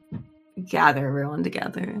gather everyone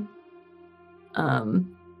together,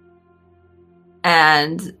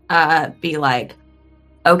 and be like,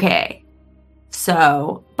 okay.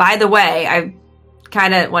 So, by the way, I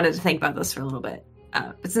kind of wanted to think about this for a little bit,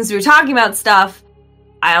 but since we were talking about stuff,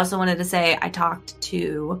 I also wanted to say I talked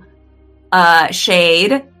to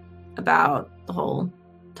Shade about the whole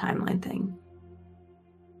timeline thing.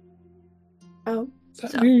 Oh.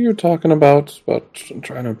 Is that who you're talking about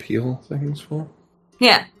trying to appeal things for?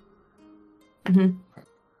 Yeah. Mm-hmm.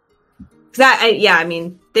 I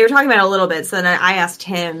mean, they were talking about it a little bit, so then I asked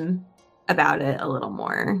him about it a little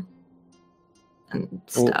more and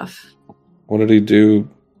stuff. What did he do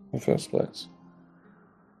in the first place?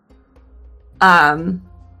 Well,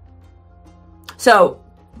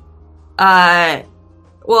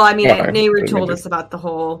 I mean, Why? Nehru told us about the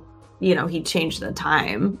whole, he changed the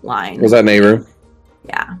timeline. Was that Nehru?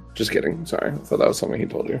 Yeah. Just kidding. Sorry. I thought that was something he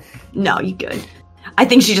told you. No, you good. I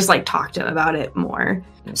think she just, talked to him about it more.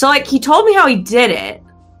 So, he told me how he did it.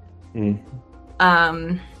 Mm.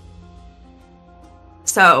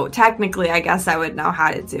 So, technically, I guess I would know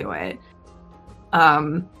how to do it.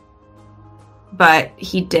 But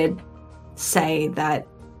he did say that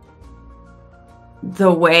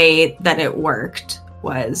the way that it worked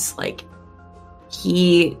was,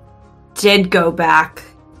 he did go back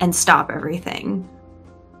and stop everything.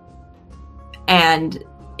 And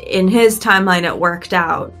in his timeline, it worked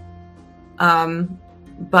out.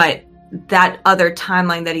 But that other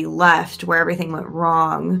timeline that he left, where everything went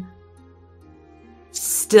wrong,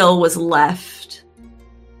 still was left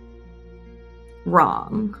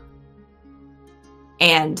wrong.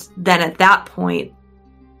 And then at that point,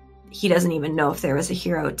 he doesn't even know if there was a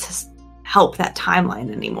hero to help that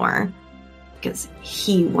timeline anymore, because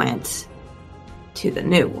he went to the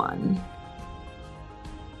new one.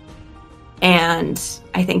 And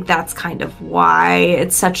I think that's kind of why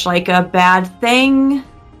it's such a bad thing,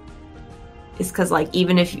 is because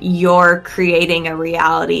even if you're creating a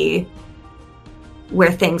reality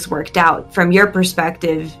where things worked out, from your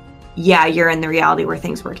perspective, yeah, you're in the reality where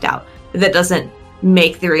things worked out. But that doesn't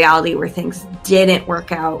make the reality where things didn't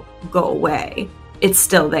work out go away. It's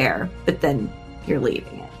still there, but then you're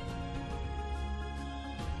leaving it.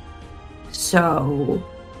 So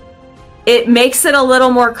it makes it a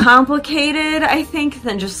little more complicated, I think,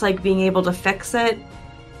 than just being able to fix it.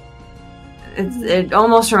 It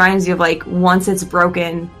almost reminds you of once it's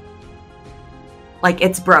broken,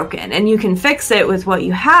 it's broken, and you can fix it with what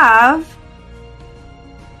you have,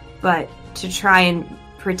 but to try and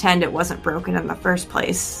pretend it wasn't broken in the first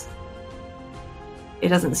place, it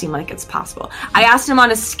doesn't seem like it's possible. I asked him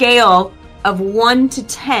on a scale of 1 to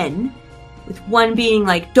 10, with 1 being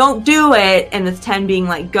don't do it, and with 10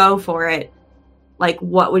 being go for it,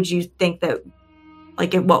 what would you think that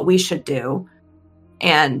what we should do?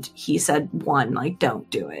 And he said 1, don't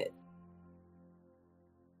do it.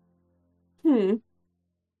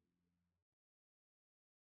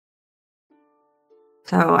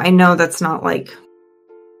 So I know that's not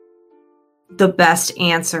the best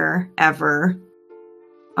answer ever.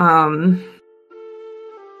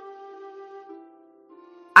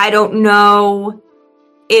 I don't know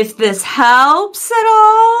if this helps at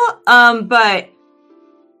all, but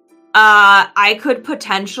I could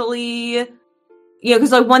potentially,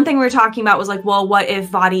 because one thing we were talking about was well, what if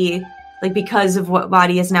Vadi, because of what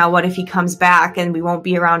Vadi is now, what if he comes back and we won't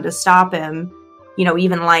be around to stop him?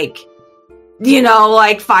 even like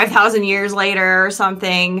 5,000 years later or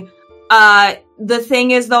something. The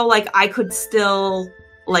thing is though, like I could still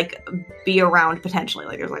like be around potentially,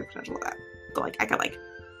 like there's like potential of that. So like I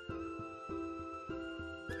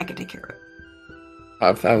could take care of it.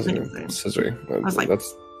 5,000 Scissory. I was like,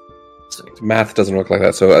 that's math doesn't work like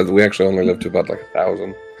that. So we actually only live to about like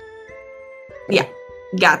 1,000. Yeah,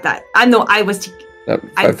 got that. I know. I was.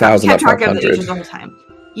 5,000, kept not track of the 500. ages the whole time.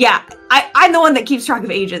 Yeah, I'm the one that keeps track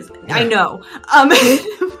of ages. I know.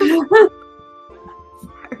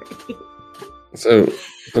 So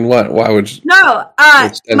then what? Why would you No.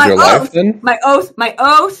 extend My your oath. life then? My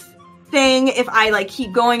oath thing. If I like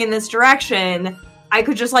keep going in this direction, I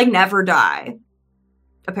could just like never die.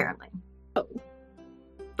 Apparently.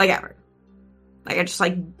 Like ever. Like I just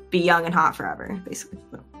like be young and hot forever, basically.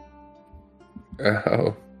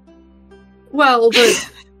 Oh. Well, the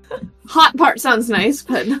hot part sounds nice,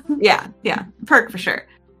 but Yeah, perk for sure.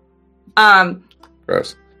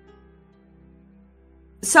 Gross.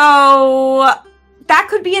 So that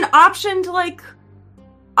could be an option to like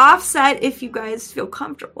offset if you guys feel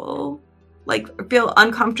comfortable, like feel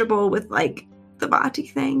uncomfortable with like the Vati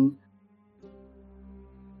thing.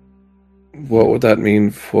 What would that mean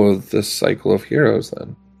for this cycle of heroes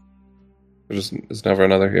then? There's never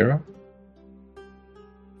another hero?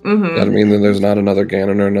 Mm-hmm. Does that mean that there's not another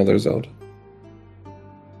Ganon or another Zelda?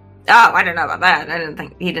 Oh, I don't know about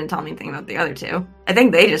that. He didn't tell me anything about the other two. I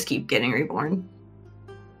think they just keep getting reborn.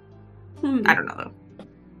 I don't know though.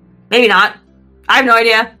 Maybe not. I have no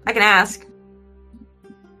idea. I can ask. Is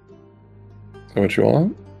that what you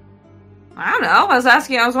want? I don't know. I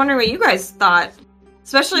was wondering what you guys thought.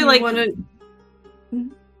 Especially you like wanna...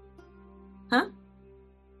 Huh?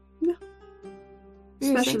 No.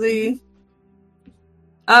 Especially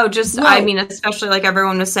Oh, just, well, I mean, especially like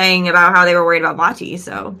everyone was saying about how they were worried about Vati,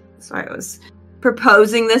 so that's why I was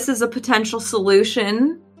proposing this as a potential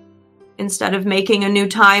solution instead of making a new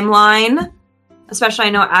timeline. Especially,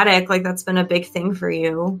 I know Attic, like, that's been a big thing for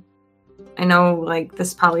you. I know, like,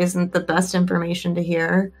 this probably isn't the best information to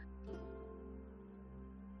hear.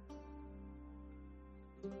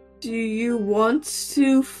 do you want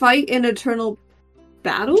to fight an eternal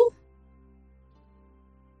battle?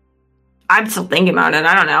 I'm still thinking about it.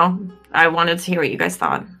 I don't know. I wanted to hear what you guys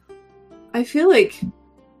thought. I feel like,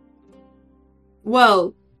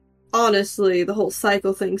 well, honestly, the whole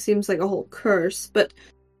cycle thing seems like a whole curse, but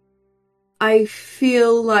I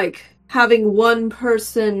feel like having one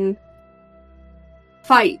person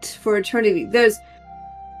fight for eternity,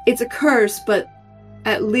 it's a curse, but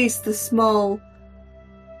at least the small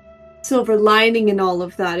silver lining in all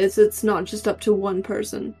of that is it's not just up to one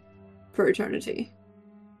person for eternity.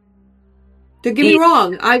 Don't get me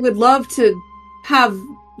wrong, I would love to have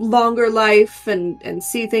longer life and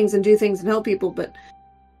see things and do things and help people, but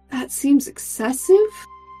that seems excessive.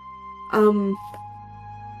 But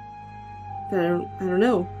I don't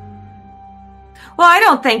know. Well, I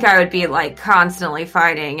don't think I would be, like, constantly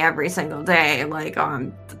fighting every single day, like,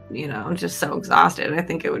 on, just so exhausted. I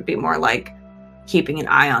think it would be more like keeping an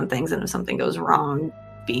eye on things, and if something goes wrong,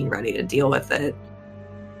 being ready to deal with it.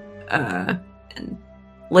 And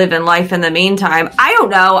living life in the meantime. I don't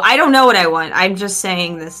know what I want. I'm just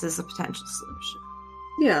saying this is a potential solution.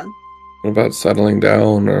 Yeah. What about settling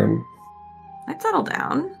down or... I'd settle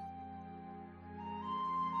down.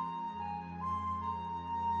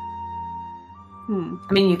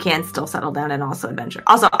 I mean, you can still settle down and also adventure.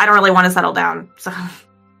 Also, I don't really want to settle down, so...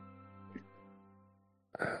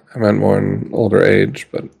 I meant more in older age,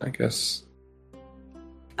 but I guess...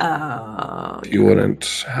 if you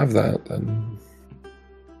wouldn't have that, then...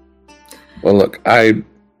 Well, look,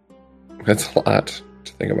 that's a lot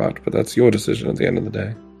to think about, but that's your decision at the end of the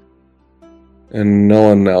day. And no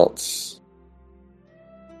one else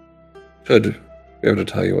should be able to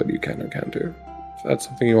tell you what you can or can't do. If that's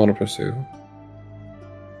something you want to pursue.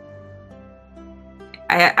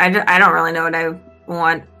 I don't really know what I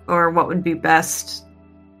want or what would be best.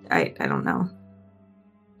 I don't know.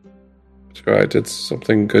 It's right. It's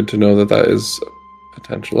something good to know that is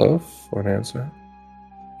potential of for an answer.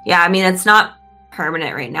 Yeah, I mean, it's not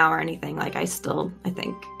permanent right now or anything. Like, I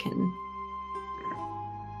think, can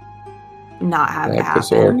not have it happen.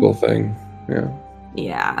 This oracle thing, yeah.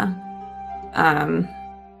 Yeah.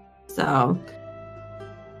 So,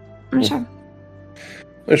 I'm sure.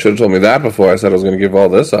 You should have told me that before I said I was going to give all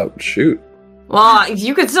this up. Shoot. Well,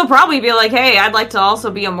 you could still probably be like, hey, I'd like to also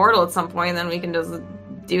be immortal at some point, and then we can just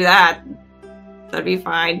do that. That'd be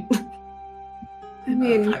fine. I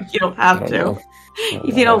mean... you don't have to.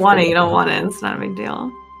 If you don't want it, you don't want it. It's not a big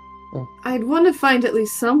deal. I'd want to find at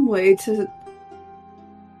least some way to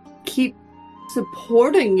keep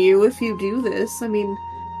supporting you if you do this. I mean,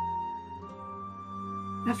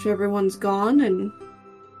 after everyone's gone and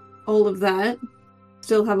all of that,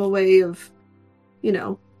 still have a way of, you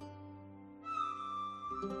know,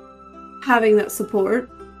 having that support.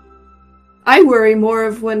 I worry more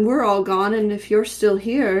of when we're all gone and if you're still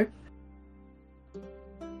here.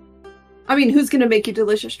 I mean, who's gonna make you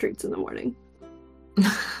delicious treats in the morning?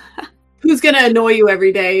 Who's gonna annoy you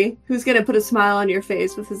every day? Who's gonna put a smile on your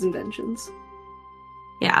face with his inventions?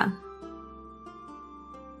 Yeah.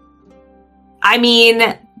 I mean,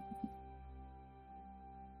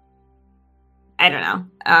 I don't know.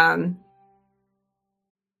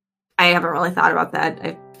 I haven't really thought about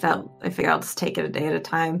that. I figured I'll just take it a day at a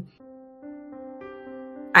time.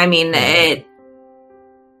 I mean, I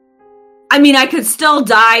could still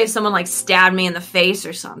die if someone, like, stabbed me in the face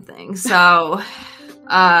or something, so,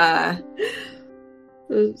 yeah.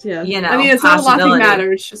 You know, I mean, it's not laughing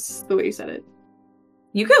matter, it's just the way you said it.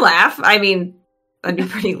 You could laugh. I mean, that'd be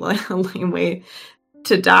pretty lame way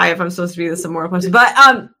to die if I'm supposed to be this immortal person. But,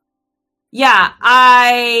 yeah,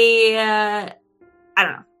 I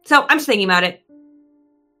don't know. So, I'm just thinking about it.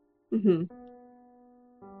 Mm-hmm.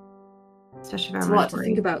 Especially if It's I'm a lot to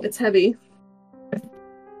think about. It's heavy.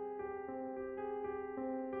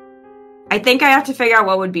 I think I have to figure out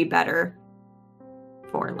what would be better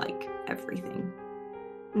for, like, everything.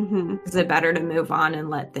 Mm-hmm. Is it better to move on and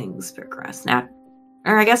let things progress?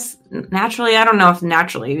 Or I guess naturally, I don't know if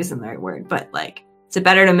naturally isn't the right word, but, like, is it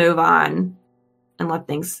better to move on and let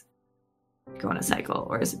things go in a cycle,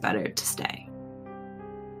 or is it better to stay?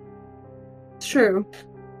 It's true.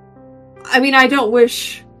 I mean, I don't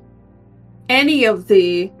wish any of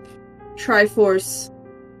the Triforce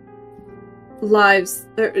lives,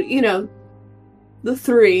 you know, the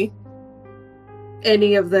three,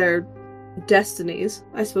 any of their destinies,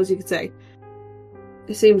 I suppose you could say.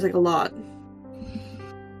 It seems like a lot.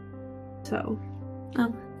 So.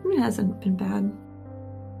 Oh, it hasn't been bad.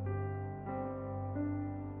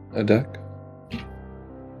 A deck?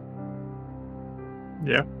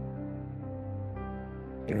 Yeah.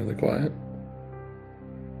 You're really quiet.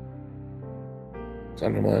 It's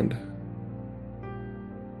on your mind.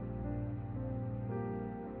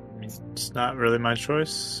 It's not really my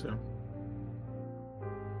choice, so.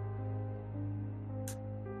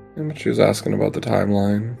 Yeah, but she was asking about the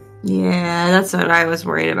timeline. Yeah, that's what I was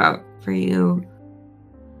worried about for you.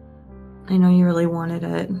 I know you really wanted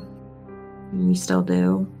it. You still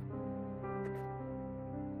do.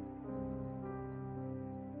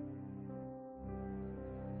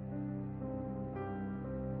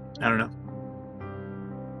 I don't know.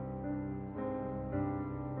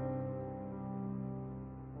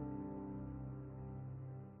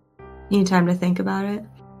 Need time to think about it?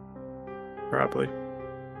 Probably.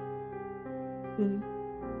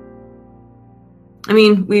 I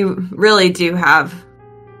mean, we really do have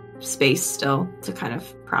space still to kind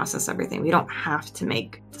of process everything. We don't have to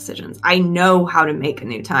make decisions. I know how to make a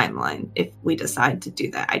new timeline if we decide to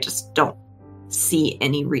do that. I just don't see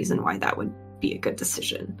any reason why that would be a good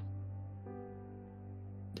decision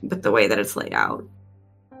with the way that it's laid out.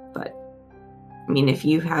 But, I mean, if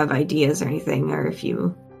you have ideas or anything, or if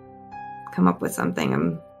you come up with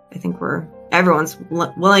something, I think everyone's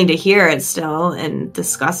willing to hear it still and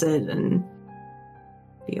discuss it and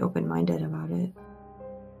be open-minded about it.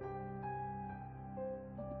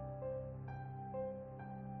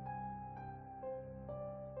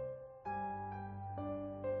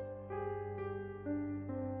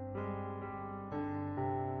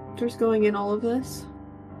 There's going in all of this.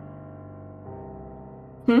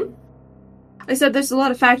 Hmm? I said there's a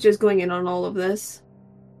lot of factors going in on all of this.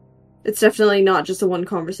 It's definitely not just a one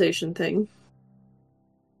conversation thing.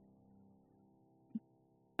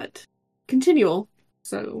 But continual,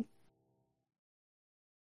 so.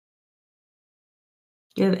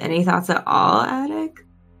 Do you have any thoughts at all, Attic?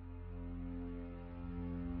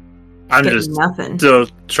 I'm Get just nothing. still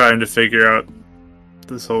trying to figure out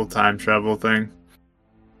this whole time travel thing.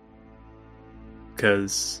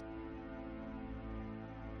 Because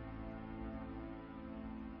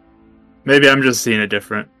maybe I'm just seeing it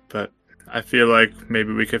different, but I feel like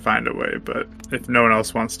maybe we could find a way, but if no one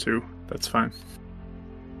else wants to, that's fine.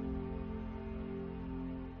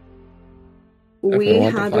 Definitely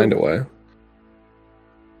want to find a way.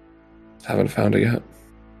 Haven't found it yet.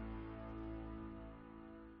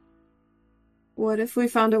 What if we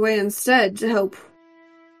found a way instead to help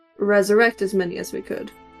resurrect as many as we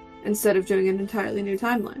could, instead of doing an entirely new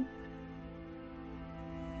timeline?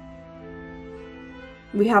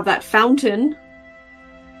 We have that fountain,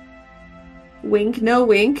 wink, no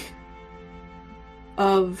wink,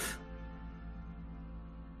 of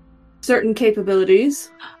certain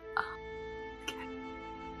capabilities.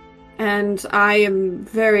 And I am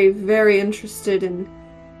very, very interested in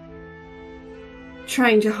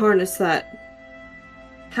trying to harness that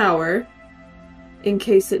power in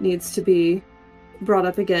case it needs to be brought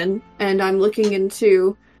up again. And I'm looking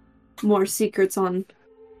into more secrets on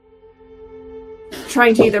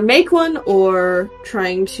trying to either make one or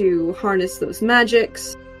trying to harness those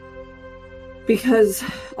magics. Because,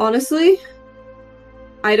 honestly,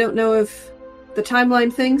 I don't know if the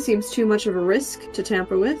timeline thing seems too much of a risk to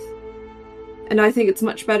tamper with. And I think it's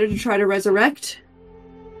much better to try to resurrect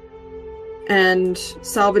and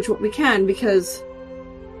salvage what we can, because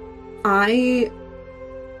I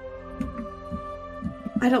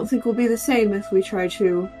don't think we'll be the same if we try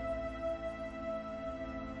to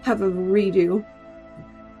have a redo.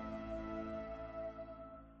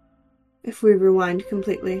 If we rewind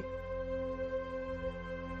completely.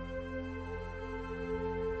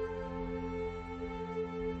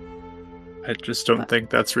 I just don't think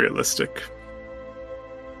that's realistic.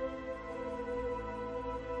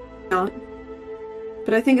 Not.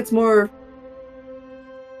 But I think it's more...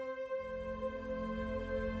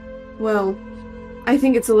 Well, I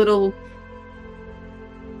think it's a little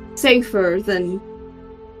safer than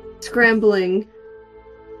scrambling.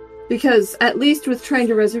 Because at least with trying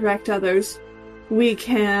to resurrect others, we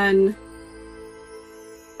can...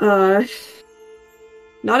 Not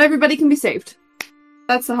everybody can be saved.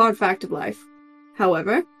 That's the hard fact of life.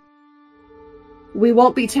 However, we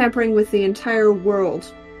won't be tampering with the entire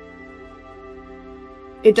world.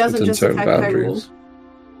 It doesn't just affect Hyrule.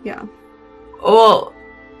 Yeah. Oh,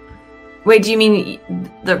 wait, do you mean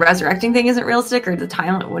the resurrecting thing isn't realistic, or the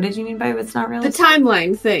timeline? What did you mean by it's not realistic? The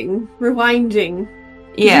timeline thing. Rewinding.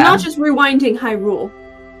 Yeah. You're not just rewinding Hyrule.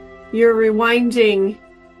 You're rewinding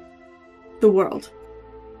the world.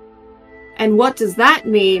 And what does that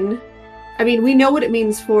mean? I mean, we know what it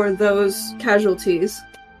means for those casualties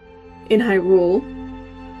in Hyrule,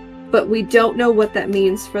 but we don't know what that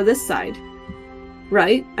means for this side.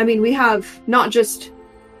 Right? I mean, we have not just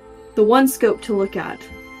the one scope to look at.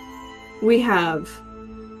 We have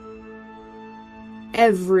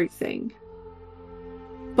everything.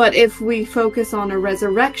 But if we focus on a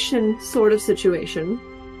resurrection sort of situation,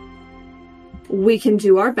 we can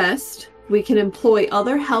do our best, we can employ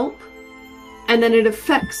other help, and then it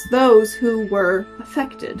affects those who were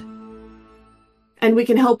affected. And we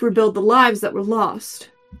can help rebuild the lives that were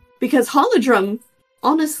lost. Because Holodrum,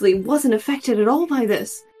 honestly, wasn't affected at all by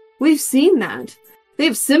this. We've seen that. They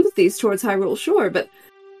have sympathies towards Hyrule, sure, but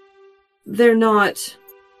they're not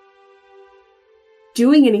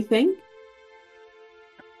doing anything.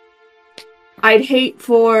 I'd hate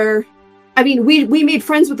for... I mean, we made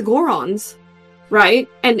friends with the Gorons, right?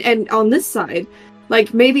 And on this side,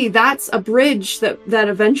 like, maybe that's a bridge that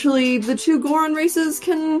eventually the two Goron races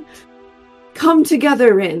can come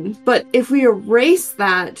together in. But if we erase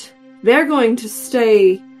that, they're going to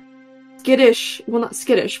stay skittish, well, not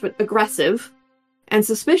skittish, but aggressive and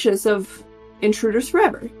suspicious of intruders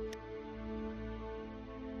forever.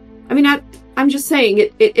 I mean, I'm just saying,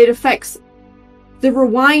 it affects the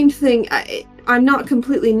rewind thing. I'm not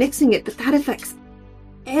completely nixing it, but that affects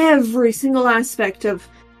every single aspect of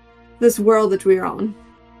this world that we're on.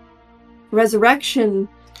 Resurrection,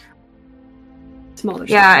 smaller.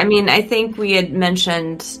 Yeah, I mean, I think we had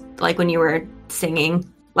mentioned, like, when you were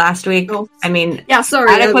singing last week. Oh. I mean, yeah, sorry.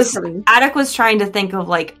 Attic was trying to think of,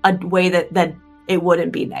 like, a way that it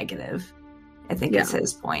wouldn't be negative. I think is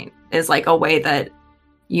his point. Is like a way that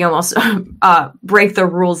you almost break the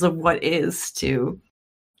rules of what is to,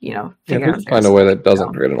 you know, figure out. Find a way that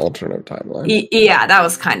doesn't create an alternate timeline. Yeah, that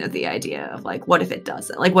was kind of the idea of, like, what if it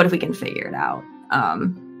doesn't? Like, what if we can figure it out?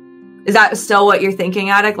 Is that still what you're thinking,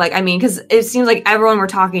 Attic? Like, I mean, because it seems like everyone we're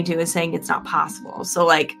talking to is saying it's not possible. So,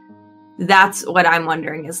 like, that's what I'm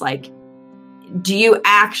wondering is, like, do you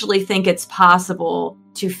actually think it's possible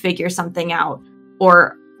to figure something out?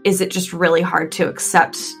 Or is it just really hard to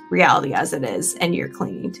accept reality as it is and you're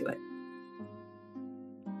clinging to it?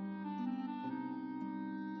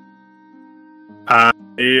 I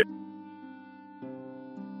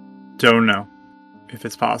don't know if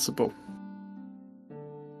it's possible.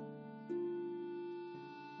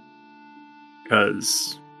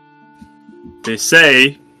 Because they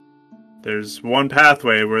say there's one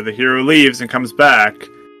pathway where the hero leaves and comes back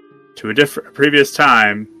to a previous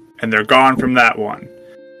time, and they're gone from that one.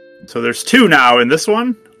 So there's two now in this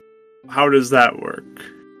one. How does that work?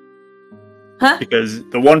 Huh? Because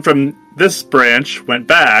the one from this branch went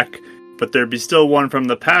back, but there'd be still one from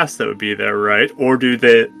the past that would be there, right? Or do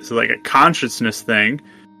they, so like a consciousness thing,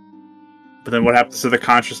 but then what happens to the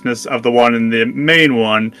consciousness of the one in the main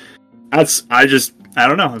one? I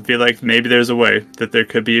don't know. I feel like maybe there's a way that there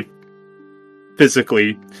could be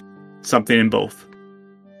physically something in both.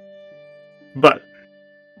 But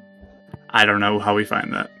I don't know how we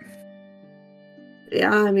find that.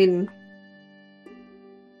 Yeah, I mean...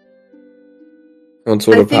 What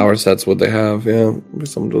sort of power sets would they have? Yeah, be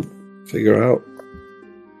something to figure out.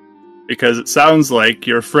 Because it sounds like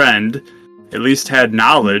your friend at least had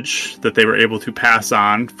knowledge that they were able to pass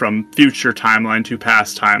on from future timeline to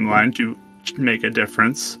past timeline to make a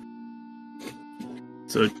difference.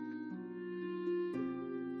 So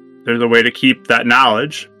there's a way to keep that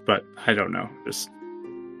knowledge, but I don't know. Just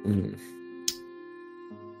I'm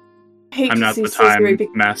not the time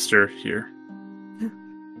master here.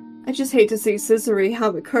 I just hate to see Scissory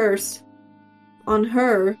have a curse on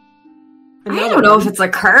her. I don't know if it's a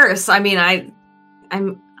curse. I mean, I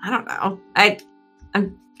don't know.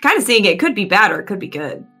 I'm kind of seeing it could be bad or it could be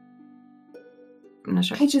good. I'm not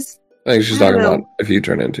sure. I think she's talking about if you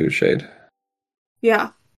turn into Shade.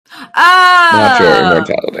 Yeah. Not your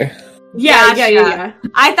immortality. Yeah.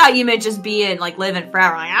 I thought you meant just being like living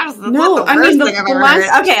forever. Like, no, I mean the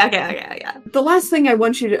last. Okay. The last thing I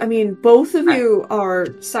want you to. I mean, both of you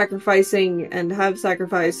are sacrificing and have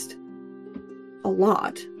sacrificed a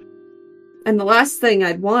lot, and the last thing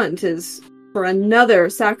I'd want is for another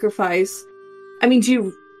sacrifice. I mean,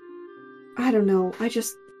 I don't know. I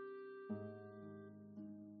just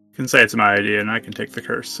can say it's my idea, and I can take the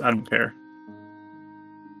curse. I don't care.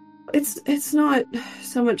 It's not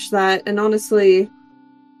so much that, and honestly,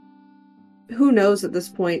 who knows at this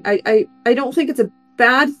point? I don't think it's a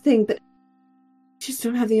bad thing, but I just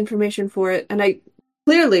don't have the information for it, and I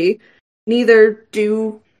clearly neither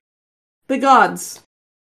do the gods.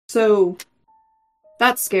 So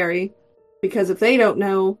that's scary, because if they don't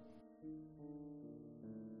know...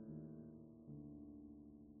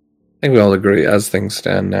 I think we all agree, as things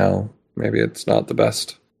stand now, maybe it's not the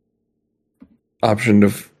best option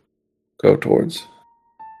to go towards.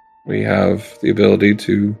 We have the ability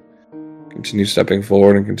to continue stepping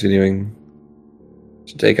forward and continuing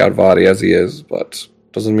to take out Vadi as he is, but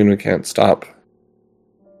doesn't mean we can't stop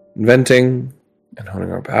inventing and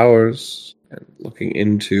honing our powers and looking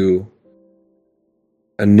into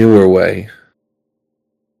a newer way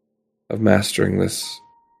of mastering this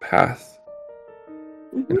path.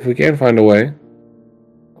 And if we can find a way,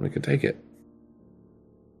 we can take it.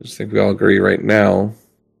 I just think we all agree right now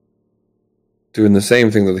doing the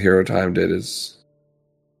same thing that the Hero Time did is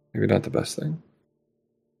maybe not the best thing.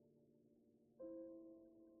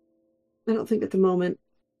 I don't think at the moment.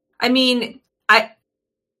 I mean,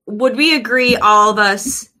 would we agree, all of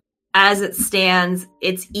us, as it stands,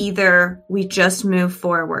 it's either we just move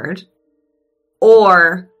forward,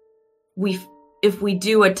 or if we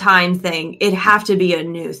do a time thing, it'd have to be a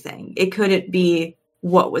new thing. It couldn't be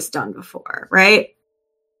what was done before, right?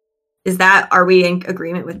 Are we in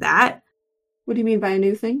agreement with that? What do you mean by a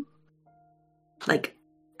new thing? Like,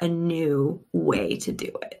 a new way to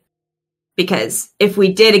do it. Because if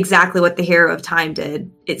we did exactly what the Hero of Time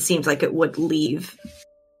did, it seems like it would leave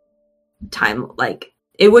time, like,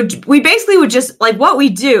 we basically would just, like, what we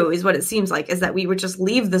do is what it seems like, is that we would just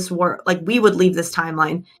leave this war, like, we would leave this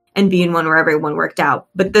timeline and be in one where everyone worked out.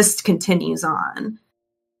 But this continues on.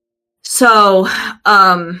 So,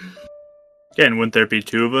 again, wouldn't there be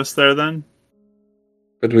two of us there then?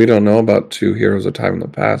 But we don't know about two Heroes of Time in the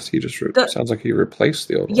past. He just sounds like he replaced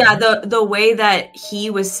the old one. Yeah, the way that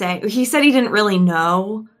he was saying... He said he didn't really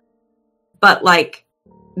know, but, like,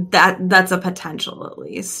 that's a potential, at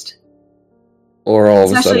least. Or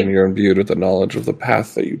all of a sudden you're imbued with the knowledge of the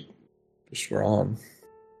path that you just were on.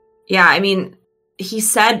 Yeah, I mean, he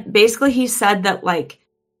said that, like,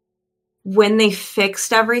 when they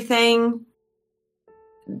fixed everything,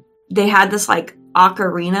 they had this, like,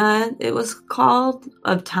 ocarina, it was called,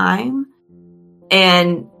 of time,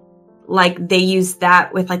 and like they used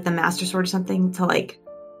that with like the Master Sword or something to like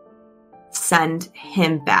send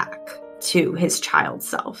him back to his child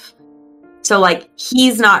self. So like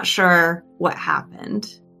he's not sure what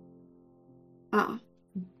happened.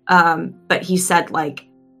 But he said like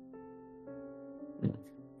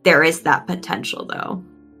there is that potential though,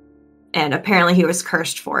 and apparently he was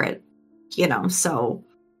cursed for it, so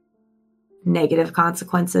negative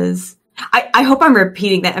consequences. I hope I'm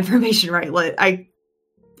repeating that information right.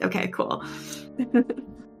 Okay, cool.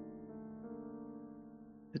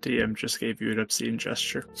 The DM just gave you an obscene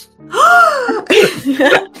gesture. I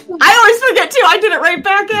always forget too. I did it right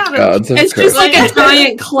back at him. It's just like a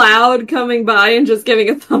giant cloud coming by and just giving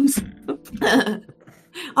a thumbs up.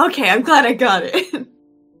 Okay, I'm glad I got it.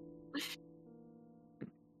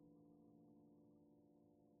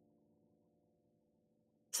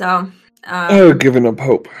 So, Giving up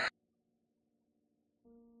hope.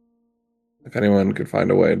 If anyone could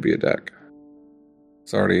find a way, it'd be a deck.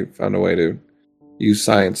 It's already found a way to use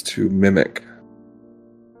science to mimic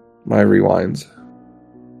my rewinds.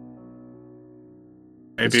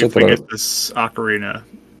 Maybe if we get this ocarina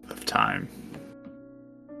of time.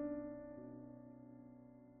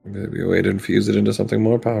 Maybe there'd be a way to infuse it into something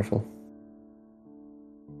more powerful.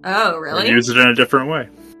 Oh, really? Or use it in a different way.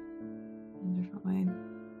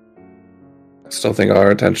 I still think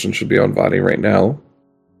our attention should be on Vati right now.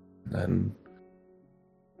 And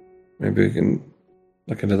maybe we can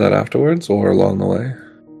look into that afterwards or along the way.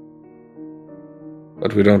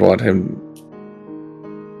 But we don't want him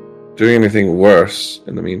doing anything worse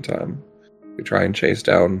in the meantime. We try and chase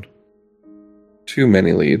down too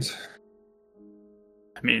many leads.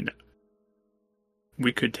 I mean,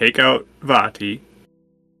 we could take out Vati,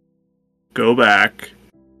 go back.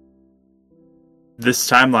 This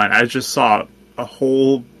timeline, I just saw a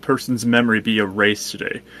whole person's memory be erased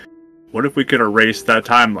today. What if we could erase that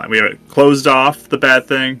timeline? We have closed off the bad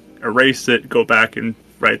thing, erase it, go back and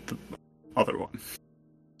write the other one.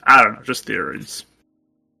 I don't know, just theories.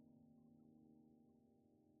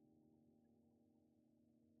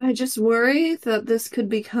 I just worry that this could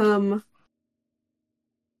become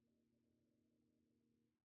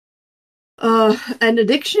an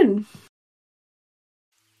addiction.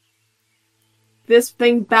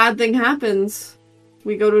 Bad thing happens.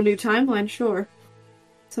 We go to a new timeline, sure.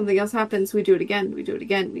 Something else happens, we do it again, we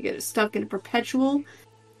get stuck in a perpetual,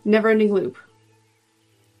 never-ending loop.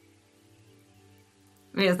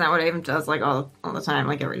 I mean, isn't that what Avon does, like, all the time,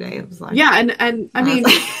 like, every day? It's like... Yeah, and I mean...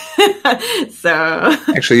 So...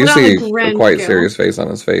 Actually, you see a quite serious face on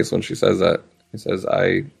his face when she says that. He says,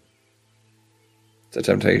 it's a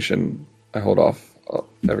temptation I hold off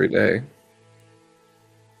every day.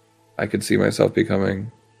 I could see myself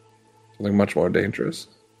becoming something much more dangerous.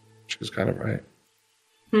 She was kind of right.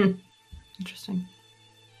 Interesting.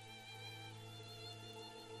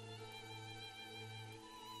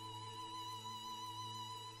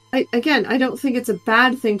 I don't think it's a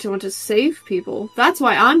bad thing to want to save people. That's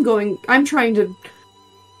why I'm trying to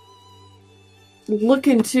look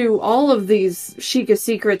into all of these Sheikah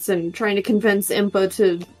secrets and trying to convince Impa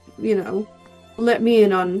to, let me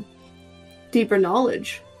in on deeper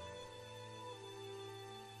knowledge.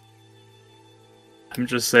 I'm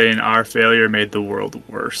just saying our failure made the world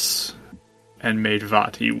worse. And made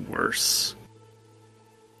Vati worse.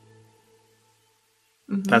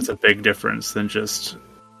 Mm-hmm. That's a big difference than just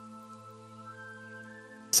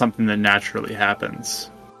something that naturally happens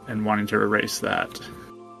and wanting to erase that.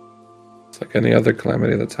 It's like any other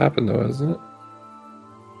calamity that's happened, though, isn't it?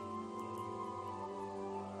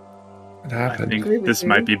 It happened. I think this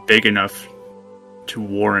might be big enough to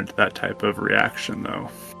warrant that type of reaction, though,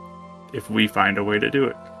 if we find a way to do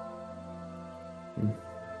it.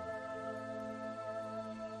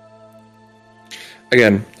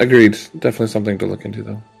 Again, agreed. Definitely something to look into,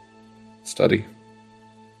 though. Study.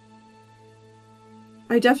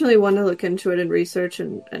 I definitely want to look into it and research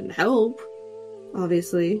and help,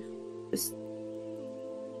 obviously.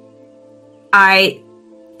 I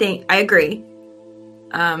agree.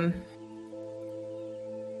 I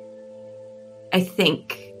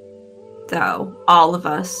think, though, all of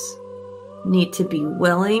us need to be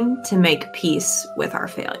willing to make peace with our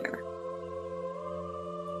failure.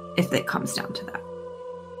 If it comes down to that.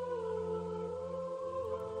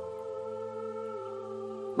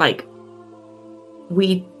 Like,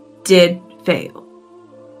 we did fail.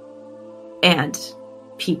 And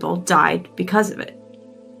people died because of it.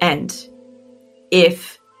 And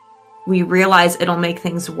if we realize it'll make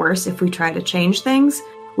things worse if we try to change things,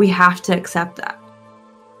 we have to accept that.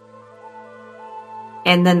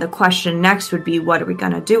 And then the question next would be, what are we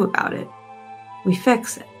going to do about it? We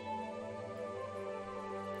fix it.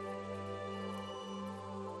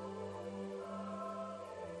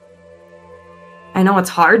 I know it's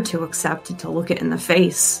hard to accept and to look it in the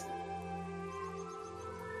face.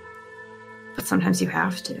 But sometimes you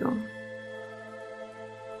have to.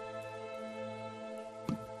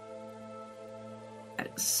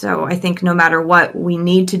 So I think no matter what, we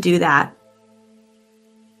need to do that.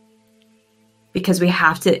 Because we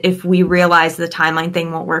have to, if we realize the timeline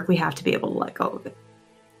thing won't work, we have to be able to let go of it.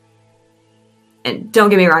 And don't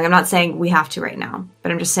get me wrong, I'm not saying we have to right now,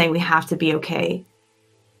 but I'm just saying we have to be okay.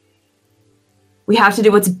 We have to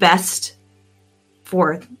do what's best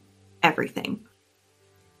for everything.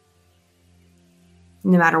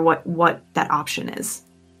 No matter what that option is.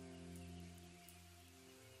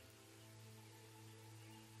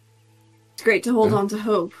 It's great to hold on to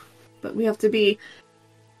hope, but we have to be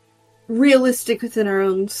realistic within our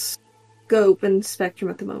own scope and spectrum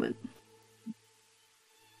at the moment.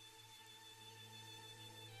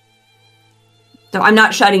 So I'm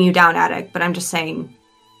not shutting you down, Attic, but I'm just saying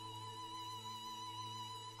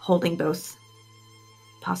holding both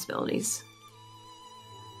possibilities.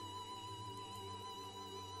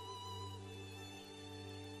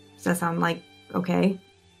 Does that sound like okay?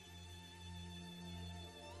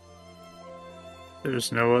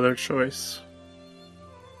 There's no other choice.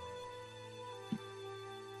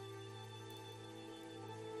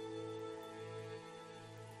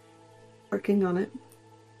 Working on it.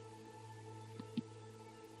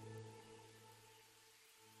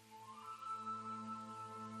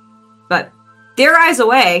 But their eyes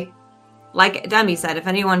away, like Demi said, if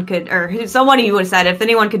anyone could, or someone of you would have said, if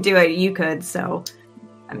anyone could do it, you could. So,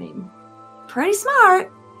 I mean, pretty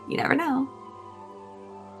smart. You never know.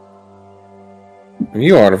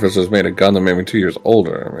 You artificers made a gun that made me 2 years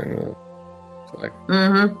older. I mean, it's like,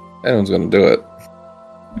 anyone's gonna do it.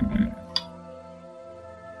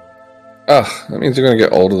 Ugh, that means you're gonna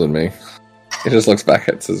get older than me. He just looks back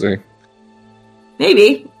at Scissor.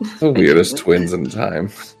 Maybe. The weirdest twins in time.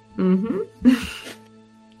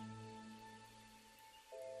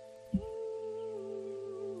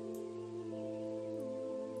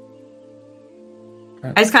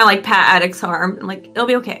 I just kind of like pat Attic's arm and like, it'll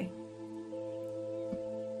be okay.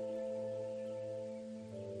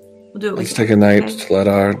 We'll do it. Let's take a night to let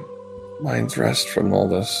our minds rest from all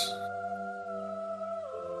this.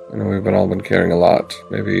 I know we've all been carrying a lot.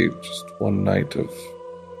 Maybe just one night of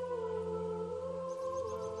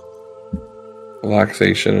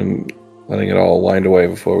relaxation and letting it all wind away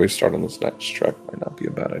before we start on this next trek might not be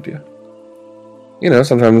a bad idea. You know,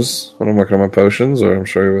 sometimes when I'm working on my potions, or I'm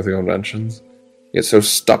sure you're with your inventions, you get so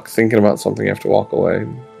stuck thinking about something you have to walk away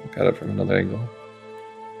and look at it from another angle.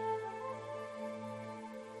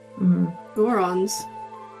 Gorons.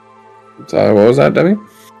 So, what was that, Demi?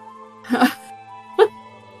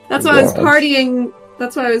 That's why I was partying.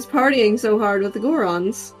 That's why I was partying so hard with the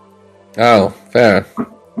Gorons. Oh, fair.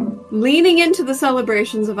 Leaning into the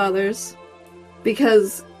celebrations of others,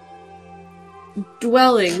 because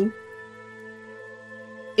dwelling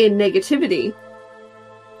in negativity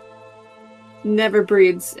never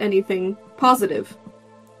breeds anything positive.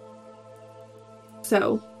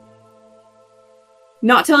 So,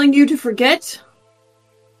 not telling you to forget,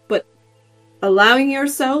 but allowing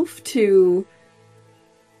yourself to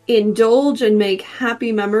indulge and make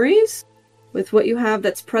happy memories with what you have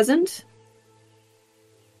that's present,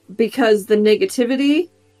 because the negativity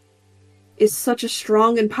is such a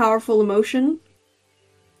strong and powerful emotion,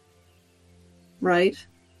 right?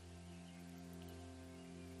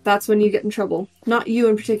 That's when you get in trouble. Not you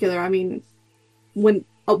in particular, I mean, when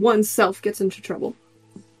oneself gets into trouble.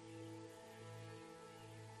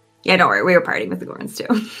 Yeah, don't worry. We were partying with the Gorons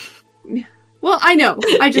too. Well, I know.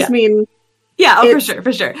 I just mean... Yeah, for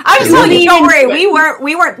sure. I was telling you, don't worry.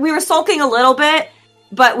 We were sulking a little bit,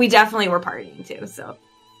 but we definitely were partying too, so...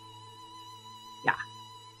 Yeah.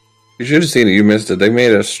 You should have seen it. You missed it. They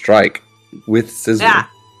made a strike with Sizzler.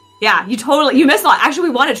 Yeah, you missed a lot. Actually,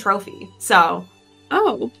 we won a trophy, so...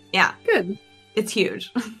 Oh. Yeah. Good. It's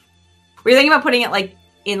huge. Were you thinking about putting it, like,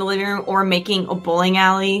 in the living room or making a bowling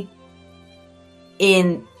alley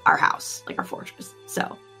in our house, like our fortress?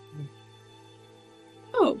 So.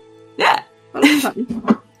 Oh. Yeah. That'll be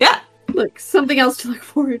fun. Yeah. Look, something else to look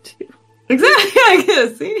forward to. Exactly. I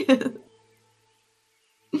guess. See?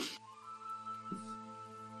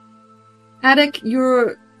 Attic,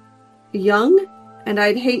 you're young, and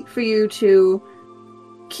I'd hate for you to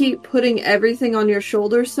keep putting everything on your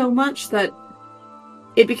shoulders so much that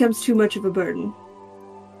it becomes too much of a burden.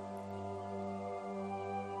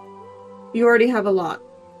 You already have a lot.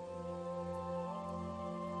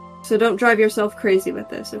 So don't drive yourself crazy with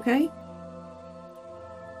this, okay?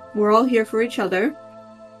 We're all here for each other.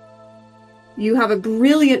 You have a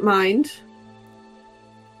brilliant mind.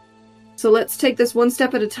 So let's take this one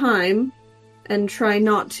step at a time and try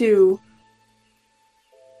not to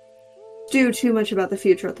do too much about the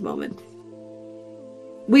future at the moment.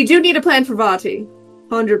 We do need a plan for Vati.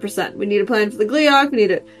 100%. We need a plan for the Gliok. We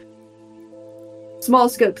need a small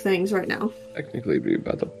scope things right now. Technically be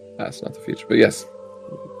about the past, not the future, but yes.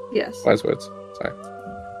 Yes. Wise words. Sorry.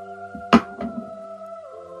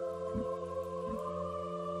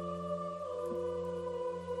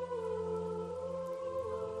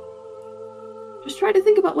 Just try to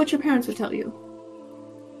think about what your parents would tell you.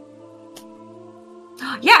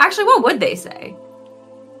 Yeah, actually, what would they say?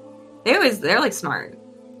 They're like smart.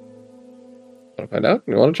 Want to find out?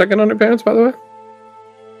 You want to check in on your parents, by the way?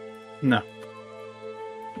 No.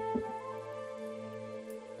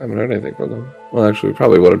 I haven't heard anything from them. Well, actually, we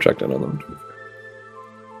probably would have checked in on them. To be fair.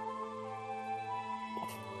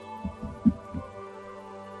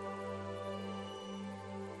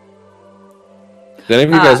 Did any of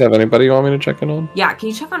you guys have anybody you want me to check in on? Yeah, can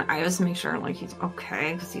you check on Ives and make sure like he's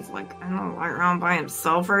okay? Because he's like, I don't know, right around by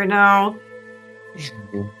himself right now.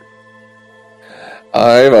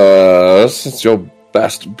 Ives, it's your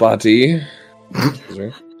best buddy.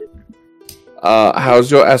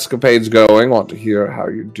 How's your escapades going? Want to hear how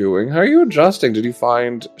you're doing. How are you adjusting? Did you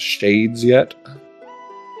find shades yet?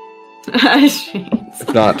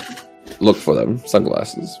 If not, look for them.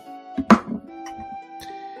 Sunglasses.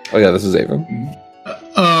 Oh yeah, this is Ava.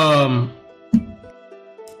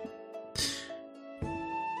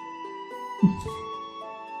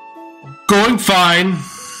 Going fine.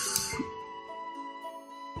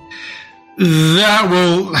 That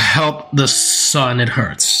will help the sun. It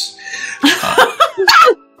hurts.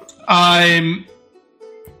 I'm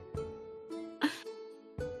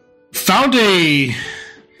found a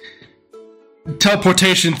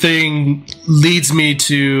teleportation thing leads me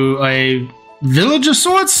to a village of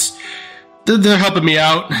sorts. They're helping me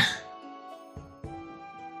out.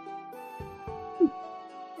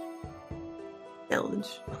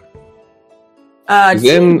 Village. He's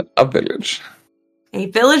in a village. A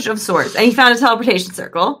village of sorts. And he found a teleportation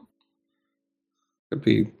circle. Could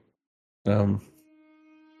be, Kakariko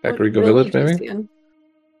Village, maybe?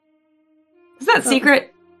 Is that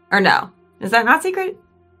secret? Or no? Is that not secret?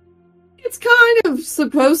 It's kind of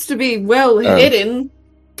supposed to be well hidden.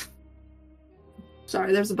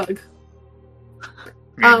 Sorry, there's a bug.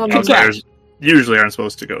 Outsiders usually aren't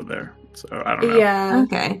supposed to go there, so I don't know. Yeah.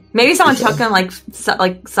 Okay. Maybe someone took him, like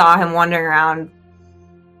saw him wandering around,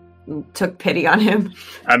 took pity on him.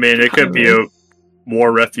 I mean, it could be a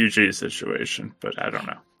war refugee situation, but I don't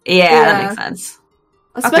know. Yeah, Yeah. that makes sense.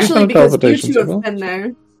 Especially Okay. because you Teleportation two have circle. been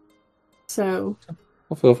there. So.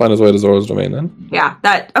 Hopefully he'll find his way to Zora's domain then. Yeah,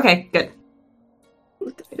 okay, good.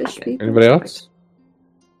 With the fish people. Anybody else?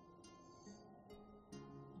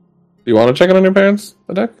 Do you want to check in on your parents,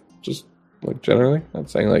 the deck? Just, like, generally? Not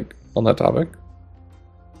saying, like, on that topic.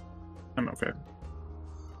 I'm okay.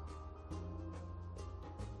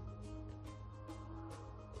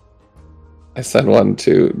 I sent one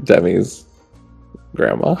to Demi's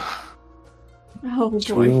grandma. Oh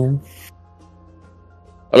boy.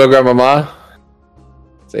 Hello, Grandmama.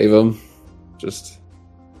 Save him. Just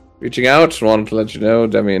reaching out. Wanted to let you know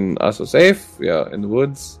Demi and us are safe. We are in the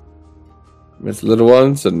woods. Miss the little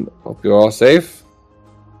ones and hope you're all safe.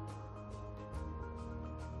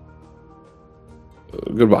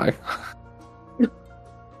 Goodbye. Do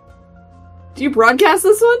you broadcast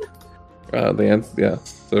this one? The answer, yeah.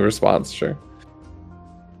 The response, sure.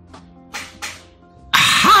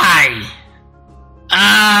 Hi!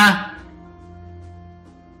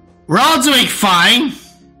 We're all doing fine.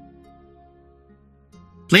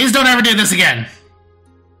 Please don't ever do this again.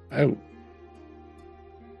 Do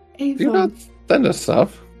Ava. you not send us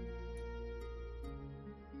stuff?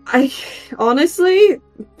 I honestly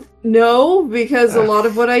no, because a lot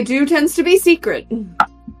of what I do tends to be secret. You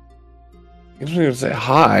don't even say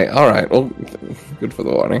hi. Alright, well, good for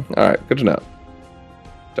the warning. Alright, good to know.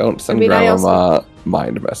 Don't send I Grandmama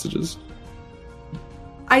mind messages.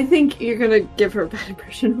 I think you're gonna give her a bad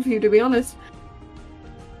impression of you, to be honest.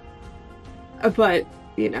 But,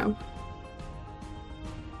 you know.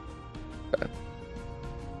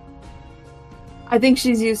 I think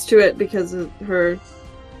she's used to it because of her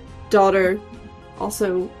daughter.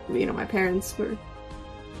 Also, you know, my parents were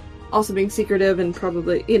also being secretive and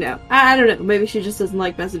probably, you know, I don't know. Maybe she just doesn't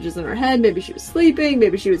like messages in her head. Maybe she was sleeping.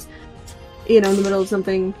 Maybe she was, you know, in the middle of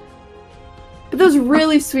something. But that was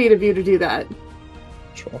really sweet of you to do that.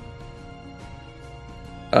 Sure.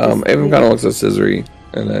 Avon kind of looks at Scissory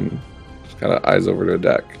and then just kind of eyes over to a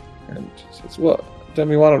deck and says, well,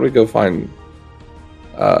 Demi, why don't we go find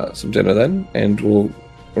some dinner then, and we'll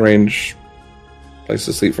arrange a place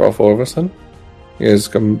to sleep for all four of us then. You guys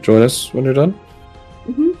come join us when you're done.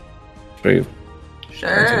 Mm-hmm. Sure you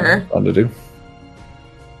Sure. fun to do.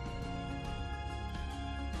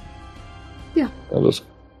 Yeah. I'll just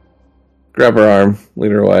grab her arm,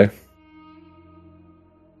 lead her away.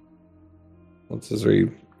 Let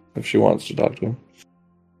Scissory, if she wants to talk to him.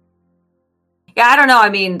 Yeah, I don't know. I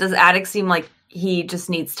mean, does Attic seem like he just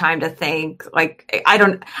needs time to think? Like, I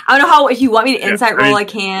don't know how. If you want me to insight roll, I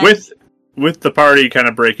can. With the party kind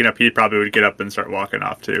of breaking up, he probably would get up and start walking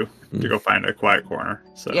off too to go find a quiet corner.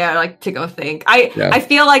 So Yeah, like to go think. I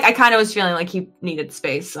feel like I kind of was feeling like he needed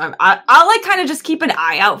space. So I'll like kind of just keep an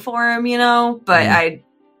eye out for him, you know. But I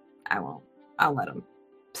won't. I'll let him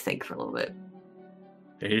think for a little bit.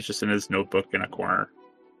 Yeah, he's just in his notebook in a corner.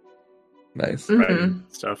 Nice. Right,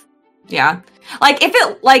 stuff. Yeah. Like, if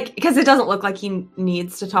it, like, because it doesn't look like he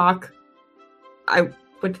needs to talk, I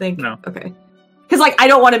would think. No. Okay. Because, like, I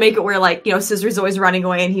don't want to make it where, like, you know, Scissor's always running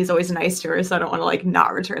away and he's always nice to her, so I don't want to, like,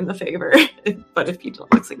 not return the favor. But if he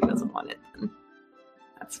looks like he doesn't want it, then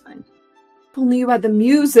that's fine. If only you had the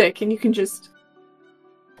music and you can just...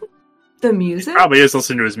 The music? Probably is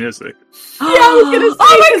listening to his music. Yeah, I was gonna say,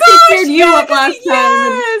 oh my 'cause gosh, he cheered you up last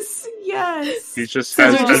time. yes, yes. He just So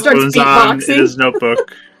has he just starts headphones on in beatboxing? his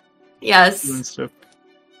notebook Yes. and stuff.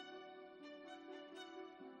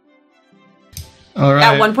 All right.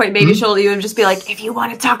 At one point, maybe she'll even just be like, if you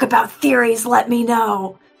want to talk about theories, let me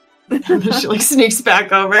know. And then she, like, sneaks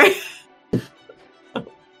back over.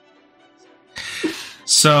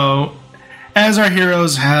 So, as our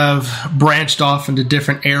heroes have branched off into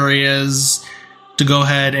different areas to go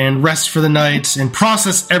ahead and rest for the night and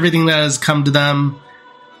process everything that has come to them,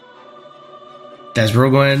 that's where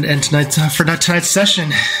we're going to end tonight's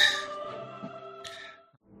session.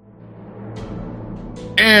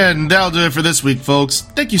 And that'll do it for this week, folks.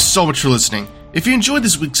 Thank you so much for listening. If you enjoyed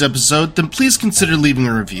this week's episode, then please consider leaving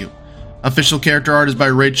a review. Official character art is by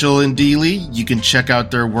Rachel and Dee Lee. You can check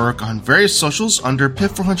out their work on various socials under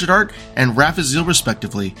Pip400 Art and Raphazil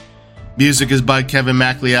respectively. Music is by Kevin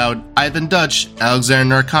MacLeod, Ivan Dutch,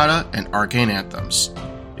 Alexander Narcata, and Arcane Anthems.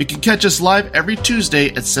 You can catch us live every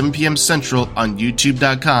Tuesday at 7 p.m. Central on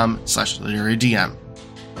youtube.com/LiteraryDM.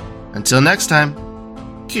 Until next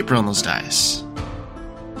time, keep rolling those dice.